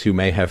ex-wives who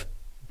may have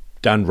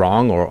done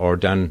wrong or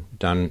done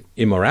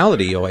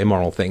immorality or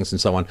immoral things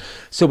and so on.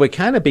 So we're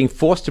kind of being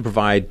forced to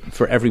provide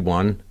for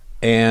everyone,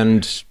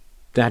 and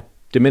that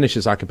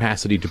diminishes our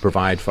capacity to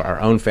provide for our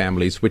own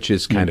families, which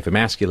is kind of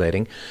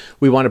emasculating.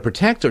 We want to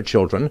protect our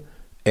children,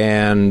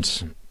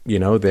 and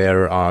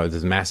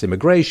there's mass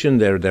immigration.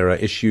 There are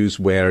issues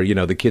where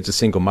the kids of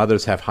single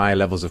mothers have high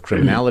levels of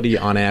criminality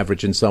on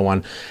average, and so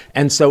on.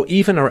 And so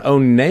even our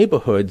own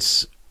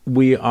neighborhoods,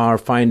 we are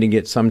finding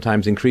it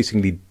sometimes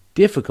increasingly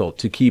difficult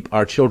to keep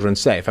our children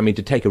safe. I mean,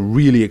 to take a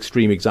really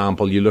extreme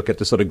example, you look at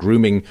the sort of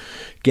grooming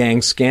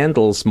gang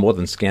scandals, more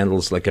than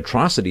scandals, like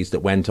atrocities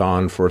that went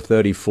on for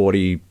 30,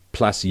 40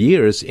 plus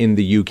years in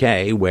the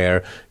UK,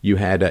 where you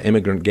had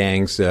immigrant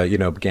gangs,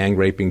 gang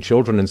raping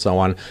children and so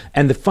on.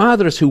 And the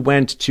fathers who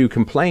went to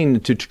complain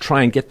to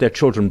try and get their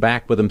children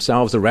back were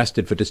themselves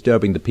arrested for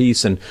disturbing the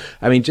peace. And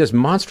I mean, just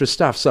monstrous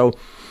stuff. So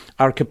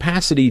our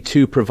capacity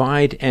to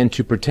provide and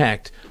to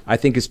protect, I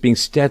think, is being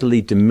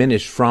steadily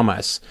diminished from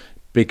us,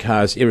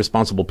 because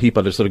irresponsible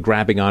people are sort of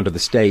grabbing onto the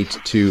state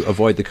to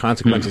avoid the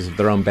consequences of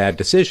their own bad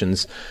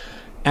decisions.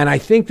 And I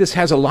think this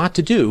has a lot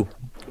to do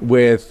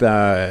with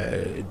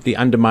the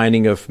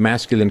undermining of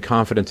masculine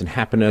confidence and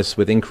happiness,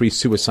 with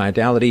increased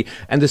suicidality.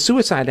 And the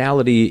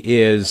suicidality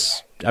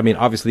is, I mean,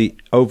 obviously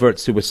overt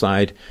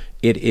suicide.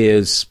 It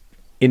is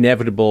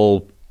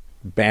inevitable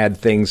bad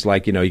things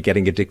like, you're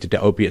getting addicted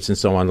to opiates and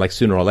so on. Like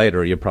sooner or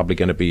later, you're probably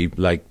going to be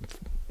like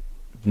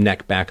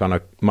neck back on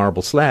a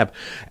marble slab.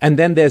 And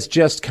then there's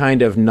just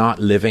kind of not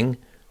living,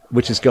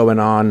 which is going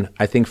on,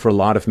 I think, for a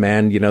lot of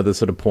men, the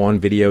sort of porn,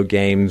 video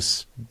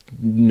games,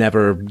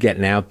 never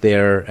getting out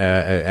there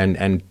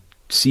and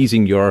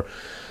seizing your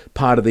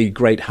part of the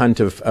great hunt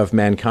of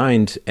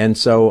mankind. And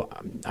so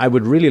I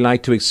would really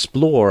like to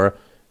explore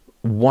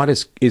what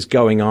is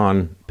going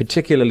on,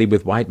 particularly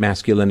with white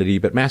masculinity,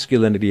 but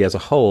masculinity as a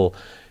whole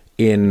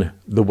in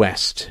the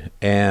West.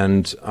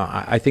 And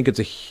I think it's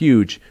a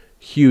huge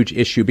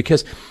issue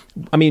because,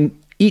 I mean,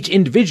 each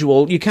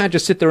individual, you can't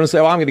just sit there and say,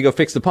 I'm going to go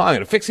fix the problem. I'm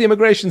going to fix the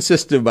immigration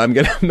system. I'm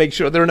going to make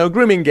sure there are no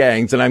grooming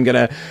gangs. And I'm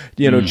going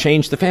to,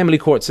 change the family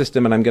court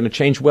system. And I'm going to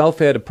change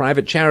welfare to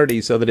private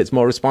charity so that it's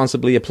more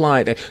responsibly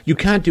applied. You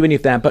can't do any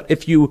of that. But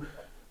if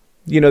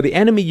the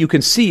enemy you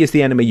can see is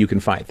the enemy you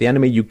can fight. The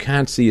enemy you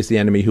can't see is the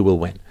enemy who will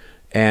win.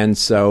 And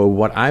so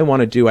what I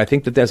want to do, I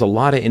think that there's a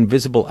lot of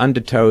invisible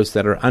undertows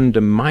that are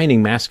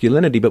undermining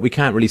masculinity, but we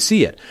can't really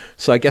see it.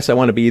 So I guess I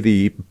want to be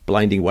the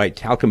blinding white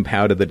talcum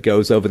powder that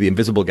goes over the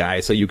invisible guy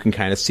so you can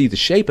kind of see the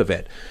shape of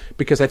it.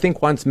 Because I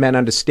think once men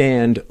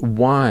understand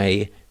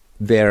why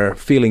they're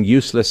feeling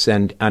useless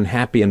and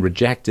unhappy and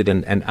rejected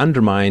and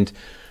undermined,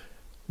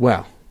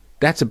 well,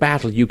 that's a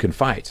battle you can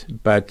fight,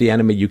 but the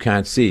enemy you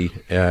can't see,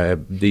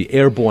 the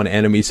airborne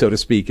enemy, so to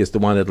speak, is the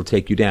one that'll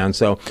take you down.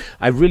 So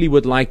I really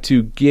would like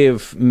to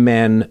give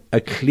men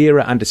a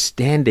clearer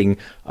understanding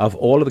of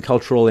all of the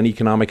cultural and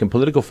economic and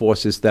political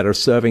forces that are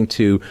serving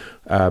to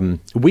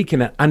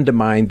weaken and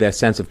undermine their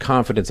sense of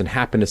confidence and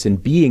happiness in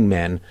being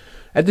men.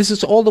 And this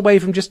is all the way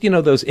from just,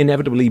 those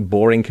inevitably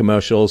boring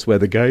commercials where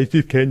the guy's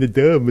just kind of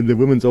dumb and the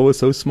woman's always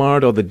so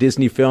smart, or the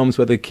Disney films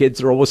where the kids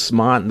are always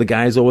smart and the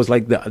guy's always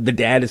like, the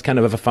dad is kind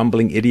of a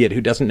fumbling idiot who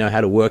doesn't know how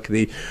to work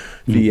the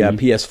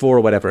PS4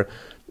 or whatever.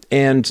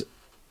 And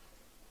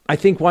I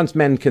think once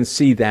men can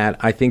see that,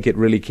 I think it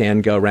really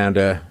can go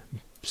around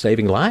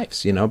saving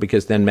lives,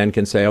 because then men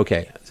can say,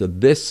 okay, so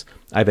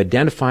I've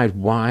identified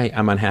why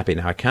I'm unhappy.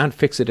 Now, I can't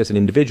fix it as an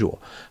individual,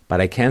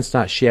 but I can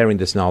start sharing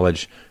this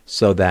knowledge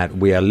so that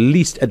we are at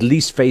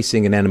least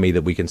facing an enemy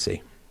that we can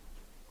see.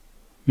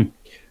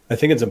 I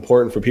think it's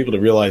important for people to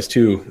realize,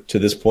 too, to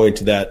this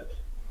point, that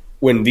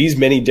when these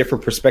many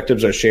different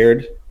perspectives are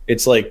shared,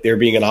 it's like there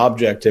being an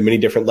object and many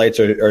different lights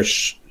are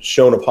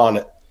shown upon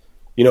it,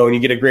 and you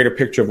get a greater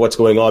picture of what's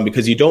going on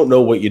because you don't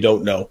know what you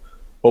don't know.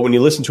 But when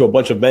you listen to a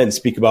bunch of men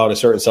speak about a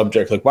certain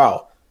subject, like,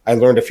 wow, I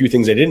learned a few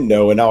things I didn't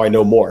know, and now I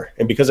know more.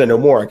 And because I know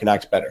more, I can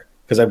act better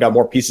because I've got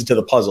more pieces to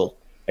the puzzle.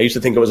 I used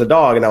to think it was a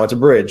dog, and now it's a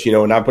bridge,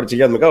 and now I put it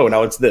together and go,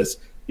 now it's this.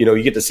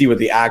 You get to see what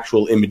the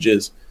actual image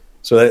is.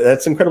 So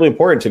that's incredibly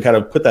important to kind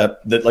of put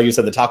that, like you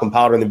said, the talcum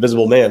powder and the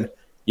invisible man.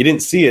 You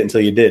didn't see it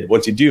until you did.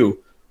 Once you do,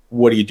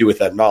 what do you do with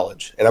that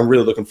knowledge? And I'm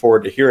really looking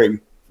forward to hearing,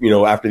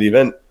 after the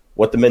event,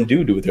 what the men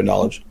do with their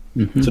knowledge.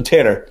 Mm-hmm. So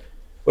Tanner,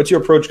 what's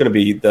your approach going to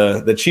be?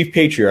 The chief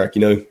patriarch,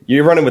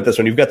 you're running with this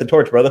one. You've got the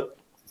torch, brother.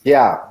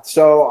 Yeah.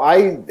 So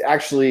I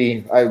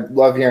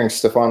love hearing,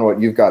 Stefan, what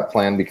you've got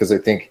planned, because I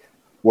think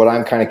what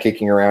I'm kind of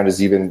kicking around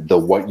is even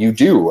what you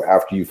do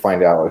after you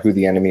find out who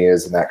the enemy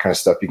is and that kind of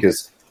stuff.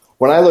 Because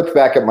when I look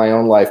back at my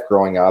own life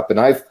growing up, and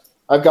I've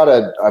got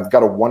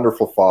a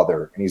wonderful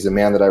father, and he's a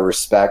man that I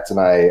respect and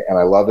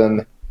I love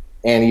him.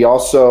 And he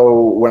also,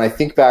 when I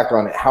think back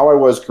on how I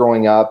was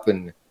growing up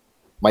and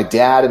my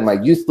dad and my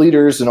youth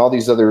leaders and all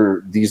these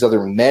other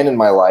men in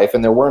my life,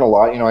 and there weren't a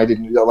lot, I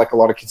didn't, like a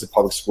lot of kids in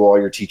public school, all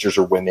your teachers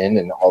are women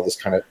and all this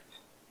kind of,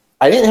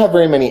 I didn't have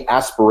very many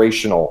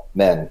aspirational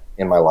men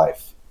in my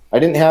life. I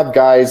didn't have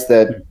guys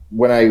that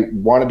when I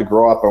wanted to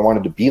grow up, I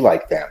wanted to be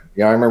like them.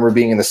 I remember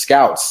being in the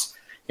Scouts,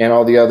 and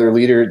all the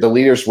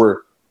leaders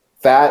were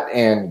fat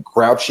and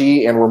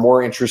grouchy and were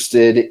more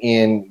interested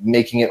in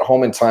making it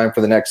home in time for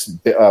the next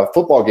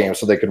football game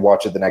so they could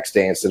watch it the next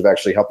day instead of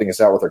actually helping us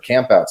out with our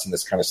campouts and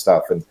this kind of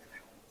stuff.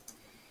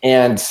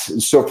 And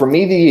so for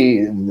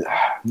me,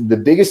 the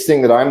biggest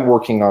thing that I'm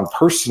working on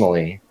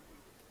personally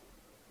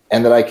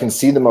and that I can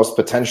see the most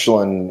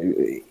potential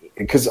in,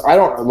 because I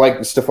don't,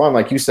 like Stefan,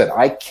 like you said,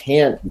 I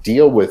can't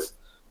deal with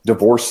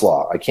divorce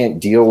law. I can't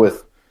deal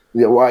with,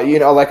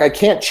 I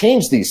can't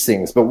change these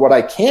things, but what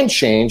I can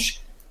change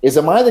is,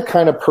 am I the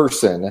kind of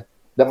person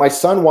that my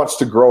son wants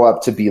to grow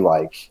up to be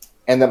like,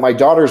 and that my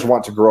daughters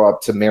want to grow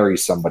up to marry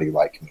somebody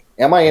like me?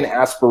 Am I an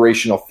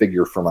aspirational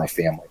figure for my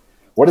family?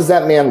 What does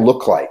that man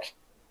look like?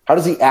 How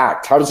does he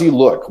act? How does he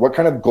look? What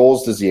kind of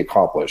goals does he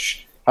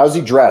accomplish? How does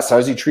he dress? How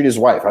does he treat his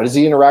wife? How does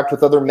he interact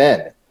with other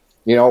men?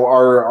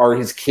 Are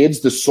his kids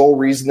the sole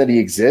reason that he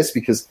exists?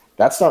 Because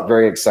that's not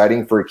very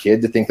exciting for a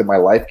kid to think that my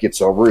life gets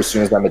over as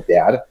soon as I'm a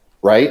dad,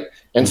 right?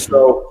 And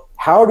so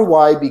how do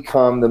I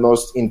become the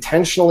most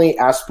intentionally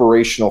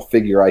aspirational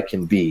figure I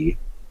can be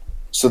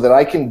so that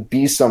I can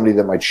be somebody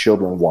that my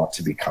children want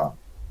to become?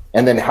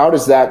 And then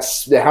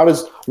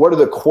what are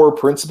the core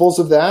principles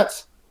of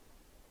that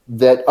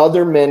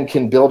other men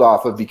can build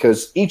off of?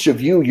 Because each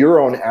of you, your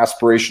own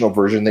aspirational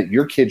version that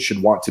your kids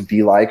should want to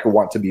be like or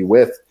want to be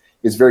with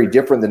is very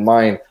different than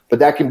mine, but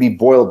that can be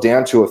boiled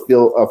down to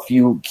a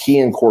few key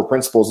and core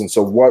principles. And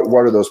so what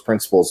are those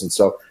principles? And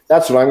so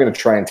that's what I'm going to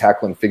try and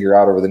tackle and figure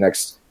out over the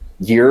next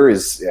year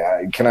is,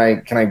 can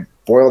I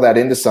boil that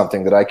into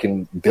something that I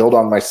can build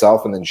on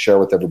myself and then share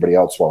with everybody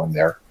else while I'm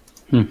there?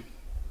 Yeah,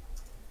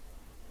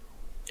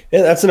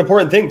 that's an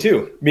important thing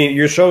too. I mean,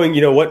 you're showing,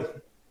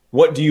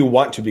 what do you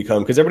want to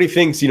become? Because everybody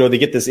thinks, they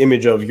get this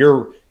image of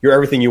you're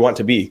everything you want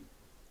to be.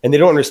 And they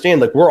don't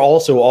understand, like, we're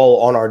also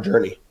all on our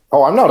journey.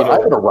 Oh, I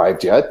haven't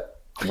arrived yet.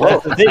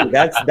 That's the thing.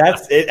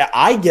 That's it.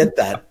 I get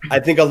that. I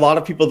think a lot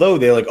of people, though,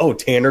 they're like, oh,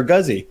 Tanner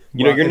Guzzi.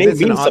 Your name means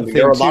something.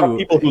 There are a lot of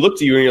people who look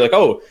to you and you're like,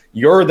 oh,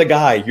 you're the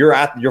guy. You're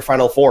at your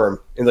final form.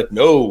 And like,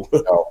 no.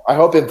 I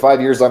hope in 5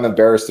 years I'm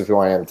embarrassed of who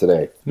I am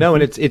today. No,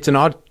 and it's an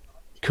odd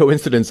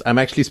coincidence. I'm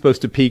actually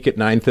supposed to peak at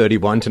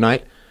 9:31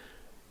 tonight.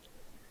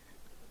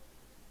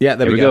 Yeah,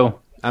 there we go.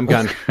 I'm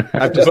gone.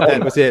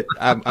 That was it.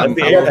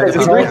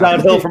 It's all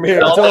downhill from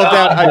here. It's all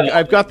down.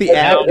 I've got the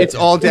app. It's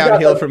all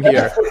downhill from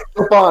here.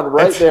 On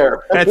right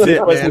there. That's it.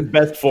 That was the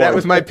best form. That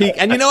was my peak.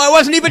 And I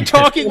wasn't even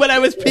talking when I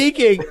was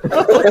peaking. We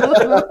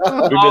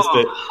missed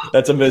it.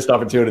 That's a missed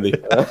opportunity.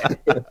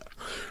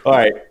 All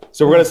right,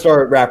 so we're going to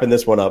start wrapping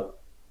this one up.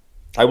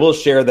 I will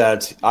share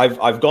that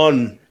I've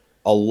gone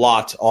a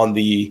lot on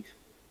the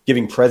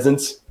giving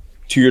presents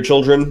to your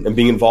children and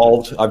being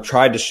involved. I've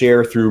tried to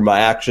share through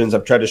my actions.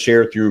 I've tried to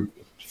share through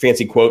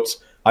fancy quotes.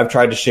 I've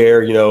tried to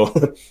share,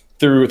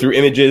 through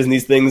images and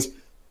these things,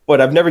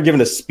 but I've never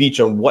given a speech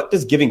on what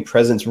does giving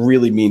presents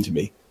really mean to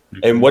me,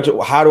 and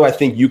how do I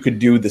think you could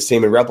do the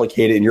same and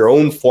replicate it in your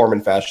own form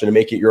and fashion and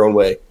make it your own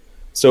way.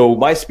 So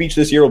my speech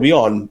this year will be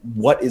on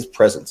what is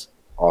presents.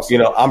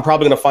 Awesome. I'm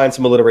probably going to find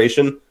some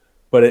alliteration,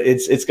 but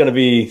it's going to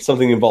be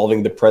something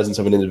involving the presence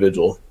of an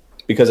individual,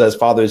 because as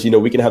fathers,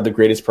 we can have the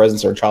greatest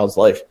presence in our child's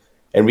life,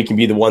 and we can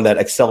be the one that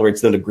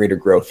accelerates them to greater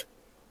growth.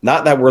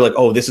 Not that we're like,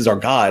 oh, this is our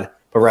God,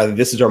 but rather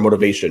this is our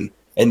motivation,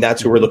 and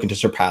that's who we're looking to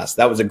surpass.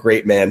 That was a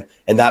great man,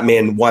 and that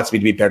man wants me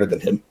to be better than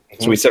him.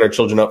 So we set our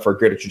children up for a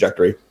greater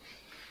trajectory.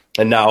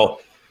 And now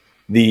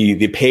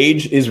the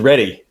page is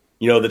ready.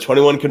 The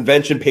 21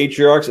 Convention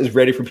Patriarchs is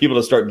ready for people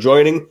to start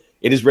joining.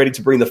 It is ready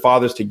to bring the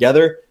fathers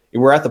together.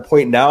 And we're at the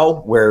point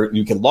now where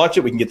you can launch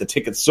it. We can get the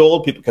tickets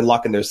sold. People can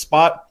lock in their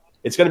spot.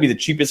 It's going to be the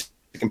cheapest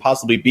it can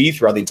possibly be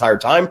throughout the entire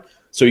time.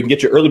 So you can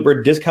get your early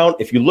bird discount.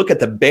 If you look at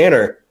the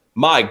banner,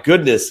 my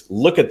goodness,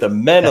 look at the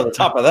men on the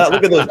top of that.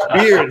 Look at those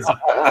beards.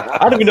 I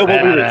don't even know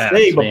what we were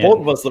saying, but both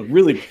of us look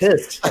really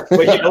pissed.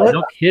 But you know what?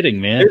 No kidding,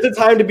 man. There's a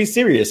time to be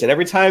serious. And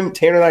every time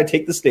Tanner and I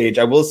take the stage,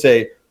 I will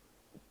say,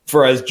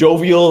 for as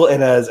jovial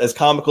and as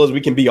comical as we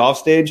can be off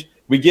stage,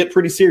 we get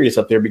pretty serious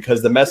up there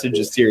because the message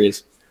is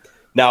serious.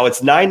 Now,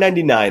 it's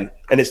 $9.99,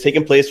 and it's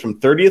taking place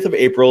from 30th of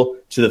April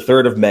to the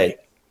 3rd of May.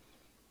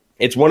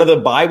 It's one of the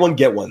buy one,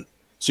 get one.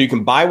 So you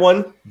can buy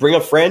one, bring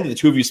a friend, the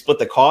two of you split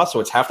the cost, so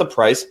it's half the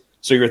price.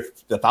 So your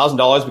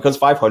 $1,000 becomes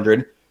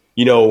 $500.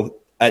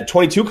 At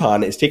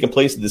 22Con, it's taking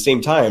place at the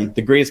same time,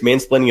 the greatest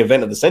mansplaining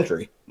event of the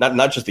century,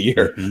 not just the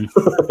year.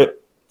 Mm-hmm.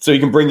 So you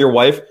can bring your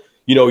wife.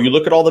 You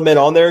look at all the men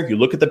on there. You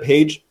look at the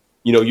page.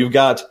 You've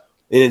got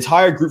an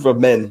entire group of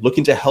men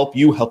looking to help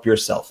you help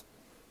yourself.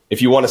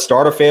 If you want to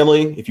start a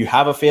family, if you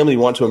have a family, you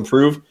want to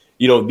improve,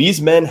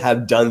 these men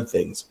have done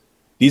things.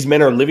 These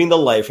men are living the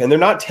life, and they're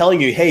not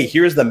telling you, hey,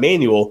 here's the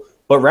manual,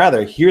 but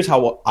rather, here's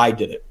how I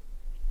did it.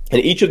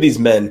 And each of these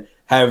men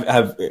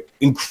have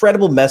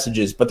incredible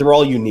messages, but they're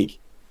all unique.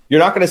 You're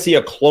not going to see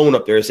a clone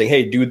up there saying,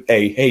 hey, do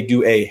A, hey,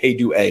 do A, hey,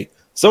 do A.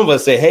 Some of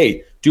us say,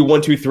 hey, do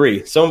 1, 2,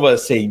 3. Some of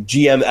us say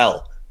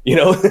GML.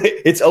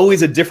 It's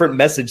always a different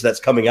message that's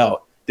coming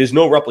out. There's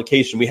no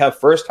replication. We have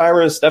first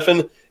timers.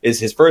 Stefan is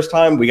his first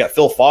time. We got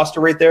Phil Foster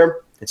right there.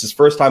 It's his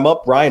first time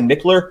up. Brian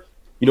Mickler.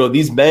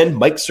 These men,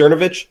 Mike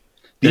Cernovich.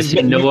 Is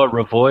Noah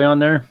Ravoy on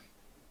there?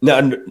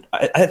 No,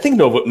 I think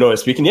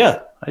Noah's speaking,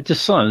 yeah. I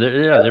just saw him.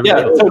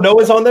 There so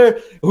Noah's on there,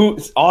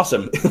 who's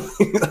awesome.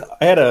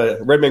 I had a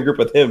Redman group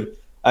with him.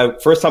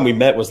 First time we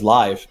met was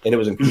live, and it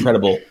was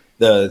incredible,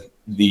 the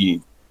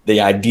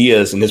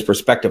ideas and his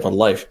perspective on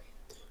life.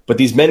 But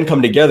these men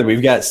come together.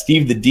 We've got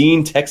Steve the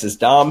Dean, Texas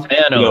Dom,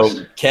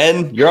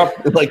 Ken, you're up.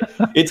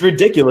 It's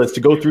ridiculous to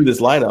go through this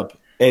lineup,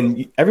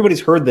 and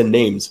everybody's heard the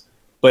names.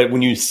 But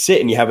when you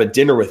sit and you have a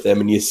dinner with them,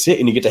 and you sit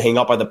and you get to hang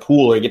out by the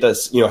pool, or you get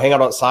to hang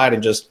out outside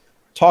and just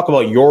talk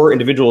about your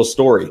individual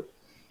story,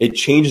 it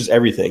changes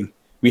everything.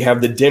 We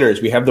have the dinners,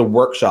 we have the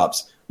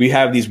workshops, we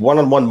have these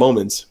one-on-one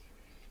moments.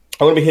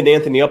 I'm going to be hitting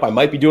Anthony up. I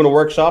might be doing a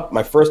workshop,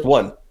 my first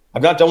one.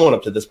 I've not done one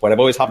up to this point. I've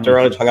always hopped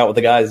around and hung out with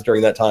the guys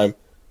during that time.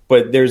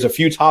 But there's a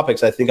few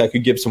topics I think I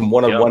could give some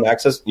one-on-one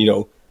access,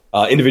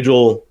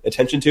 individual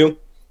attention to.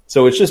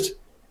 So it's just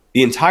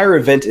the entire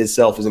event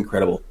itself is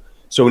incredible.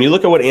 So when you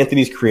look at what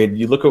Anthony's created,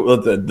 you look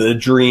at the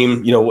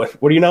dream,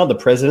 what are you now? The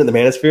president of the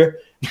Manosphere?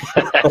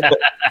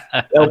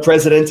 El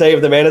Presidente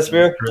of the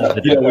Manosphere?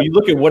 When you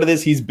look at what it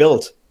is he's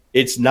built,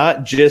 it's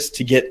not just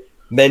to get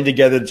men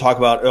together to talk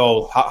about,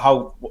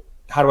 how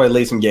do I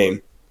lay some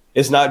game?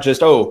 It's not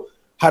just, how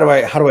do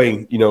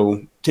I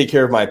take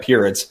care of my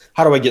appearance?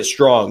 How do I get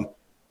strong?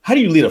 How do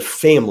you lead a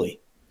family?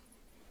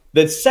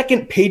 The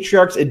second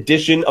Patriarchs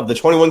edition of the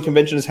 21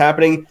 Convention is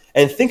happening,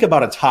 and think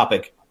about a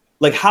topic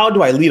like, how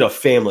do I lead a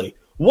family?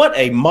 What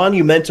a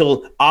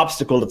monumental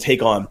obstacle to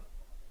take on.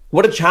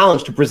 What a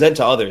challenge to present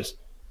to others.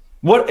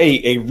 What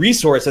a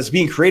resource that's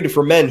being created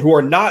for men who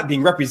are not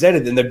being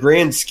represented in the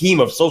grand scheme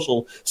of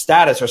social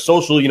status or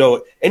social,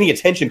 any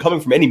attention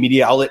coming from any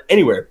media outlet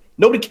anywhere.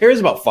 Nobody cares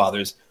about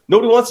fathers.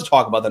 Nobody wants to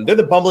talk about them. They're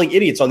the bumbling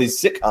idiots on these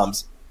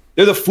sitcoms.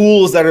 They're the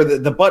fools that are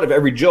the butt of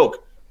every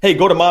joke. Hey,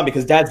 go to mom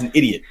because dad's an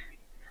idiot.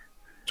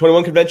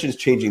 21 Convention is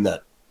changing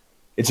that.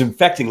 It's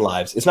infecting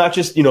lives. It's not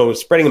just,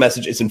 spreading a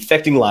message. It's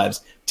infecting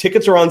lives.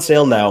 Tickets are on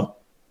sale now.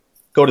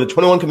 Go to the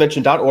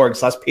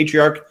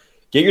 21convention.org/patriarch.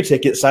 Get your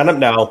ticket. Sign up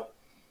now.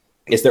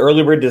 It's the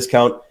early bird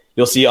discount.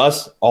 You'll see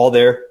us all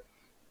there.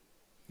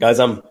 Guys,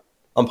 I'm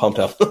pumped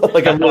up.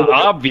 I'm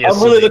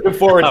really looking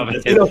forward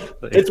to this.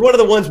 It's one of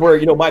the ones where,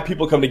 my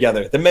people come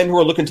together. The men who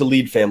are looking to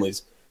lead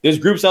families. There's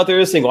groups out there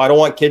that are saying, I don't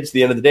want kids at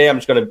the end of the day. I'm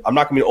not going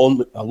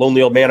to be a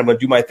lonely old man. I'm going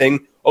to do my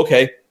thing.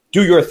 Okay,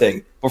 do your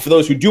thing. But for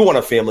those who do want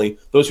a family,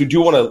 those who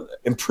do want to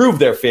improve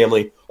their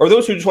family, or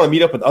those who just want to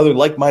meet up with other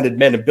like-minded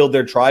men and build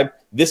their tribe,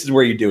 this is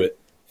where you do it.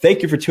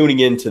 Thank you for tuning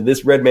in to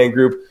this Red Man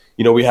group.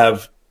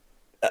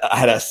 I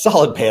had a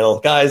solid panel.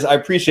 Guys, I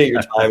appreciate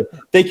your time.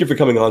 Thank you for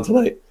coming on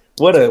tonight.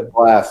 What a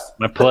blast.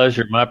 My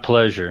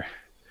pleasure.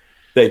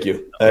 Thank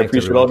you. I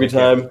appreciate all of your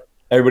time.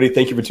 Everybody,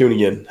 thank you for tuning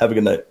in. Have a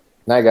good night.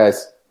 Night,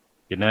 guys.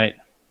 Good night.